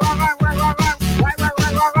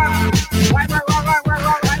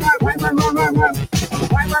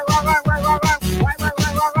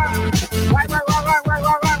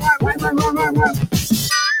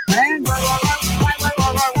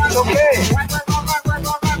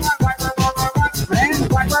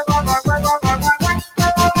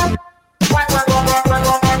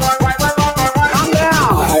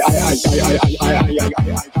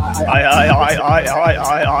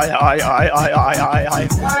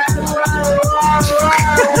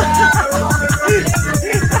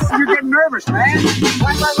 You're getting nervous, man.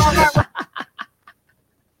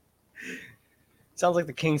 Sounds like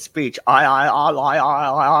the King's Speech.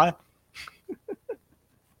 I.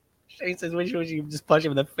 Shane says, "Wish you just punch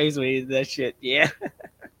him in the face when he did that shit." Yeah,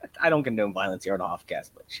 I don't condone violence here on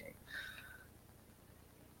Offcast, but Shane.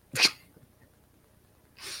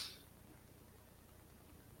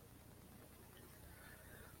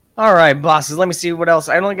 All right, bosses. Let me see what else.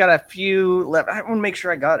 I only got a few left. I want to make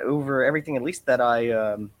sure I got over everything, at least that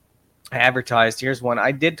I advertised. Here's one.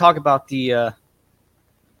 I did talk about the.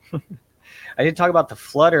 I did talk about the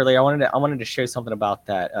flood earlier. I wanted to show something about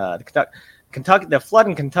that. The flood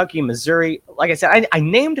in Kentucky, Missouri. Like I said,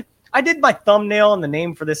 I did my thumbnail and the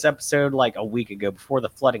name for this episode like a week ago before the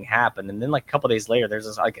flooding happened, and then like a couple days later, there's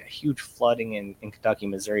this like a huge flooding in Kentucky,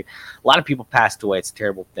 Missouri. A lot of people passed away. It's a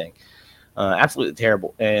terrible thing. Absolutely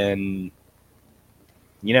terrible. And,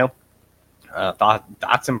 you know,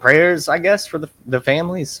 thoughts and prayers, I guess, for the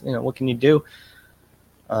families. You know, what can you do?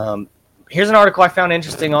 Here's an article I found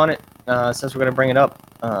interesting on it, since we're going to bring it up.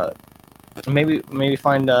 Maybe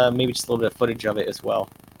find maybe just a little bit of footage of it as well.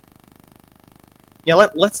 Yeah,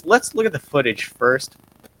 let's look at the footage first,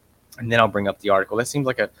 and then I'll bring up the article. That seems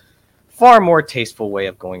like a far more tasteful way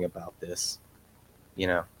of going about this, you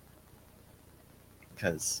know.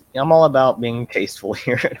 Because I'm all about being tasteful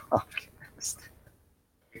here at Offcast.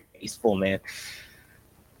 Tasteful, man.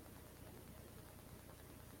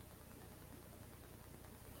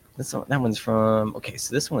 That one's from. Okay,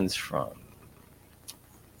 so this one's from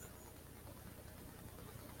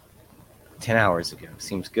 10 hours ago.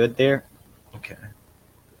 Seems good there. Okay.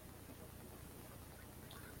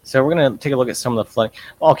 So we're gonna take a look at some of the flooding.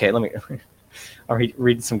 Okay, I'll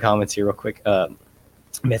read some comments here real quick.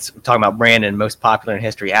 Myths talking about Brandon, most popular in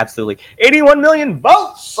history. Absolutely, 81 million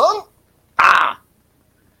votes, son.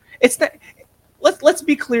 It's that. Let's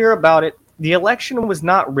be clear about it. The election was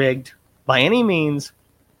not rigged by any means.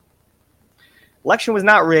 Election was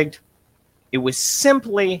not rigged. It was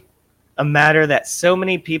simply a matter that so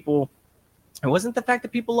many people. It wasn't the fact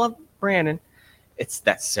that people loved Brandon. It's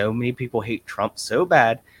that so many people hate Trump so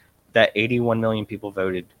bad that 81 million people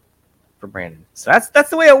voted for Brandon. So that's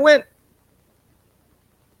the way it went.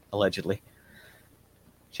 Allegedly.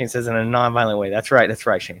 Shane says in a non-violent way. That's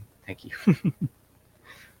right, Shane. Thank you.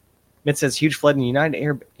 Mitt says huge flood in the United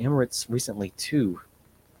Arab Emirates recently too.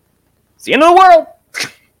 It's the end of the world.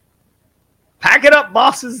 Pack it up,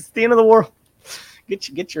 bosses. It's the end of the world.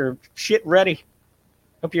 Get your shit ready.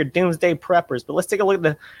 Hope you're doomsday preppers. But let's take a look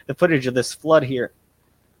at the footage of this flood here.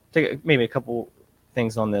 Take maybe a couple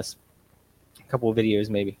things on this. A couple of videos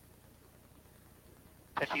maybe.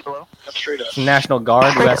 50 below. Come straight up. Some National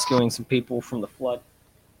Guard rescuing some people from the flood.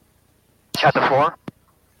 Chapter 4.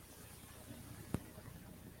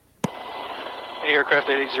 Aircraft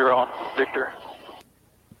 80 on Victor.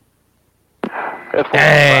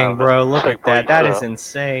 Dang, bro, look at that. That is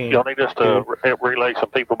insane. Y'all need us to relay some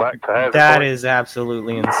people back to Hazard. That is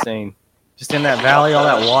absolutely insane. Just in that valley, all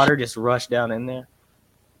that water just rushed down in there.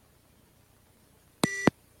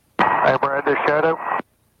 Hey, Brad, this Shadow.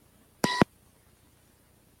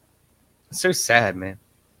 It's so sad, man.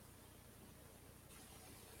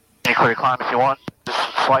 You clear to climb if you want.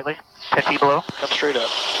 Just slightly. 10 feet below. Come straight up.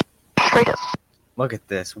 Straight up. Look at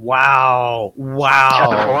this. Wow.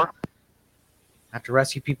 Chapter 4. Have to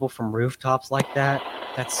rescue people from rooftops like that?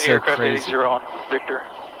 That's so crazy. 80 on Victor.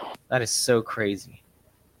 That is so crazy.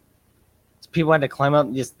 So people had to climb up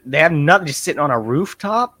and they have nothing, just sitting on a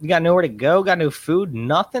rooftop. You got nowhere to go, got no food,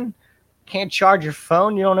 nothing. Can't charge your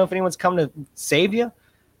phone. You don't know if anyone's coming to save you.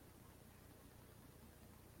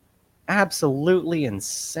 Absolutely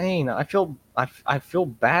insane. I feel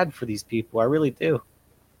bad for these people. I really do.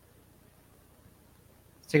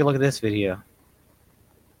 Let's take a look at this video.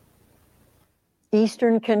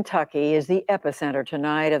 Eastern Kentucky is the epicenter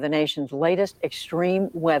tonight of the nation's latest extreme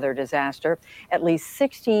weather disaster. At least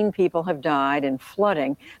 16 people have died in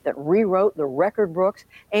flooding that rewrote the record books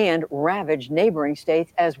and ravaged neighboring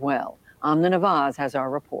states as well. Amna Nawaz has our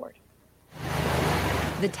report.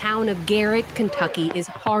 The town of Garrett, Kentucky is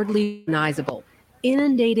hardly recognizable,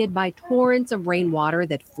 inundated by torrents of rainwater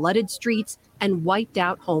that flooded streets and wiped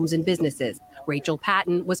out homes and businesses. Rachel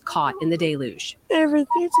Patton was caught in the deluge.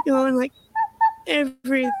 Everything's going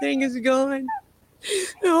everything is gone.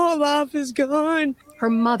 The whole life is gone. Her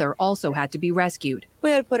mother also had to be rescued. We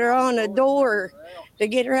had to put her on a door to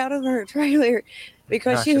get her out of her trailer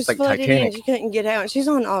because she was flooded in. She couldn't get out. She's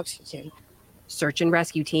on oxygen. Search and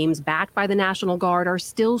rescue teams backed by the National Guard are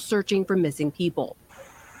still searching for missing people.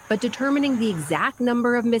 But determining the exact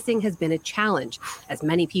number of missing has been a challenge, as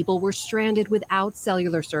many people were stranded without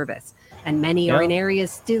cellular service, and many are in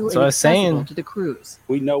areas still inaccessible to the crews.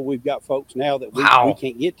 We know we've got folks now that we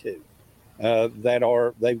can't get to,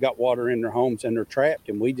 they've got water in their homes and they're trapped,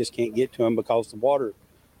 and we just can't get to them because the water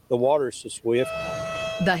is so swift.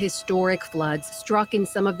 The historic floods struck in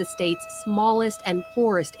some of the state's smallest and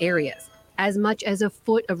poorest areas. As much as a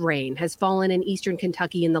foot of rain has fallen in eastern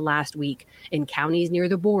Kentucky in the last week, in counties near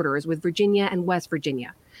the borders with Virginia and West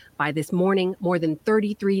Virginia. By this morning, more than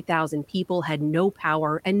 33,000 people had no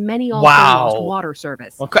power, and many also lost water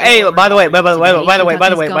service. Okay. Hey, by the way,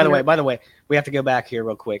 we have to go back here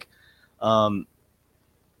real quick. I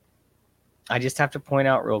just have to point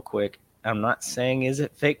out real quick. I'm not saying is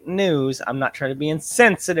it fake news. I'm not trying to be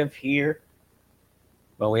insensitive here.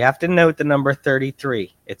 But we have to note the number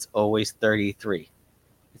 33. It's always 33.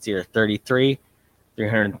 It's either 33,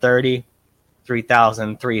 330,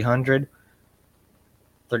 3,300,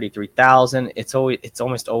 33,000. It's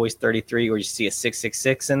almost always 33, or you see a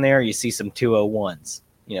 666 in there. You see some 201s.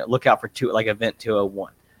 Look out for like event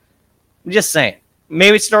 201. I'm just saying.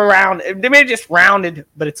 Maybe it's still around. They may have just rounded,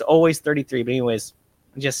 but it's always 33. But anyways,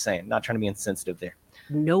 I'm just saying. Not trying to be insensitive there.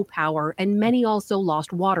 No power, and many also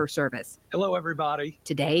lost water service. Hello, everybody.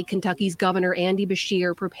 Today, Kentucky's Governor Andy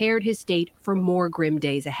Beshear prepared his state for more grim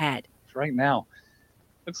days ahead. Right now,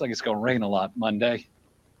 looks like it's going to rain a lot Monday,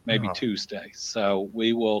 maybe Tuesday. So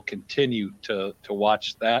we will continue to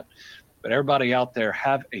watch that. But everybody out there,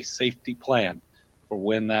 have a safety plan for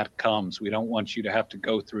when that comes. We don't want you to have to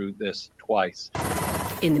go through this twice.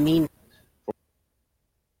 In the meantime,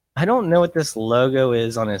 I don't know what this logo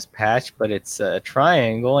is on his patch, but it's a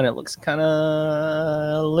triangle, and it looks kind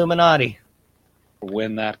of Illuminati.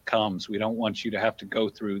 When that comes, we don't want you to have to go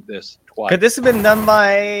through this twice. Could this have been done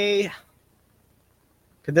by...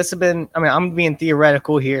 I'm being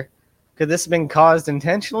theoretical here. Could this have been caused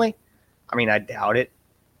intentionally? I doubt it.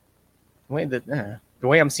 The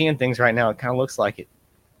way I'm seeing things right now, it kind of looks like it.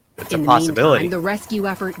 It's a possibility. Meantime, the rescue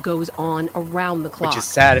effort goes on around the clock. Which is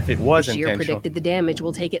sad if it was Beshear intentional. predicted the damage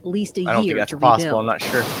will take at least a I don't year think that's to possible. rebuild. I'm not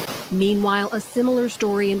sure. Meanwhile, a similar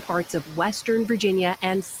story in parts of western Virginia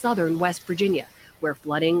and southern West Virginia, where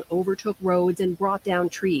flooding overtook roads and brought down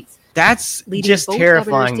trees. That's leading just both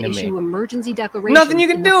terrifying governors to issue me. Emergency declarations. Nothing you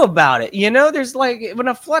can do about it. You know, there's like, when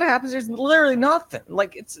a flood happens, there's literally nothing.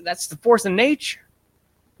 Like, that's the force of nature.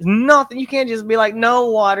 There's nothing. You can't just be like, no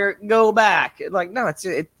water, go back. Like, no, it's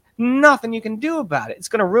nothing you can do about it. It's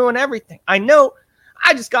going to ruin everything. I know.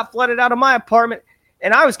 I just got flooded out of my apartment,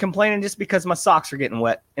 and I was complaining just because my socks are getting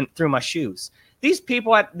wet and through my shoes. These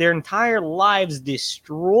people had their entire lives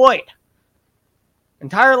destroyed.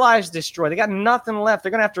 Entire lives destroyed. They got nothing left. They're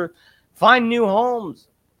going to have to find new homes,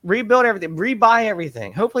 rebuild everything, rebuy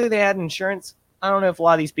everything. Hopefully they had insurance. I don't know if a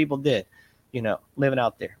lot of these people did, you know, living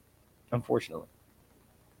out there, unfortunately.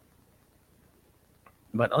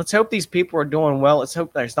 But let's hope these people are doing well. Let's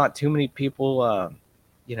hope there's not too many people,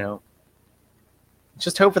 you know,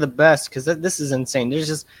 just hope for the best, because this is insane. There's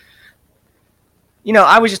just, you know,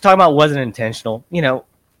 I was just talking about wasn't intentional. You know,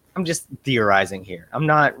 I'm just theorizing here. I'm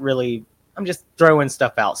just throwing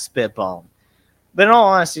stuff out, spitballing. But in all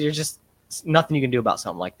honesty, there's just nothing you can do about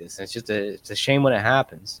something like this. It's just it's a shame when it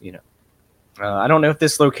happens, you know. I don't know if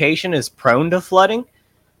this location is prone to flooding.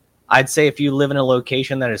 I'd say if you live in a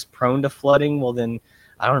location that is prone to flooding, well then,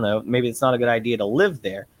 I don't know, maybe it's not a good idea to live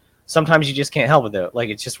there. Sometimes you just can't help it, though. Like,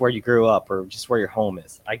 it's just where you grew up or just where your home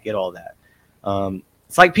is. I get all that.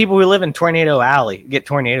 It's like people who live in Tornado Alley get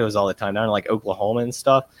tornadoes all the time down in, like, Oklahoma and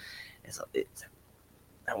stuff.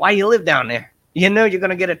 Why you live down there? You know you're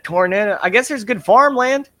going to get a tornado. I guess there's good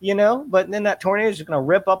farmland, you know, but then that tornado is just going to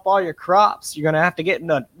rip up all your crops. You're going to have to get in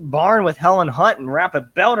a barn with Helen Hunt and wrap a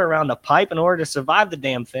belt around the pipe in order to survive the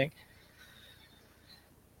damn thing.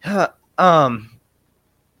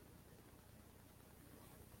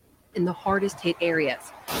 In the hardest hit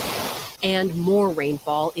areas. And more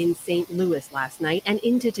rainfall in St. Louis last night and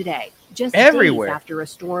into today, just everywhere days after a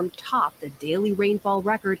storm topped the daily rainfall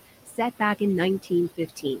record set back in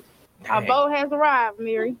 1915. Our boat has arrived,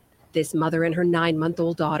 Mary. This mother and her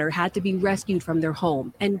 9-month-old daughter had to be rescued from their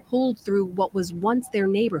home and pulled through what was once their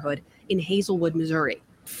neighborhood in Hazelwood, Missouri.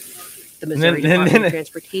 The Missouri Department of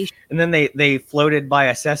Transportation. And then they floated by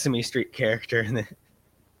a Sesame Street character and then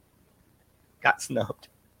got snubbed.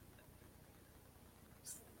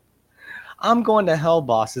 I'm going to hell,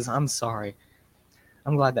 bosses. I'm sorry.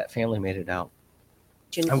 I'm glad that family made it out.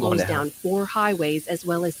 Closed down 4 highways as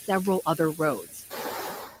well as several other roads.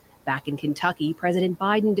 Back in Kentucky, President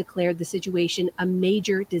Biden declared the situation a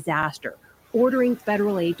major disaster, ordering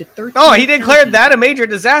federal aid to 13. Oh, he declared that a major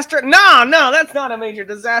disaster? No, that's not a major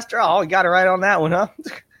disaster. Oh, we got it right on that one, huh?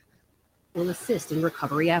 Will assist in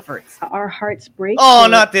recovery efforts. Our hearts break. Oh,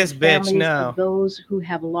 not this bitch, no. Those who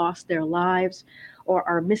have lost their lives or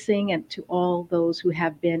are missing, and to all those who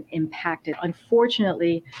have been impacted.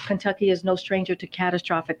 Unfortunately, Kentucky is no stranger to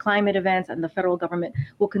catastrophic climate events, and the federal government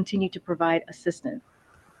will continue to provide assistance.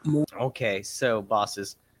 Okay, so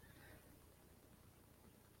bosses,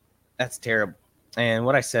 that's terrible. And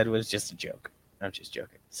what I said was just a joke. I'm just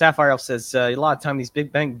joking. Sapphire Elf says a lot of time these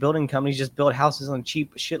big bank building companies just build houses on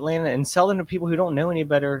cheap shit land and sell them to people who don't know any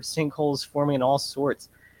better. Sinkholes forming in all sorts.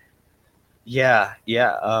 Yeah.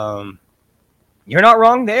 You're not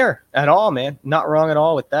wrong there at all, man. Not wrong at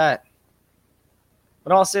all with that.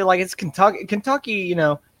 But also, like, it's Kentucky, you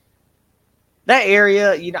know, that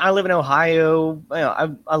area, you know, I live in Ohio. You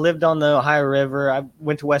know, I lived on the Ohio River. I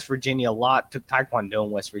went to West Virginia a lot, took Taekwondo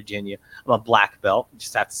in West Virginia. I'm a black belt.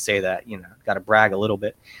 Just have to say that, you know, got to brag a little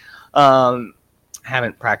bit.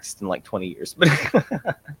 Haven't practiced in like 20 years. But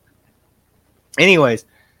anyways,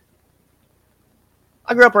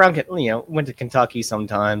 I grew up around, you know, went to Kentucky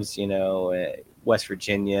sometimes, you know, West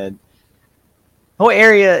Virginia. The whole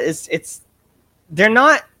area they're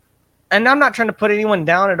not, and I'm not trying to put anyone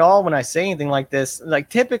down at all when I say anything like this. Like,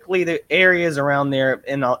 typically the areas around there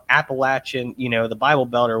in the Appalachian, you know, the Bible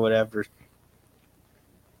Belt or whatever,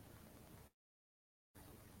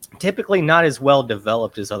 typically not as well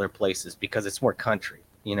developed as other places because it's more country.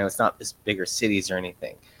 You know, it's not this bigger cities or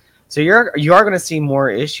anything. So you are going to see more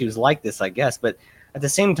issues like this, I guess. But at the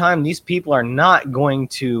same time, these people are not going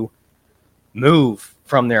to move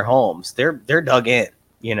from their homes. They're dug in.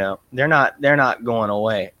 You know, they're not going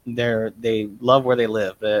away. They love where they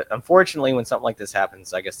live. But unfortunately, when something like this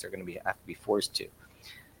happens, I guess they're going to have to be forced to.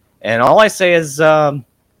 And all I say is, I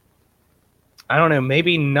don't know,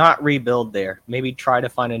 maybe not rebuild there. Maybe try to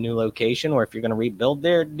find a new location, or if you're going to rebuild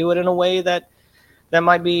there, do it in a way that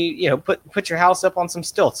might be, you know, put your house up on some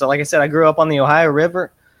stilts. So like I said, I grew up on the Ohio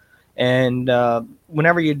River, and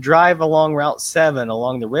whenever you drive along Route 7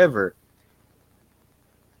 along the river,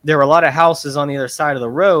 there were a lot of houses on the other side of the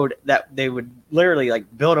road that they would literally like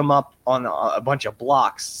build them up on a bunch of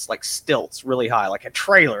blocks, like stilts really high, like a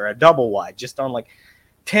trailer, a double wide, just on like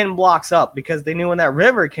 10 blocks up because they knew when that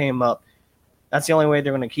river came up, that's the only way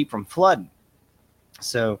they're going to keep from flooding.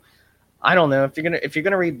 So I don't know if you're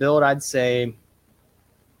gonna rebuild, I'd say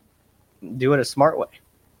do it a smart way.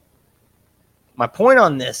 My point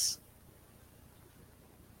on this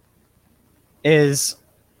is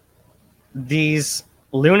these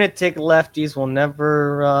lunatic lefties will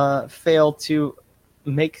never fail to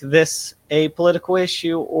make this a political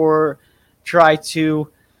issue or try to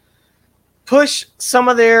push some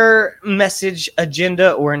of their message,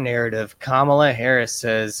 agenda, or narrative. Kamala Harris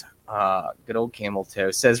says, good old camel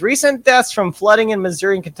toe, says recent deaths from flooding in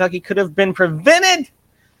Missouri and Kentucky could have been prevented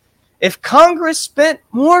if Congress spent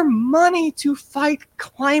more money to fight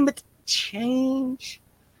climate change.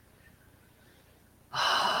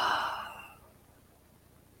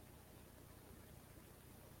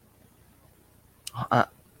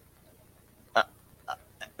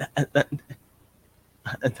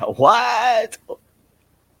 What?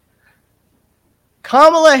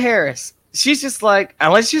 Kamala Harris, she's just like,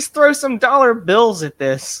 let's just throw some dollar bills at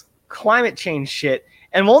this climate change shit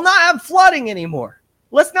and we'll not have flooding anymore.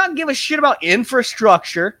 Let's not give a shit about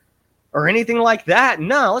infrastructure or anything like that.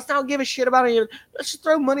 No, let's not give a shit about it. Let's just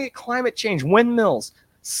throw money at climate change, windmills,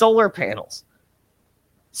 solar panels.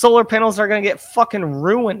 Solar panels are going to get fucking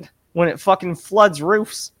ruined when it fucking floods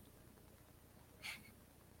roofs.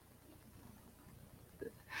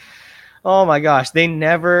 Oh my gosh, they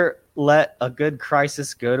never let a good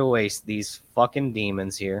crisis go to waste, these fucking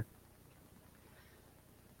demons here.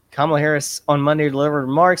 Kamala Harris on Monday delivered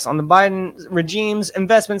remarks on the Biden regime's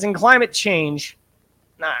investments in climate change.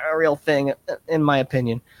 Not a real thing, in my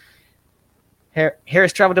opinion.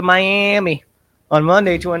 Harris traveled to Miami on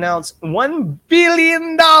Monday to announce $1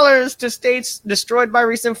 billion to states destroyed by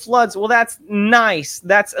recent floods. Well, that's nice.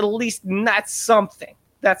 That's something.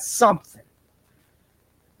 That's something.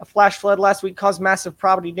 A flash flood last week caused massive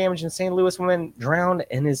property damage in St. Louis. Woman drowned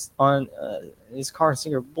in his car on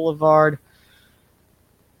Singer Boulevard.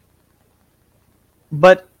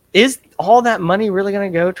 But is all that money really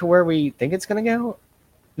going to go to where we think it's going to go?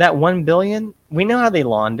 That $1 billion? We know how they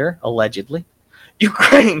launder, allegedly.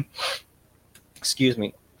 Ukraine. Excuse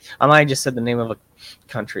me. I might have just said the name of a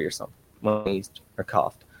country or something when I sneezed or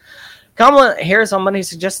coughed. Kamala Harris on Monday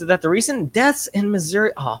suggested that the recent deaths in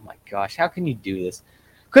Missouri... Oh my gosh, how can you do this?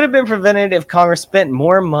 Could have been prevented if Congress spent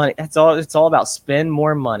more money. That's all. It's all about spend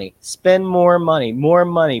more money. Spend more money. More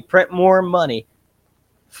money. Print more money.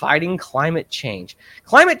 Fighting climate change.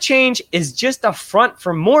 Climate change is just a front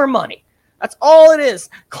for more money. That's all it is.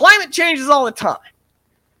 Climate change is all the time.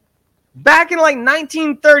 Back in like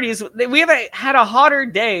 1930s, we haven't had a hotter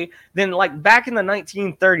day than like back in the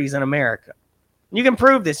 1930s in America. You can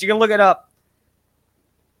prove this. You can look it up.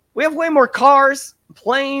 We have way more cars,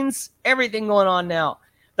 planes, everything going on now.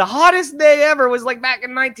 The hottest day ever was like back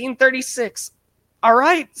in 1936. All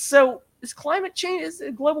right. So is climate change, is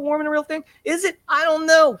global warming a real thing? Is it? I don't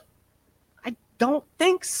know. I don't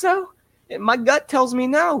think so. My gut tells me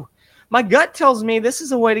no. My gut tells me this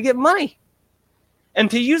is a way to get money. And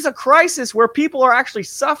to use a crisis where people are actually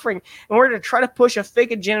suffering in order to try to push a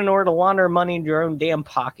fake agenda in order to launder money into your own damn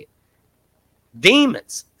pocket.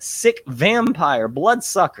 Demons, sick vampire,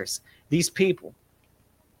 bloodsuckers, these people.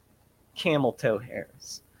 Camel toe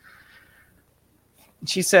Harris.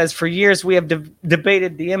 She says, for years we have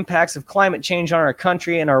debated the impacts of climate change on our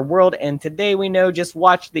country and our world, and today we know, just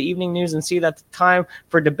watch the evening news and see that the time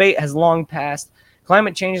for debate has long passed.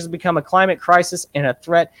 Climate change has become a climate crisis, and a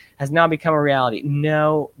threat has now become a reality.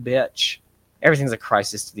 No, bitch. Everything's a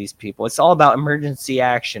crisis to these people. It's all about emergency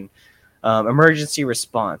action, emergency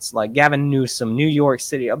response, like Gavin Newsom, New York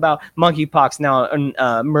City, about monkeypox now,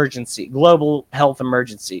 emergency, global health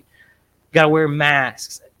emergency. Got to wear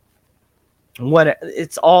masks.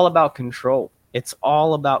 It's all about control. It's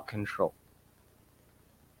all about control.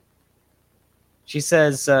 She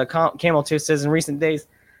says, Camel 2 says, in recent days,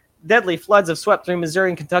 deadly floods have swept through Missouri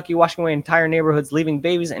and Kentucky, washing away entire neighborhoods, leaving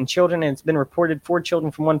babies and children, and it's been reported 4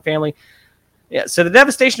 children from one family. Yeah, so the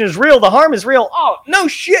devastation is real. The harm is real. Oh, no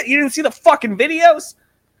shit. You didn't see the fucking videos?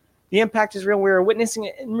 The impact is real. We're witnessing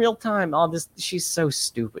it in real time. All this. She's so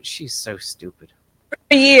stupid. She's so stupid.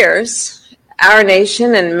 For years, our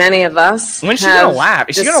nation and many of us when she's gonna laugh?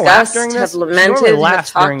 Is she gonna laugh during this? Have lamented, have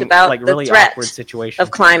talked about like really the threat awkward situation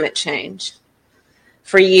of climate change.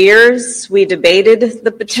 For years, we debated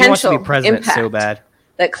the potential impact so bad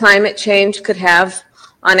that climate change could have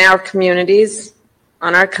on our communities,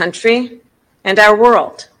 on our country, and our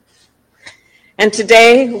world. And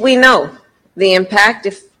today, we know the impact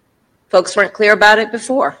if folks weren't clear about it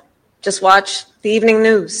before. Just watch the evening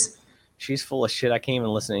news. She's full of shit. I can't even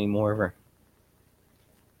listen to any more of her.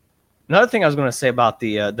 Another thing I was going to say about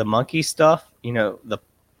the monkey stuff, the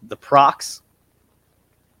procs,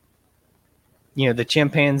 the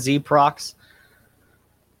chimpanzee procs.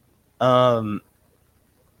 That's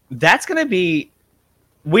going to be.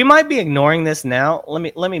 We might be ignoring this now. Let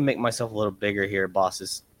me make myself a little bigger here,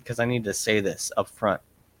 bosses, because I need to say this up front.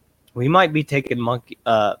 We might be taking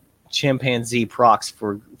chimpanzee procs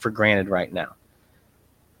for granted right now.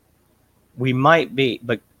 We might be,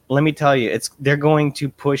 but let me tell you, they're going to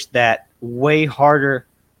push that way harder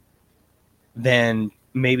than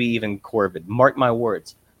maybe even Corvid. Mark my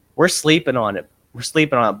words. We're sleeping on it. We're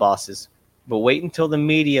sleeping on it, bosses. But wait until the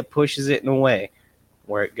media pushes it in a way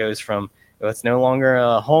where it goes from, it's no longer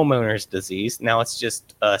a homeowner's disease. Now it's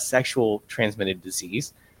just a sexual transmitted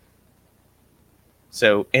disease.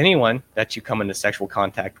 So anyone that you come into sexual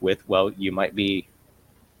contact with, well, you might be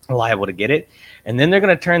liable to get it. And then they're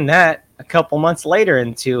going to turn that a couple months later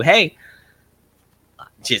into, hey,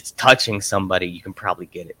 just touching somebody, you can probably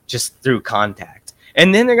get it just through contact.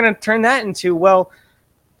 And then they're going to turn that into, well,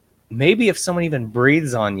 maybe if someone even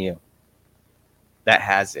breathes on you that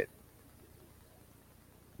has it,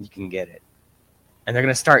 you can get it. And they're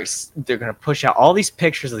going to push out all these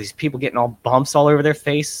pictures of these people getting all bumps all over their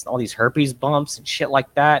face, all these herpes bumps and shit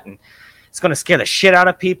like that. And it's going to scare the shit out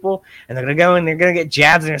of people. And they're going to go and they're going to get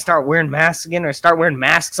jabs and they're going to start wearing masks again, or start wearing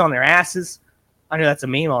masks on their asses. I know that's a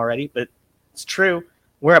meme already, but it's true.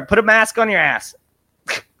 Put a mask on your ass.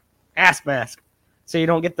 Ass mask. So you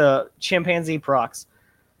don't get the chimpanzee procs.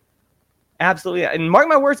 Absolutely. And mark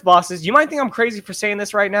my words, bosses, you might think I'm crazy for saying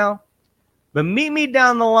this right now, but meet me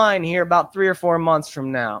down the line here about 3 or 4 months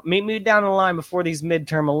from now. Meet me down the line before these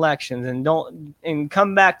midterm elections, and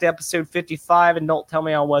come back to episode 55 and don't tell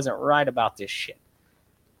me I wasn't right about this shit.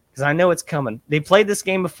 Because I know it's coming. They played this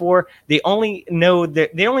game before. They only know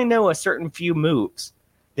a certain few moves.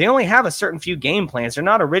 They only have a certain few game plans. They're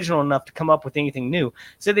not original enough to come up with anything new.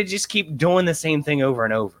 So they just keep doing the same thing over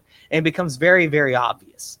and over. And it becomes very, very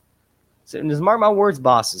obvious. So just mark my words,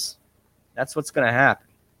 bosses. That's what's going to happen.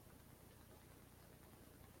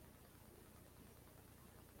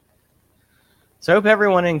 So I hope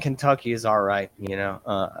everyone in Kentucky is all right.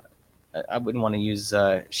 I wouldn't want to use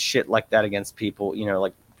shit like that against people,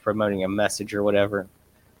 like promoting a message or whatever.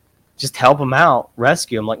 Just help them out,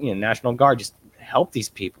 rescue them, like, National Guard. Just help these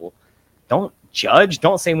people. Don't judge.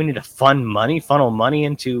 Don't say we need to funnel money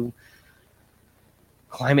into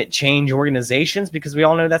climate change organizations, because we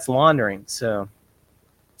all know that's laundering. So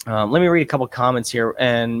let me read a couple comments here,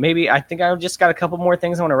 and I think I've just got a couple more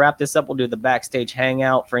things. I want to wrap this up. We'll do the backstage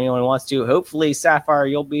hangout for anyone who wants to. Hopefully, Sapphire,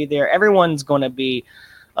 you'll be there. Everyone's going to be,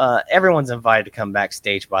 everyone's invited to come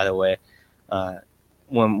backstage, by the way,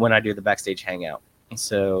 when I do the backstage hangout.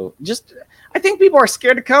 So I think people are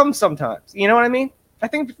scared to come sometimes. You know what I mean? I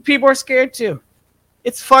think people are scared too.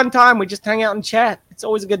 It's a fun time. We just hang out and chat. It's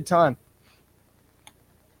always a good time.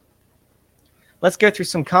 Let's go through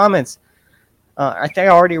some comments. I think I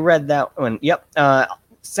already read that one. Yep.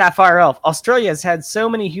 Sapphire Elf. Australia has had so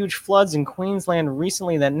many huge floods in Queensland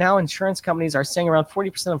recently that now insurance companies are saying around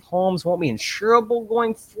 40% of homes won't be insurable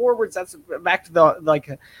going forwards. That's back to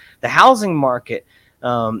the housing market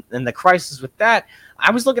and the crisis with that. I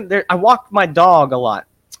was looking there. I walked my dog a lot.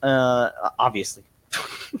 Obviously,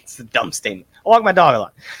 it's a dumb statement. I walk my dog a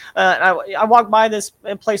lot. I walked by this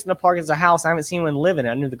place in the park. It's a house. I haven't seen one live in it.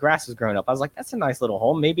 I knew the grass was growing up. I was like, that's a nice little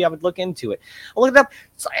home. Maybe I would look into it. I looked it up.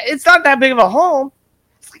 It's not that big of a home.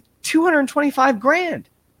 It's like $225,000.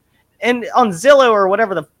 And on Zillow or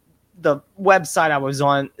whatever the website I was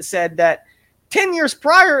on said that 10 years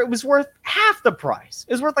prior, it was worth half the price.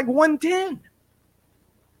 It was worth like $110,000.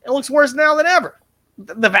 It looks worse now than ever.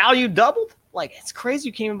 The value doubled. Like, it's crazy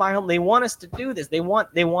you can't even buy a home. They want us to do this. They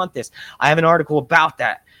want this. I have an article about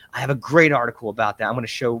that. I have a great article about that. I'm going to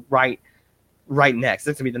show right next. That's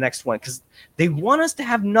going to be the next one, because they want us to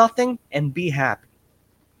have nothing and be happy.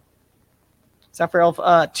 Sapphire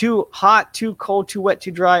Elf, too hot, too cold, too wet,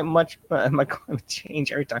 too dry. My climate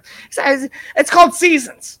change every time. It's called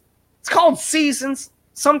seasons. It's called seasons.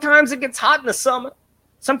 Sometimes it gets hot in the summer.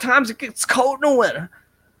 Sometimes it gets cold in the winter.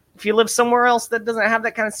 If you live somewhere else that doesn't have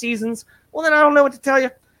that kind of seasons, well, then I don't know what to tell you.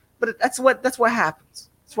 But that's what happens.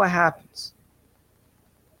 That's what happens.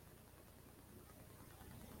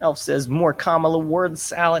 Elf says more Kamala word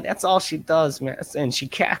salad. That's all she does, man. And she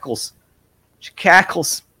cackles. She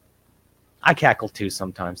cackles. I cackle too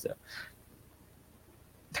sometimes, though.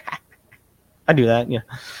 I do that, yeah.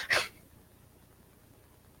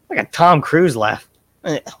 Like a Tom Cruise laugh.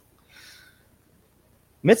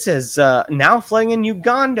 Mitt says, now flooding in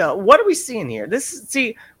Uganda. What are we seeing here?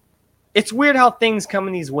 it's weird how things come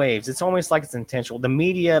in these waves. It's almost like it's intentional. The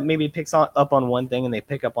media maybe picks up on one thing and they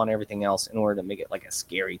pick up on everything else in order to make it like a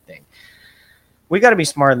scary thing. We got to be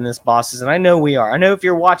smarter than this, bosses, and I know we are. I know if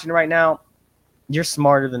you're watching right now, you're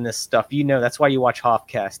smarter than this stuff. You know that's why you watch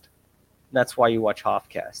Hoffcast. That's why you watch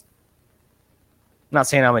Hoffcast. I'm not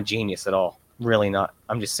saying I'm a genius at all. Really not.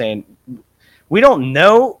 I'm just saying we don't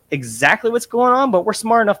know exactly what's going on, but we're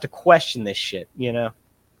smart enough to question this shit, you know?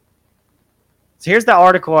 So here's the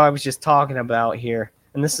article I was just talking about here.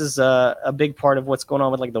 And this is a big part of what's going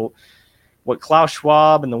on with like what Klaus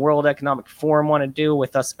Schwab and the World Economic Forum want to do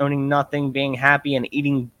with us owning nothing, being happy, and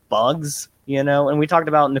eating bugs, you know? And we talked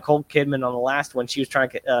about Nicole Kidman on the last one. She was trying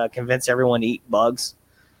to convince everyone to eat bugs.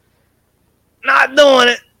 Not doing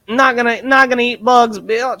it. Not gonna eat bugs,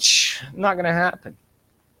 bitch. Not gonna happen.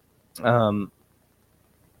 I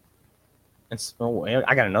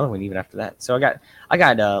got another one even after that. So I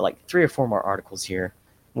got like 3 or 4 more articles here.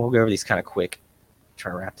 We'll go over these kind of quick.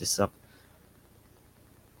 Try to wrap this up.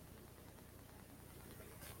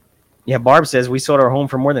 Yeah, Barb says we sold our home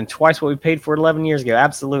for more than twice what we paid for it 11 years ago.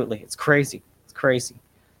 Absolutely, it's crazy. It's crazy.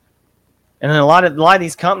 And then a lot of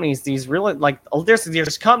these companies, these really like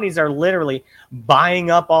there's companies that are literally buying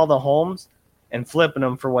up all the homes and flipping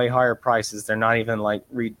them for way higher prices. They're not even like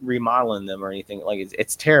remodeling them or anything. Like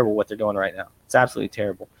it's terrible what they're doing right now. It's absolutely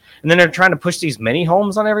terrible. And then they're trying to push these mini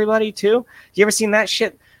homes on everybody too. You ever seen that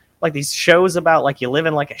shit? Like these shows about like you live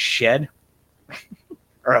in like a shed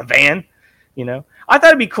or a van, you know? I thought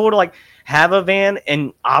it'd be cool to like have a van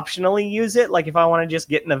and optionally use it. Like if I want to just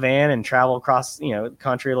get in a van and travel across, you know, the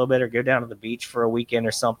country a little bit or go down to the beach for a weekend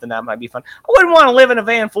or something, that might be fun. I wouldn't want to live in a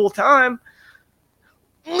van full time.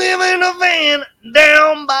 Live in a van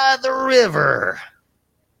down by the river.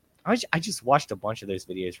 I just watched a bunch of those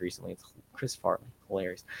videos recently. It's Chris Farley.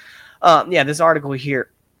 Hilarious. Yeah, this article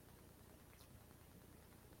here.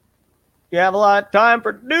 You have a lot of time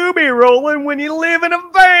for doobie rolling when you live in a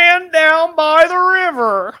van down by the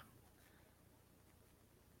river.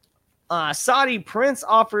 Saudi prince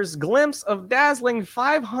offers glimpse of dazzling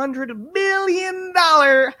 $500 billion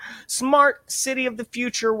smart city of the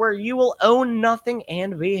future where you will own nothing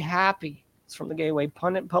and be happy. It's from the Gateway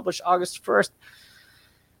Pundit, published August 1st.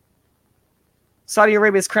 Saudi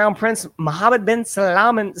Arabia's crown prince Mohammed bin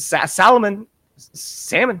Salman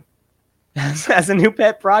has a new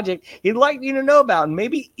pet project he'd like you to know about and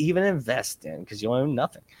maybe even invest in because you own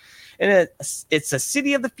nothing. And it's a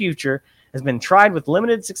city of the future. Has been tried with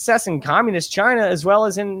limited success in communist China as well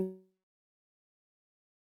as in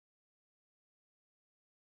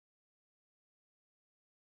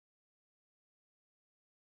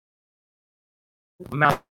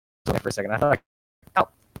mouth for a second. I thought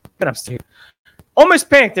been upstairs. Almost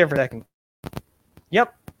panicked there for a second.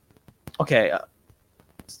 Yep. Okay.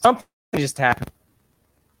 Something just happened.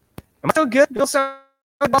 Am I still good? Bill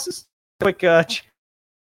bosses? Quick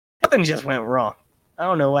something just went wrong. I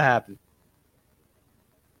don't know what happened.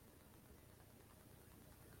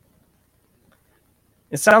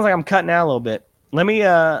 It sounds like I'm cutting out a little bit. Let me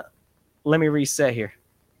reset here.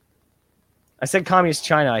 I said communist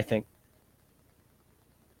China, I think.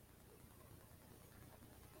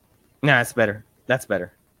 Nah, that's better. That's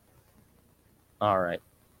better. All right.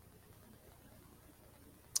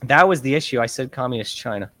 That was the issue. I said communist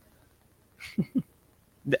China.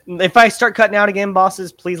 If I start cutting out again,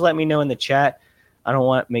 bosses, please let me know in the chat. I don't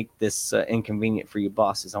want to make this inconvenient for you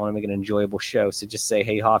bosses. I want to make an enjoyable show. So just say,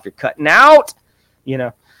 hey, Hoff, you're cutting out. You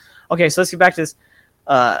know. Okay, so let's get back to this.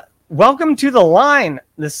 Welcome to the line.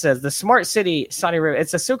 This says the smart city, Saudi Arabia.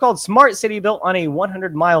 It's a so-called smart city built on a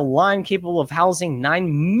 100-mile line capable of housing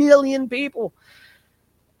 9 million people.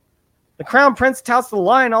 The Crown Prince touts the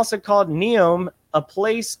line, also called Neom, a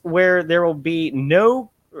place where there will be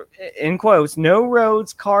no, in quotes, no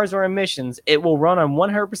roads, cars, or emissions. It will run on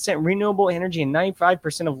 100% renewable energy and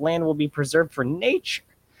 95% of land will be preserved for nature.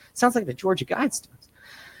 Sounds like the Georgia Guidestones.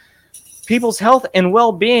 People's health and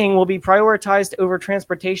well-being will be prioritized over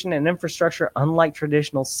transportation and infrastructure, unlike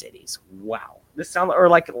traditional cities. Wow. This sounds or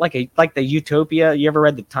like the Utopia. You ever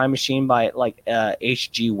read The Time Machine by like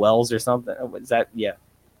H.G. Wells or something? Is that yeah?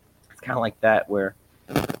 It's kind of like that where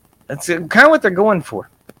that's kind of what they're going for.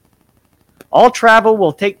 All travel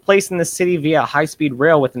will take place in the city via high-speed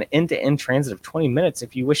rail with an end-to-end transit of 20 minutes.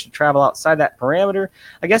 If you wish to travel outside that parameter,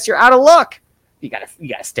 I guess you're out of luck. You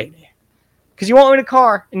gotta stay there. Because you won't own a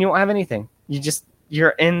car and you won't have anything. You're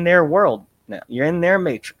in their world now. You're in their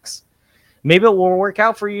matrix. Maybe it will work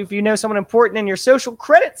out for you if you know someone important in your social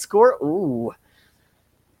credit score. Ooh.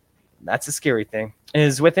 that's a scary thing,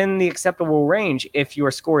 is within the acceptable range. If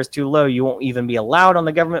your score is too low, you won't even be allowed on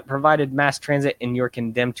the government-provided mass transit, and you're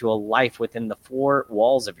condemned to a life within the four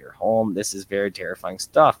walls of your home. This is very terrifying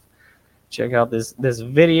stuff. Check out this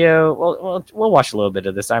video. We'll watch a little bit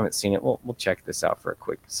of this. I haven't seen it. We'll check this out for a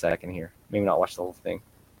quick second here. Maybe not watch the whole thing.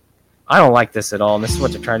 I don't like this at all, and this is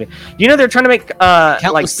what they're trying to do. You know, they're trying to make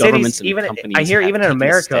like cities, even I hear even in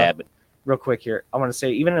America. Real quick here, I want to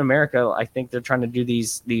say even in America, I think they're trying to do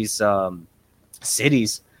these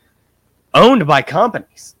cities owned by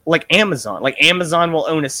companies like Amazon. Like Amazon will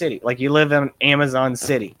own a city. Like you live in Amazon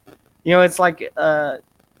City. You know, it's like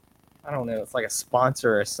I don't know, it's like a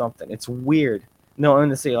sponsor or something. It's weird. No, own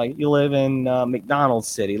the city. Like you live in McDonald's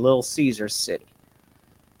City, Little Caesar City.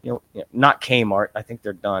 You know, not Kmart. I think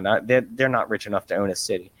they're done. They're not rich enough to own a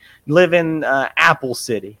city. You live in Apple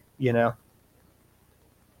City. You know,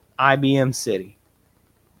 IBM City.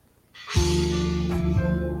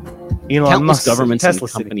 Countless governments and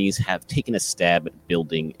companies have taken a stab at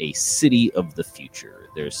building a city of the future.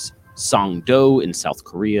 There's Songdo in South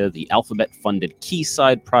Korea, the Alphabet-funded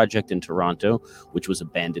Quayside project in Toronto, which was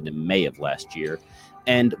abandoned in May of last year,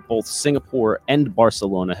 and both Singapore and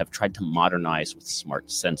Barcelona have tried to modernize with smart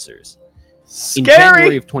sensors. In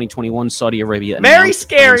January of 2021, Saudi Arabia announced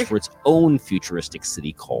plans for its own futuristic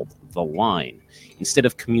city called The Line. Instead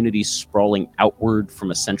of communities sprawling outward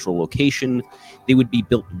from a central location, they would be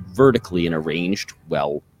built vertically and arranged,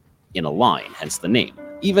 well, in a line, hence the name.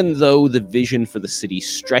 Even though the vision for the city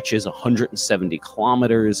stretches 170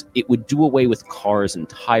 kilometers, it would do away with cars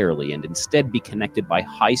entirely and instead be connected by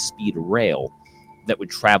high-speed rail that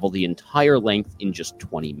would travel the entire length in just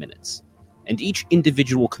 20 minutes. And each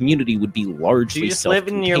individual community would be largely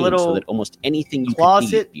self-contained, so that almost anything you could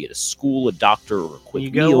need, be it a school, a doctor, or a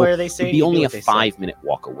quick meal, would be only a 5-minute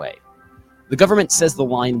walk away. The government says the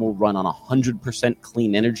line will run on 100%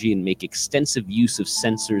 clean energy and make extensive use of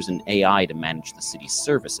sensors and AI to manage the city's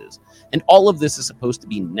services. And all of this is supposed to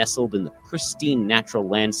be nestled in the pristine natural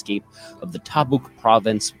landscape of the Tabuk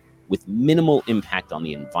province with minimal impact on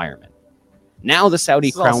the environment. Now the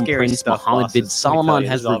Saudi Crown Prince Mohammed bin Salman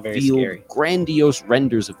has revealed grandiose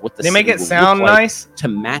renders of what the city will look like to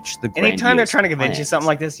match the grandiose Anytime they're trying to convince you something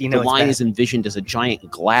like this, you know the line is envisioned as a giant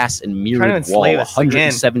glass and mirrored wall,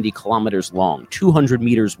 170 kilometers long, 200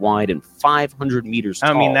 meters wide, and 500 meters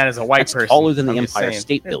tall. I mean, that is a white person. Taller than the Empire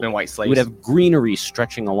State Building. It would have greenery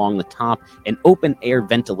stretching along the top, an open air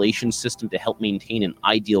ventilation system to help maintain an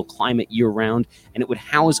ideal climate year round, and it would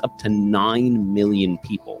house up to 9 million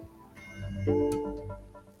people.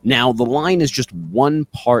 Now, the line is just one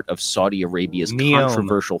part of Saudi Arabia's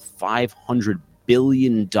controversial $500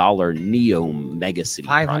 billion NEOM megacity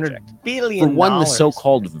project. $500 billion. For one, the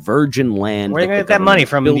so-called virgin land where are you going to get that money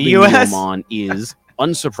from? The U.S.? On is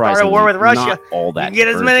unsurprisingly start a war with Russia. Not all that. You get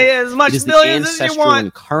as much billions as you want. It is the ancestral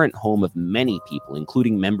and current home of many people,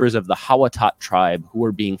 including members of the Hawatat tribe, who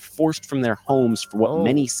are being forced from their homes for what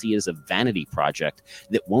many see as a vanity project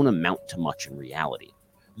that won't amount to much in reality.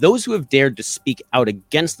 Those who have dared to speak out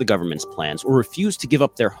against the government's plans or refuse to give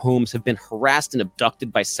up their homes have been harassed and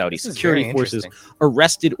abducted by Saudi security forces,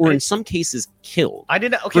 arrested, or in some cases killed.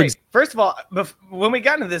 First of all, when we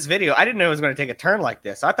got into this video, I didn't know it was going to take a turn like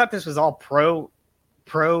this. I thought this was all pro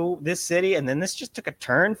this city, and then this just took a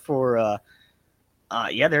turn for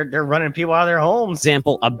they're running people out of their homes.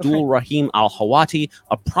 Example, Abdul Rahim Al-Hawati,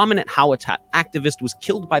 a prominent Hawatat activist, was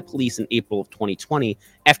killed by police in April of 2020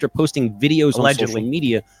 after posting videos on social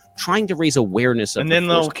media trying to raise awareness of and then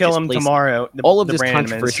they'll kill him tomorrow. All of this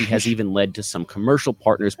controversy has even led to some commercial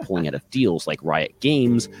partners pulling out of deals, like Riot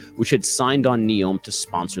Games, which had signed on NEOM to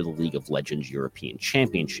sponsor the League of Legends European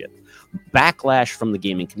Championship. Backlash from the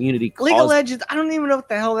gaming community League of Legends, I don't even know what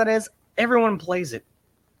the hell that is. Everyone plays it.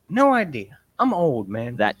 No idea. I'm old,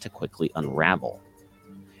 man. That to quickly unravel.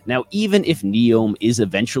 Now, even if NEOM is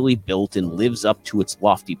eventually built and lives up to its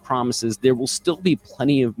lofty promises, there will still be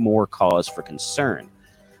plenty of more cause for concern.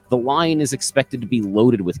 The line is expected to be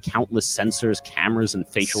loaded with countless sensors, cameras, and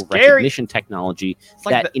facial recognition technology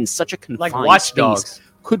that, in such a confined space,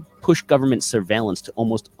 could push government surveillance to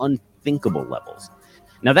almost unthinkable levels.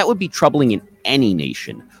 Now, that would be troubling in any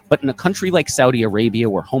nation, but in a country like Saudi Arabia,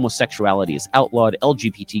 where homosexuality is outlawed,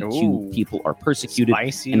 LGBTQ people are persecuted,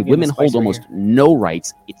 and women hold almost no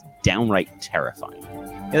rights, it's downright terrifying.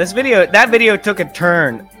 Yeah, that video took a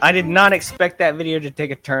turn. I did not expect that video to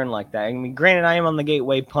take a turn like that. I mean, granted, I am on the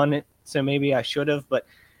Gateway pundit, so maybe I should have, but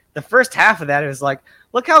the first half of that, it was like,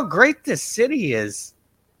 look how great this city is,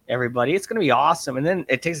 everybody. It's going to be awesome. And then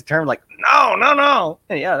it takes a turn like, no.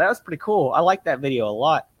 And yeah, that was pretty cool. I like that video a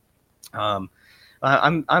lot.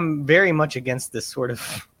 I'm very much against this sort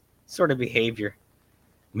of behavior.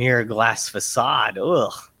 Mirror glass facade.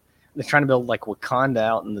 Ugh. They're trying to build like Wakanda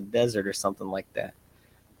out in the desert or something like that.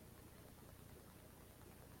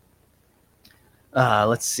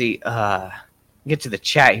 Let's see. Get to the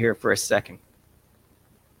chat here for a second.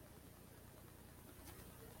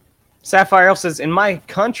 Sapphire Elf says, in my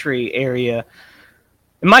country area,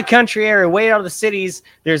 way out of the cities,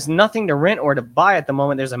 there's nothing to rent or to buy at the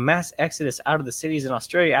moment. There's a mass exodus out of the cities in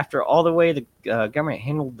Australia after all the way the government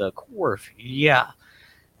handled the Corv. Yeah.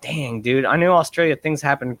 Dang, dude. I know Australia, things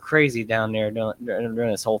happen crazy down there during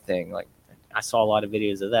this whole thing. Like, I saw a lot of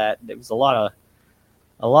videos of that. There was a lot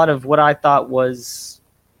of what I thought was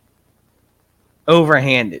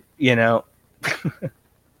overhanded, you know.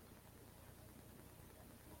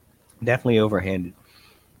 Definitely overhanded.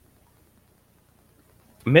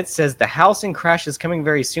 Mitt says the housing crash is coming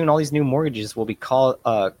very soon. All these new mortgages will be called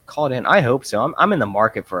in. I hope so. I'm in the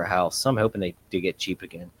market for a house, so I'm hoping they do get cheap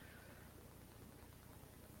again.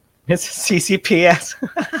 It's CCPS.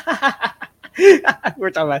 we're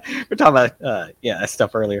talking about that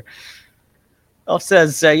stuff earlier. Elf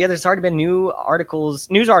says, there's already been news articles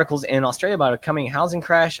in Australia about a coming housing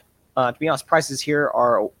crash. To be honest, prices here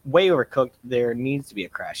are way overcooked. There needs to be a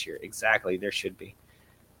crash here. Exactly, there should be.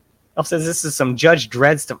 Elf says this is some Judge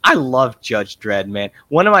Dredd stuff. I love Judge Dredd, man.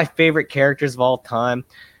 One of my favorite characters of all time.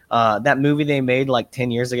 That movie they made like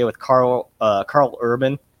 10 years ago with Carl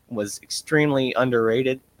Urban was extremely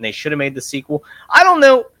underrated, and they should have made the sequel. I don't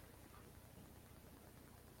know.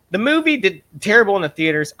 The movie did terrible in the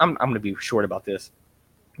theaters. I'm going to be short about this.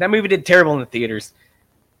 That movie did terrible in the theaters.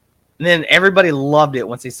 And then everybody loved it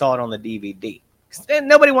once they saw it on the DVD.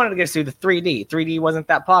 Nobody wanted to go see the 3D. 3D wasn't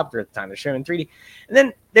that popular at the time. They're showing 3D. And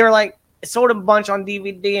then they were like, it sold a bunch on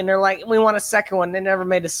DVD, and they're like, we want a second one. They never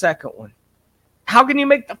made a second one. How can you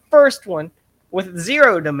make the first one with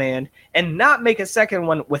zero demand and not make a second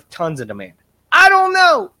one with tons of demand? I don't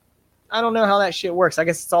know. I don't know how that shit works. I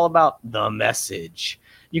guess it's all about the message.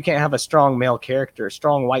 You can't have a strong male character, a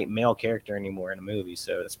strong white male character anymore in a movie,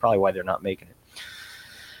 so that's probably why they're not making it.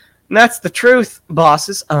 And that's the truth,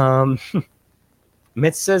 bosses.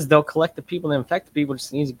 Mitch says they'll collect the people that infect the people,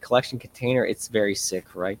 just needs a collection container. It's very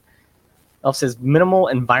sick, right? Elf says minimal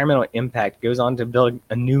environmental impact, goes on to build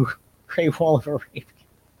a new Great Wall of Arabia.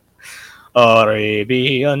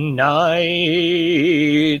 Arabian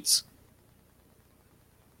Nights.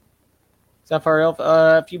 Sapphire Elf,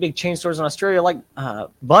 a few big chain stores in Australia like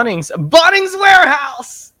Bunnings. Bunnings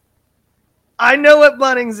Warehouse! I know what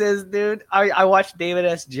Bunnings is, dude. I watch David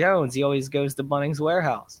S. Jones. He always goes to Bunnings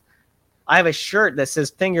Warehouse. I have a shirt that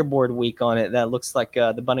says Fingerboard Week on it that looks like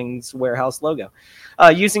the Bunnings Warehouse logo.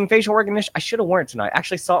 Using facial recognition, I should have worn it tonight. I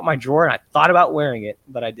actually saw it in my drawer, and I thought about wearing it,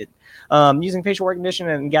 but I didn't. Using facial recognition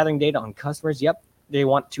and gathering data on customers, yep. They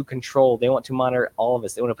want to control. They want to monitor all of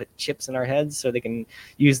us. They want to put chips in our heads so they can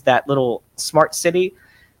use that little smart city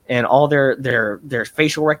and all their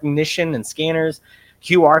facial recognition and scanners,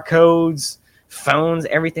 QR codes, phones,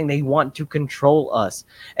 everything. They want to control us.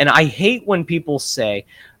 And I hate when people say,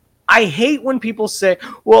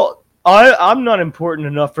 well, I'm not important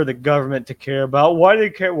enough for the government to care about. Why do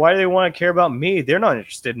they care? Why do they want to care about me? They're not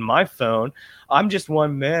interested in my phone. I'm just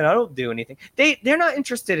one man. I don't do anything. They're not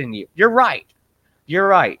interested in you. You're right. You're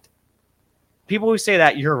right. People who say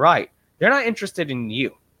that, you're right. They're not interested in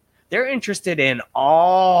you. They're interested in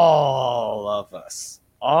all of us.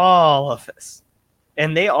 All of us.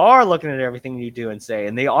 And they are looking at everything you do and say,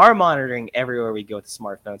 and they are monitoring everywhere we go with the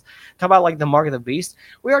smartphones. Talk about like the mark of the beast.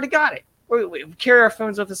 We already got it. We carry our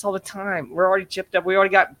phones with us all the time. We're already chipped up. We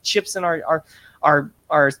already got chips in our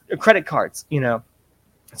credit cards, you know.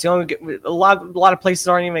 It's the only, a lot of places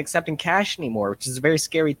aren't even accepting cash anymore, which is a very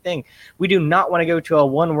scary thing. We do not want to go to a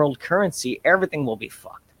one world currency. Everything will be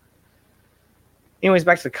fucked. Anyways,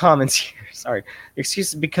 back to the comments here. Sorry.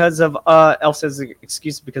 Excuses because of Elf says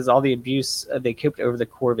excuses because of all the abuse they coped over the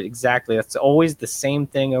core of it. Exactly. That's always the same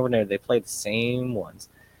thing over there. They play the same ones.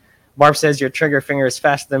 Barb says your trigger finger is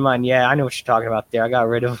faster than mine. Yeah, I know what you're talking about there. I got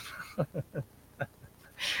rid of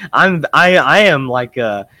I'm like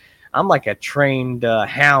a trained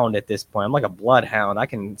hound at this point. I'm like a bloodhound. I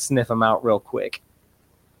can sniff them out real quick.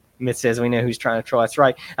 Mitch says we know who's trying to troll. That's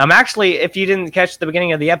right. I'm actually, if you didn't catch the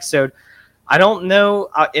beginning of the episode, I don't know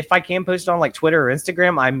if I can post it on like Twitter or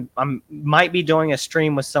Instagram. I might be doing a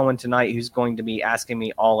stream with someone tonight who's going to be asking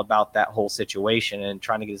me all about that whole situation and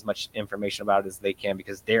trying to get as much information about it as they can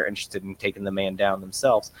because they're interested in taking the man down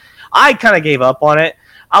themselves. I kind of gave up on it.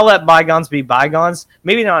 I'll let bygones be bygones.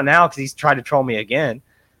 Maybe not now because he's tried to troll me again.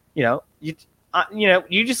 You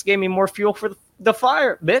just gave me more fuel for the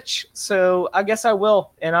fire, bitch. So I guess I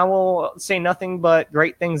will. And I will say nothing but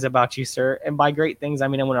great things about you, sir. And by great things, I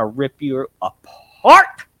mean I'm going to rip you apart.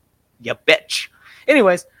 heart, you bitch.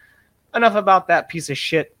 Anyways, enough about that piece of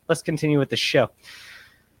shit. Let's continue with the show.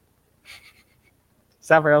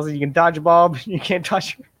 Sapphire Elsie, you can dodge a ball, but you can't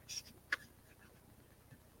dodge your...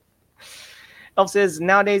 Elf says,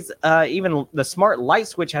 nowadays, even the smart light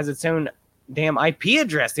switch has its own damn IP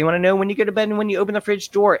address. They want to know when you go to bed and when you open the fridge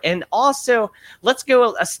door. And also, let's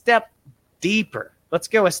go a step deeper.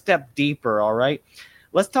 All right?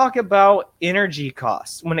 Let's talk about energy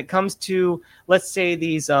costs. When it comes to, let's say,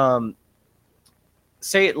 these...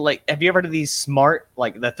 say, like, have you ever heard of these smart,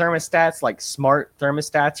 like, the thermostats, like smart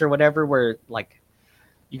thermostats or whatever, where, like,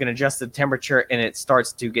 you can adjust the temperature and it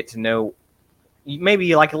starts to get to know, maybe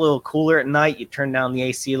you like a little cooler at night, you turn down the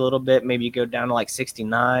AC a little bit, maybe you go down to like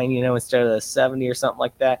 69, instead of the 70 or something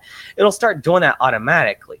like that. It'll start doing that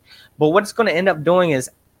automatically. But what it's going to end up doing is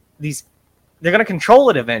they're going to control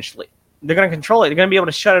it eventually. They're going to control it. They're going to be able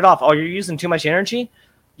to shut it off. Oh, you're using too much energy?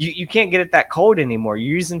 You can't get it that cold anymore.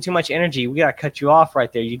 You're using too much energy. We got to cut you off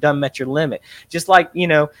right there. You done met your limit. Just like, you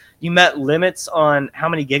met limits on how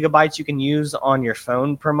many gigabytes you can use on your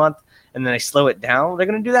phone per month, and then they slow it down. They're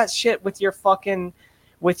going to do that shit with your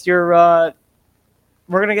we're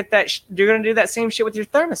going to get that. You're going to do that same shit with your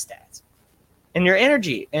thermostats and your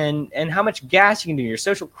energy and how much gas you can do, your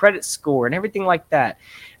social credit score and everything like that.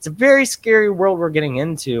 It's a very scary world we're getting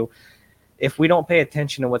into. If we don't pay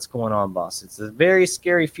attention to what's going on, boss, it's a very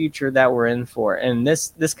scary future that we're in for. And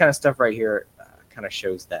this kind of stuff right here kind of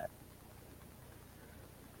shows that.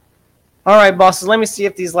 All right, bosses, let me see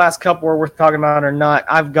if these last couple are worth talking about or not.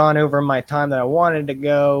 I've gone over my time that I wanted to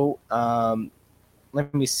go.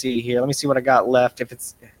 Let me see here. Let me see what I got left.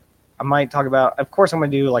 I might talk about, of course, I'm going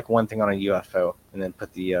to do like one thing on a UFO and then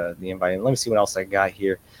put the invite in. Let me see what else I got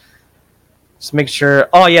here. Just make sure.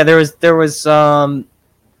 Oh, yeah, there was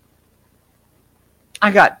I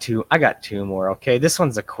got two more, okay? This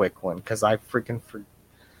one's a quick one because I freaking forgot.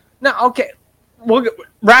 No, okay. We'll go,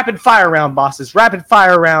 rapid fire round, bosses. Rapid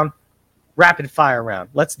fire round.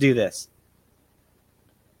 Let's do this.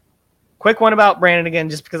 Quick one about Brandon again,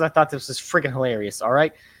 just because I thought this was freaking hilarious, all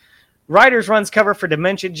right? Writers runs cover for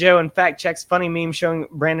Dementia Joe and fact checks funny meme showing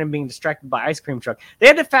Brandon being distracted by ice cream truck. They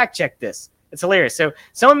had to fact check this. It's hilarious. So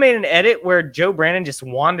someone made an edit where Joe Brandon just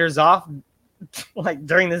wanders off like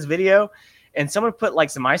during this video. And someone put like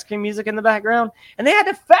some ice cream music in the background, and they had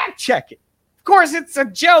to fact check it. Of course, it's a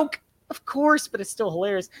joke. Of course, but it's still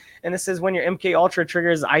hilarious. And it says when your MK Ultra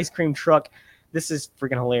triggers ice cream truck. This is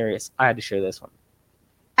freaking hilarious. I had to show this one.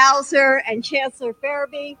 Hauser and Chancellor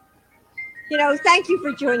Farabee, thank you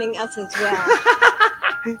for joining us as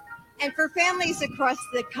well. And for families across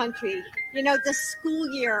the country, the school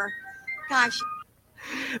year, gosh.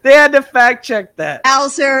 They had to fact check that.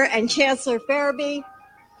 Hauser and Chancellor Farabee,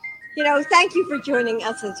 thank you for joining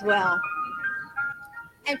us as well.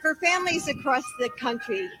 And for families across the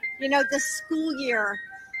country, the school year.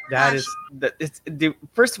 That is,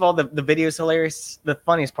 first of all, the video is hilarious. The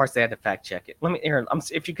funniest part's they had to fact check it.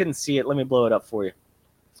 If you couldn't see it, let me blow it up for you.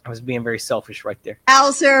 I was being very selfish right there.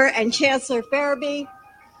 Hauser and Chancellor Farabee,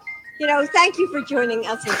 thank you for joining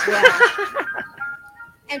us as well.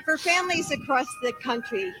 And for families across the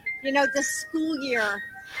country, the school year.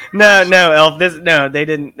 No, Elf. They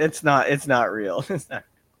didn't. It's not real. It's not.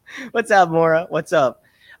 What's up, Maura? What's up?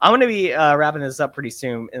 I'm going to be wrapping this up pretty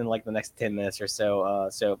soon in like the next 10 minutes or so.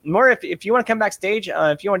 So, Maura, if you want to come backstage,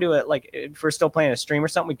 if you want to do it, like if we're still playing a stream or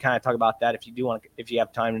something, we kind of talk about that. If you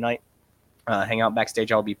have time tonight, hang out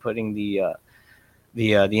backstage. I'll be putting the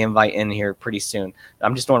invite in here pretty soon.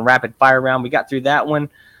 I'm just doing rapid fire round. We got through that one.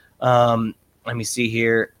 Let me see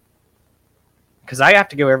here. Because I have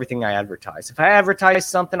to go everything I advertise. If I advertise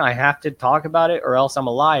something, I have to talk about it or else I'm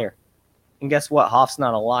a liar. And guess what? Hoff's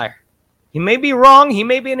not a liar. He may be wrong. He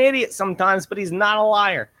may be an idiot sometimes, but he's not a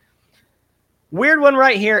liar. Weird one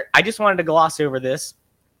right here. I just wanted to gloss over this.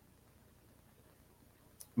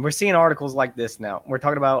 We're seeing articles like this now. We're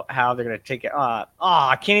talking about how they're going to take it.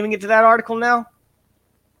 I can't even get to that article now.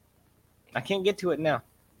 I can't get to it now.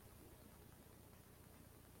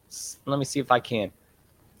 Let me see if I can.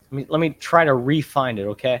 Let me try to re-find it,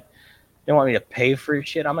 okay? They want me to pay for your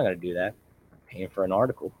shit? I'm not going to do that. I'm paying for an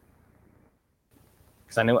article.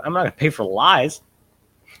 Because I know I'm not going to pay for lies.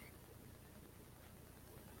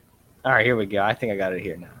 All right, here we go. I think I got it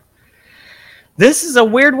here now. This is a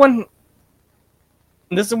weird one.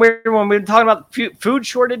 We've been talking about food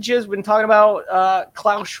shortages. We've been talking about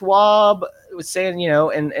Klaus Schwab was saying,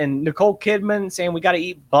 and Nicole Kidman saying we got to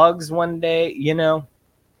eat bugs one day,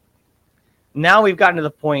 Now we've gotten to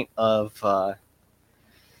the point of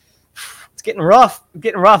it's getting rough.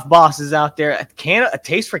 Bosses out there. A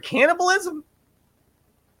taste for cannibalism.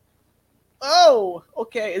 Oh,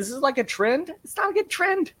 okay. Is this like a trend? It's not a good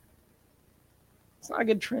trend. It's not a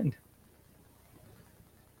good trend.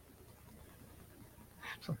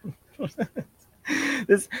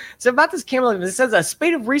 So about this camera, it says a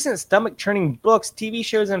spate of recent stomach-churning books, TV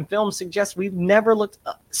shows, and films suggest we've never looked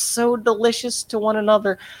so delicious to one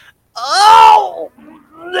another. Oh!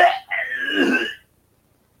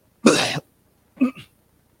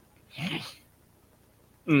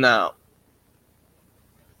 No.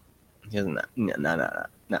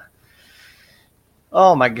 No.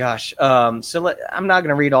 Oh my gosh. I'm not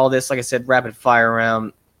gonna read all this. Like I said, rapid fire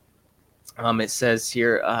round. It says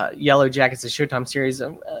here, Yellow Jackets, a Showtime series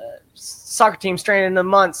of soccer team stranded in the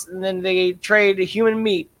months, and then they trade human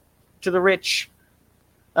meat to the rich.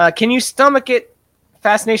 Can you stomach it?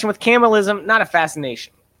 Fascination with cannibalism, not a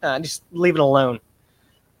fascination. Just leave it alone.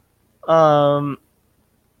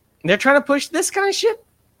 They're trying to push this kind of shit.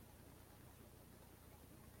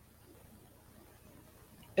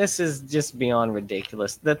 This is just beyond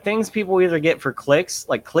ridiculous. The things people either get for clicks,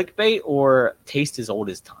 like clickbait, or taste as old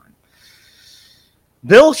as time.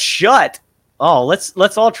 Bill Shutt. Oh,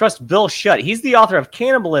 let's all trust Bill Shutt. He's the author of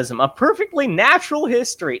Cannibalism, A Perfectly Natural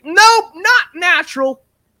History. Nope, not natural.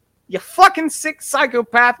 You fucking sick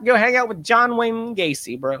psychopath. Go hang out with John Wayne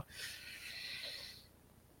Gacy, bro.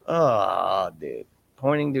 Oh, dude.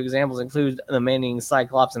 Pointing to examples include The Manning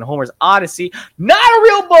Cyclops and Homer's Odyssey. Not a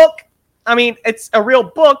real book. I mean, it's a real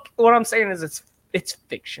book. What I'm saying is it's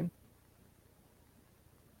fiction.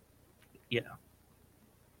 You know.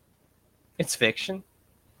 It's fiction.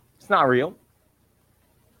 It's not real.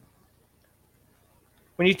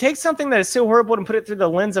 When you take something that is so horrible and put it through the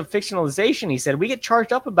lens of fictionalization, he said, we get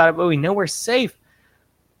charged up about it, but we know we're safe.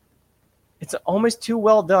 It's almost too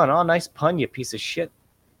well done. Oh, nice pun, you piece of shit.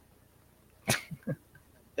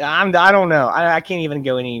 I don't know. I can't even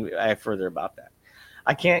go any further about that.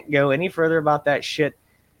 I can't go any further about that shit.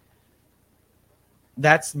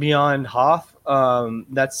 That's beyond Hoff.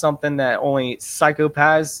 That's something that only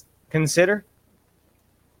psychopaths consider.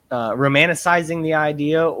 Romanticizing the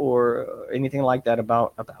idea or anything like that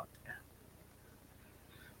about it.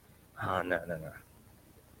 Oh, no.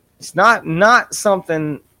 It's not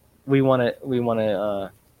something we want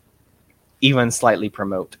to even slightly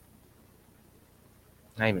promote.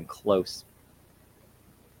 Not even close.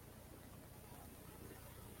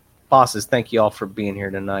 Bosses, thank you all for being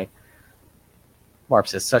here tonight. Marp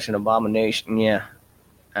says, such an abomination. Yeah,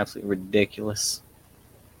 absolutely ridiculous.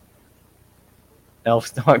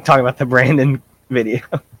 Elf's talking about the Brandon video.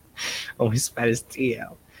 Almost spat his tea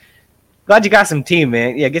out. Glad you got some tea,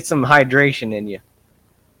 man. Yeah, get some hydration in you.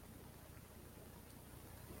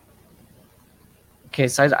 Okay,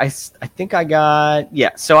 so I think I got...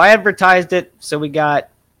 Yeah, so I advertised it. So we got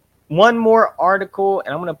one more article,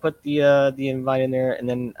 and I'm going to put the invite in there. And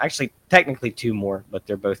then actually, technically two more, but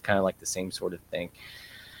they're both kind of like the same sort of thing.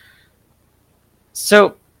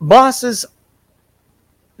 So, bosses,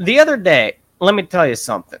 the other day... Let me tell you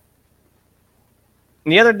something.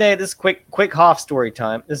 The other day, this quick Hoff story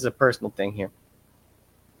time. This is a personal thing here.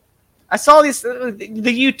 I saw these the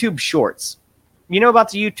YouTube shorts. You know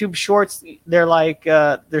about the YouTube shorts? They're like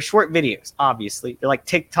they're short videos. Obviously, they're like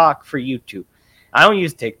TikTok for YouTube. I don't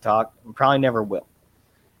use TikTok. I probably never will.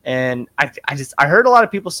 And I heard a lot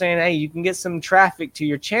of people saying, "Hey, you can get some traffic to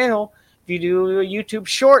your channel if you do YouTube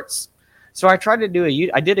shorts." So I tried to do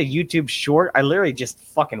I did a YouTube short. I literally just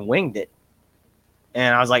fucking winged it.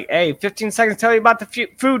 And I was like, hey, 15 seconds to tell you about the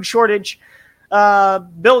food shortage.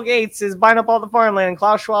 Bill Gates is buying up all the farmland, and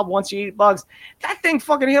Klaus Schwab wants you to eat bugs. That thing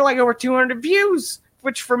fucking hit like over 200 views,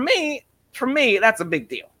 which for me, that's a big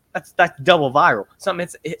deal. That's double viral.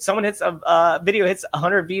 Someone hits a video hits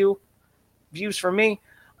 100 views for me.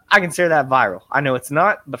 I consider that viral. I know it's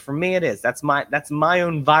not, but for me it is. That's my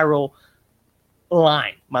own viral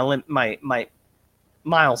line, my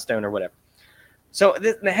milestone or whatever. So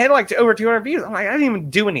the head like to over 200 views. I'm like, I didn't even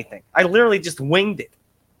do anything. I literally just winged it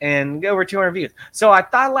and over 200 views. So I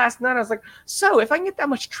thought last night, I was like, so if I can get that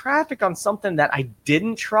much traffic on something that I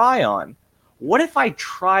didn't try on, what if I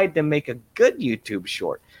tried to make a good YouTube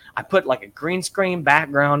short? I put like a green screen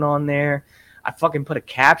background on there. I fucking put a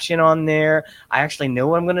caption on there. I actually know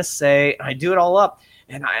what I'm going to say. And I do it all up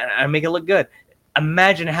and I make it look good.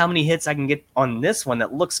 Imagine how many hits I can get on this one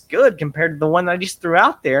that looks good compared to the one that I just threw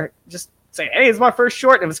out there. Just say, hey, it's my first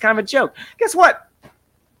short, and it was kind of a joke. Guess what?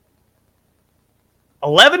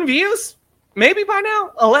 11 views? Maybe by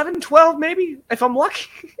now. 11, 12 maybe, if I'm lucky.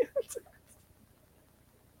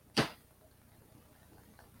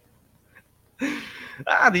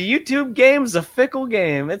 The YouTube game's a fickle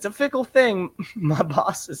game. It's a fickle thing, my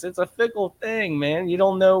bosses. It's a fickle thing, man. You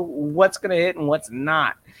don't know what's going to hit and what's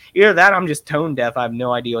not. Either that, I'm just tone deaf. I have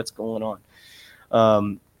no idea what's going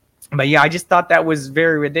on. But yeah, I just thought that was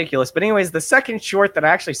very ridiculous. But anyways, the second short that I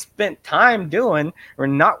actually spent time doing, or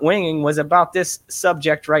not winging, was about this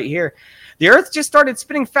subject right here. The Earth just started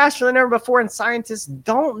spinning faster than ever before, and scientists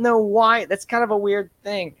don't know why. That's kind of a weird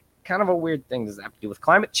thing. Kind of a weird thing. Does it have to do with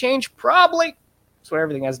climate change? Probably. That's what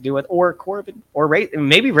everything has to do with. Or Corbyn. Or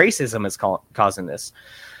maybe racism is causing this.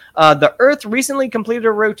 The Earth recently completed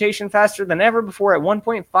a rotation faster than ever before at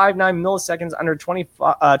 1.59 milliseconds under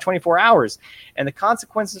 24 hours. And the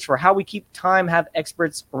consequences for how we keep time have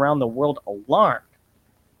experts around the world alarmed.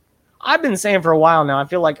 I've been saying for a while now, I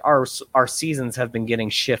feel like our seasons have been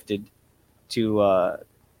getting shifted to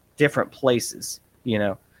different places. You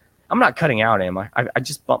know, I'm not cutting out, am I? I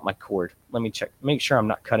just bumped my cord. Let me check. Make sure I'm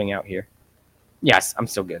not cutting out here. Yes, I'm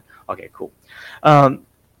still good. Okay, cool.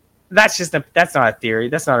 That's not a theory.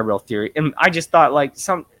 That's not a real theory. And I just thought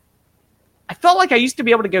I felt like I used to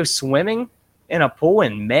be able to go swimming in a pool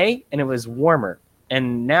in May and it was warmer.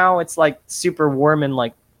 And now it's like super warm in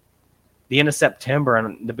like the end of September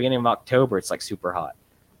and the beginning of October. It's like super hot.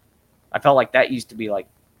 I felt like that used to be like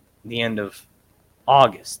the end of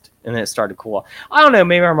August and then it started to cool off. I don't know.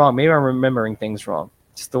 Maybe I'm wrong. Maybe I'm remembering things wrong.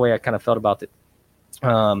 Just the way I kind of felt about it.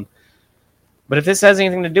 But if this has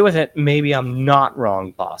anything to do with it, maybe I'm not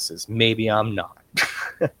wrong, bosses. Maybe I'm not.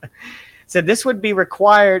 Said this would be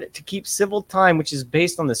required to keep civil time, which is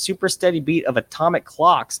based on the super steady beat of atomic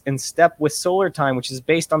clocks, in step with solar time, which is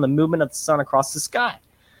based on the movement of the sun across the sky.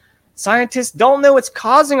 Scientists don't know what's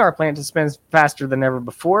causing our planet to spin faster than ever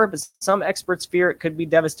before, but some experts fear it could be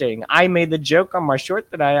devastating. I made the joke on my short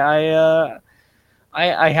that I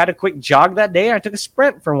had a quick jog that day. I took a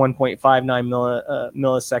sprint for 1.59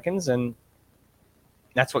 milliseconds, and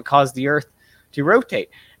that's what caused the Earth to rotate.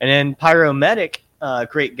 And then Pyromedic,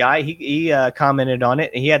 great guy, he commented on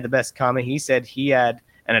it. He had the best comment. He said he had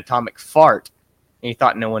an atomic fart, and he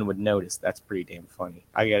thought no one would notice. That's pretty damn funny.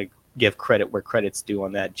 I got to give credit where credit's due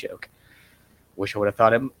on that joke. Wish I would have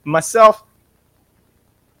thought it myself.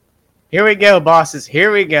 Here we go, bosses.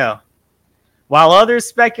 Here we go. While others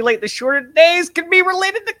speculate the shorter days could be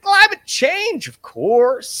related to climate change, of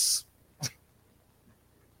course.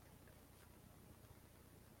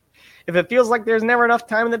 If it feels like there's never enough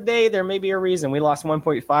time in the day, there may be a reason. We lost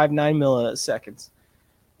 1.59 milliseconds.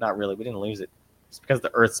 Not really. We didn't lose it. Just because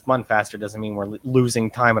the Earth spun faster doesn't mean we're losing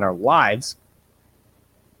time in our lives.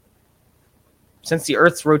 Since the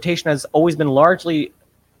Earth's rotation has always been largely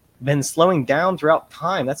been slowing down throughout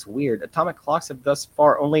time. That's weird. Atomic clocks have thus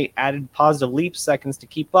far only added positive leap seconds to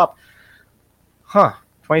keep up.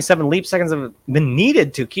 27 leap seconds have been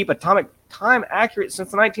needed to keep atomic time accurate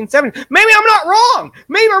since the 1970s. Maybe I'm not wrong.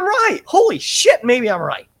 Maybe I'm right. Holy shit, maybe I'm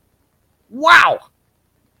right. Wow.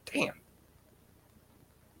 Damn.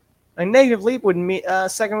 A negative leap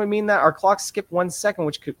second would mean that our clocks skip 1 second,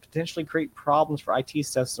 which could potentially create problems for IT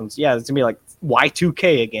systems. Yeah, it's going to be like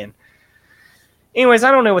Y2K again. Anyways,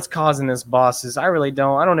 I don't know what's causing this, bosses. I really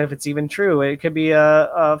don't. I don't know if it's even true. It could be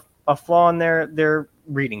a flaw in their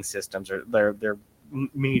reading systems or their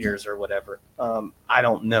meters or whatever. I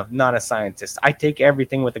don't know. Not a scientist. I take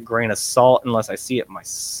everything with a grain of salt unless I see it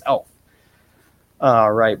myself.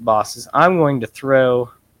 All right, bosses. I'm going to throw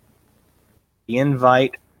the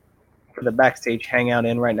invite for the backstage hangout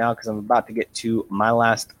in right now because I'm about to get to my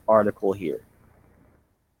last article here.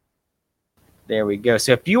 There we go.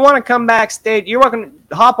 So if you want to come backstage, you're welcome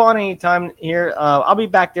to hop on anytime here. I'll be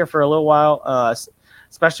back there for a little while,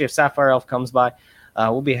 especially if Sapphire Elf comes by.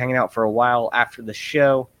 We'll be hanging out for a while after the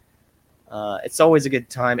show. It's always a good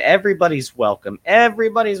time. Everybody's welcome.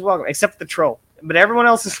 Everybody's welcome, except the troll. But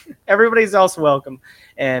everybody's else welcome.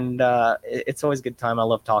 And it's always a good time. I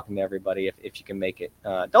love talking to everybody if you can make it.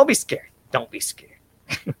 Don't be scared. Don't be scared.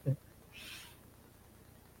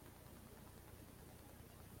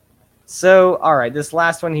 So, all right, this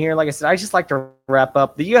last one here, like I said, I just like to wrap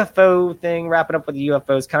up the UFO thing. Wrapping up with the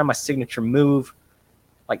UFO is kind of my signature move,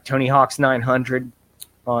 like Tony Hawk's 900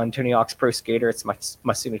 on Tony Hawk's Pro Skater. It's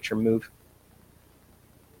my signature move.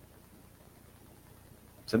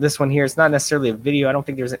 So this one here is not necessarily a video. I don't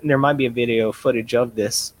think there might be a video footage of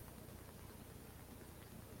this.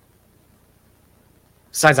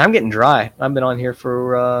 Besides, I'm getting dry. I've been on here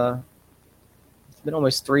for it's been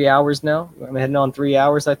almost 3 hours now. I'm heading on 3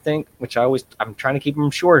 hours, I think, which I'm trying to keep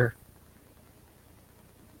them shorter.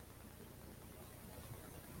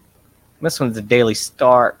 This one's a Daily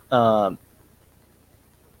Star.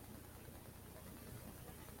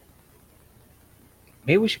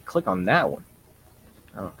 Maybe we should click on that one.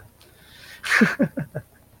 I don't know.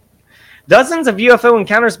 Dozens of UFO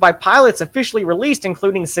encounters by pilots officially released,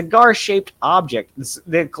 including cigar-shaped object.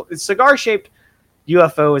 The cigar-shaped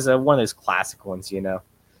UFO is one of those classic ones, you know.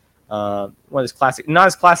 One of those classic, not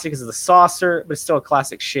as classic as the saucer, but still a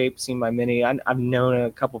classic shape seen by many. I've known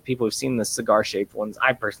a couple people who've seen the cigar-shaped ones.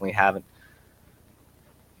 I personally haven't.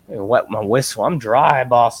 I'm gonna wet my whistle. I'm dry,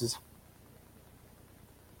 bosses.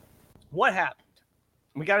 What happened?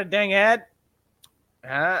 We got a dang ad.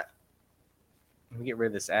 Let me get rid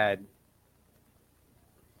of this ad.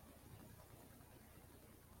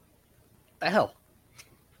 The hell?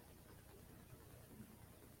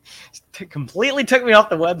 It completely took me off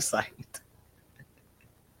the website.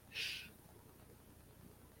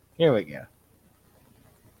 Here we go.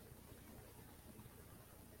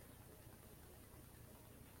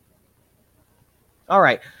 All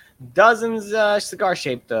right. Dozens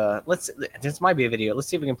cigar-shaped. This might be a video. Let's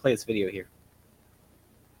see if we can play this video here.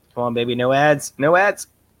 Come on, baby. No ads. No ads.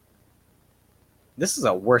 This is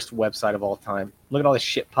a worst website of all time. Look at all this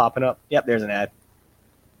shit popping up. Yep, there's an ad.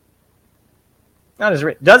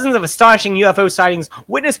 Dozens of astonishing UFO sightings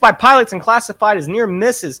witnessed by pilots and classified as near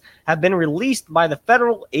misses have been released by the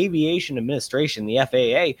Federal Aviation Administration, the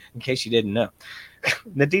FAA, in case you didn't know.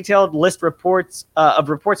 The detailed list of reports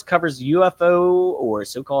covers UFO or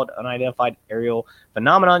so-called unidentified aerial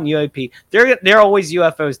phenomenon, UAP. They're always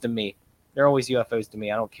UFOs to me. They're always UFOs to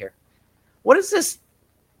me. I don't care. What is this?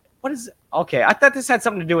 What is? Okay, I thought this had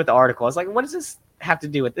something to do with the article. I was like, what does this have to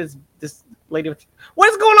do with this lady? What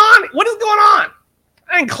is going on? What is going on?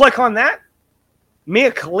 I didn't click on that.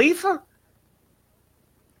 Mia Khalifa?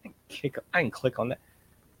 I didn't click on that.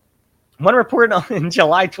 One report in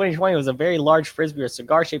July 2020 was a very large frisbee or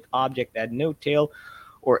cigar-shaped object that had no tail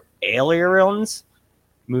or ailerons,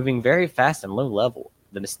 moving very fast and low level.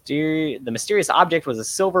 The mysterious object was a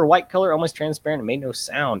silver-white color, almost transparent, and made no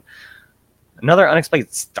sound. Another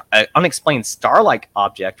unexplained star-like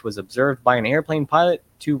object was observed by an airplane pilot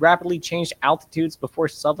to rapidly change altitudes before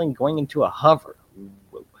suddenly going into a hover.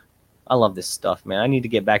 Whoa. I love this stuff, man. I need to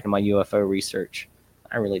get back to my UFO research.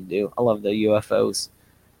 I really do. I love the UFOs.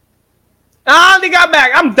 Ah, they got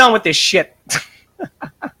back. I'm done with this shit.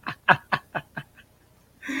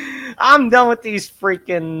 I'm done with these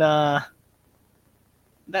freaking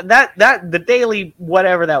the Daily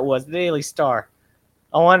whatever that was, the Daily Star.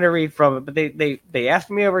 I wanted to read from it, but they asked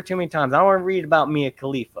me over too many times. I don't want to read about Mia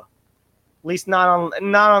Khalifa. At least not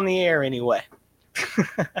on the air anyway.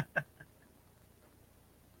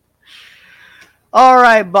 All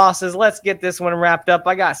right, bosses, let's get this one wrapped up.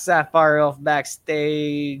 I got Sapphire Elf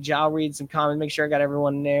backstage. I'll read some comments. Make sure I got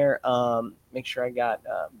everyone there. Make sure I got,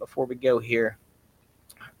 before we go here,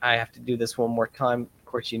 I have to do this one more time. Of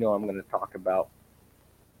course, you know I'm going to talk about.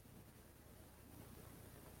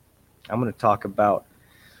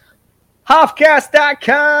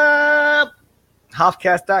 Hoffcast.com.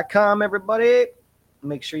 Hoffcast.com, everybody.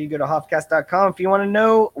 Make sure you go to Hoffcast.com if you want to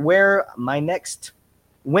know when my next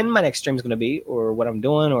stream is going to be, or what I'm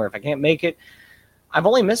doing, or if I can't make it. I've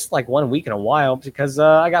only missed like 1 week in a while because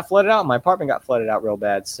I got flooded out. My apartment got flooded out real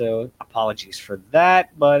bad, so apologies for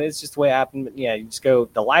that, but it's just the way it happened. But yeah, you just go.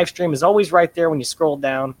 The live stream is always right there when you scroll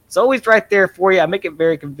down. It's always right there for you. I make it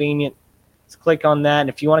very convenient. Just click on that, and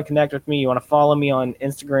if you want to connect with me, you want to follow me on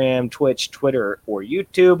Instagram, Twitch, Twitter, or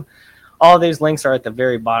YouTube, all those links are at the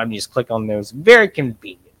very bottom. You just click on those. Very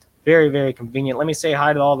convenient. Very, very convenient. Let me say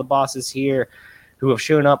hi to all the bosses here who have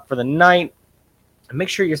shown up for the night. And make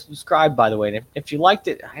sure you're subscribed, by the way. And if you liked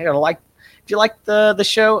it, if you liked the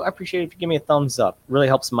show, I appreciate it if you give me a thumbs up. It really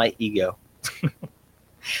helps my ego.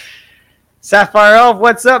 Sapphire Elf,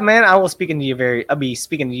 what's up, man? I'll be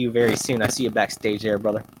speaking to you very soon. I see you backstage there,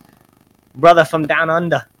 brother. Brother from down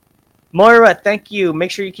under. Moira, thank you.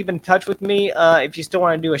 Make sure you keep in touch with me. If you still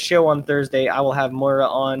want to do a show on Thursday, I will have Moira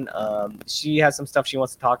on. She has some stuff she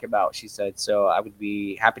wants to talk about, she said, so I would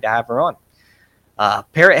be happy to have her on.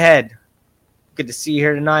 Parrot Head, good to see you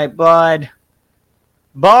here tonight, bud.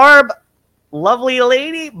 Barb, lovely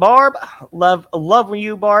lady. Barb, love when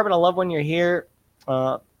you, Barb, and I love when you're here.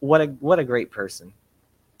 What a great person.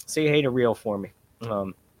 Say hey to Real for me.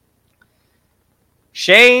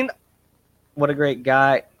 Shane, what a great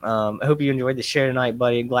guy. I hope you enjoyed the show tonight,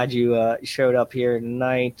 buddy. Glad you showed up here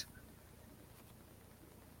tonight.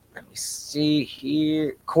 Let me see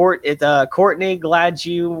here. Courtney, glad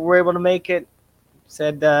you were able to make it.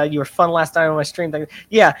 Said you were fun last night on my stream.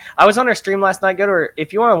 Yeah, I was on her stream last night. Go to her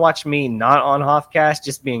if you want to watch me not on Hoffcast,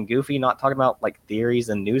 just being goofy, not talking about like theories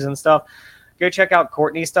and news and stuff. Go check out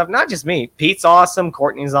Courtney's stuff. Not just me. Pete's awesome.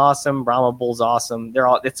 Courtney's awesome. Brahma Bull's awesome.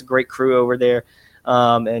 It's a great crew over there.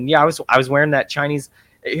 And yeah, I was wearing that Chinese.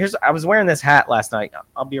 I was wearing this hat last night.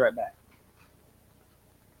 I'll be right back.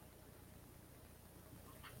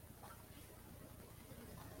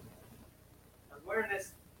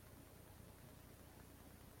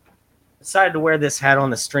 Decided to wear this hat on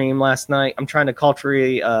the stream last night. I'm trying to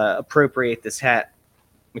culturally appropriate this hat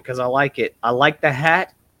because I like it. I like the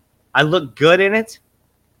hat. I look good in it.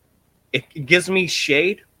 It gives me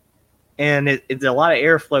shade, and it's a lot of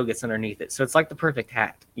airflow gets underneath it. So it's like the perfect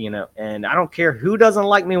hat, you know. And I don't care who doesn't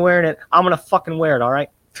like me wearing it. I'm gonna fucking wear it. All right.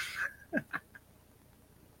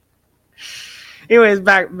 Anyways,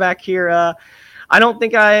 back here. I don't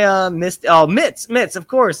think I missed. Oh, Mitts, of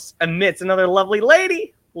course, and Mitts, another lovely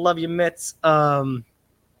lady. Love you, Mitts. Barb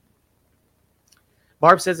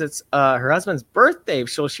says it's her husband's birthday.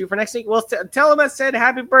 She'll shoot for next week. Well, tell him I said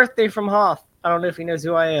happy birthday from Hoff. I don't know if he knows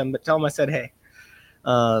who I am, but tell him I said hey.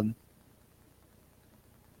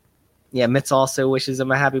 Yeah, Mitts also wishes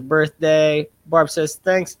him a happy birthday. Barb says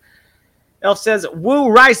thanks. Elf says, woo,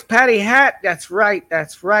 rice patty hat. That's right.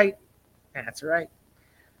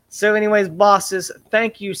 So anyways, bosses,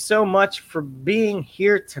 thank you so much for being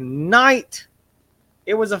here tonight.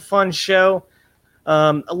 It was a fun show.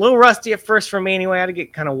 A little rusty at first for me anyway. I had to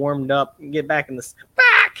get kind of warmed up and get back in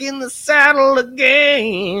the saddle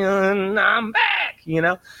again. I'm back, you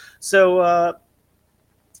know. So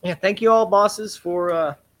yeah, thank you all, bosses,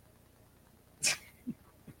 for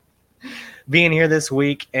being here this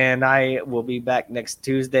week, and I will be back next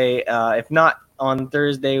Tuesday, if not on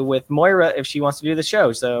Thursday, with Moira if she wants to do the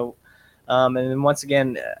show. So and then once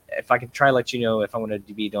again, if I could try to let you know if I'm going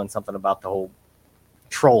to be doing something about the whole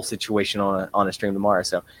troll situation on a stream tomorrow.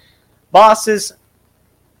 So bosses,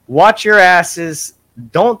 watch your asses.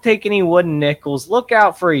 Don't take any wooden nickels. Look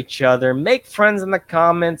out for each other. Make friends in the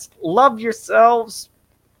comments. Love yourselves.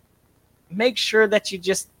 Make sure that you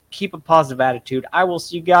just keep a positive attitude. I will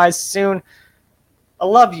see you guys soon. I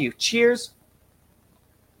love you. Cheers.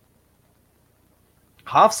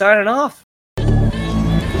 Hoff signing off.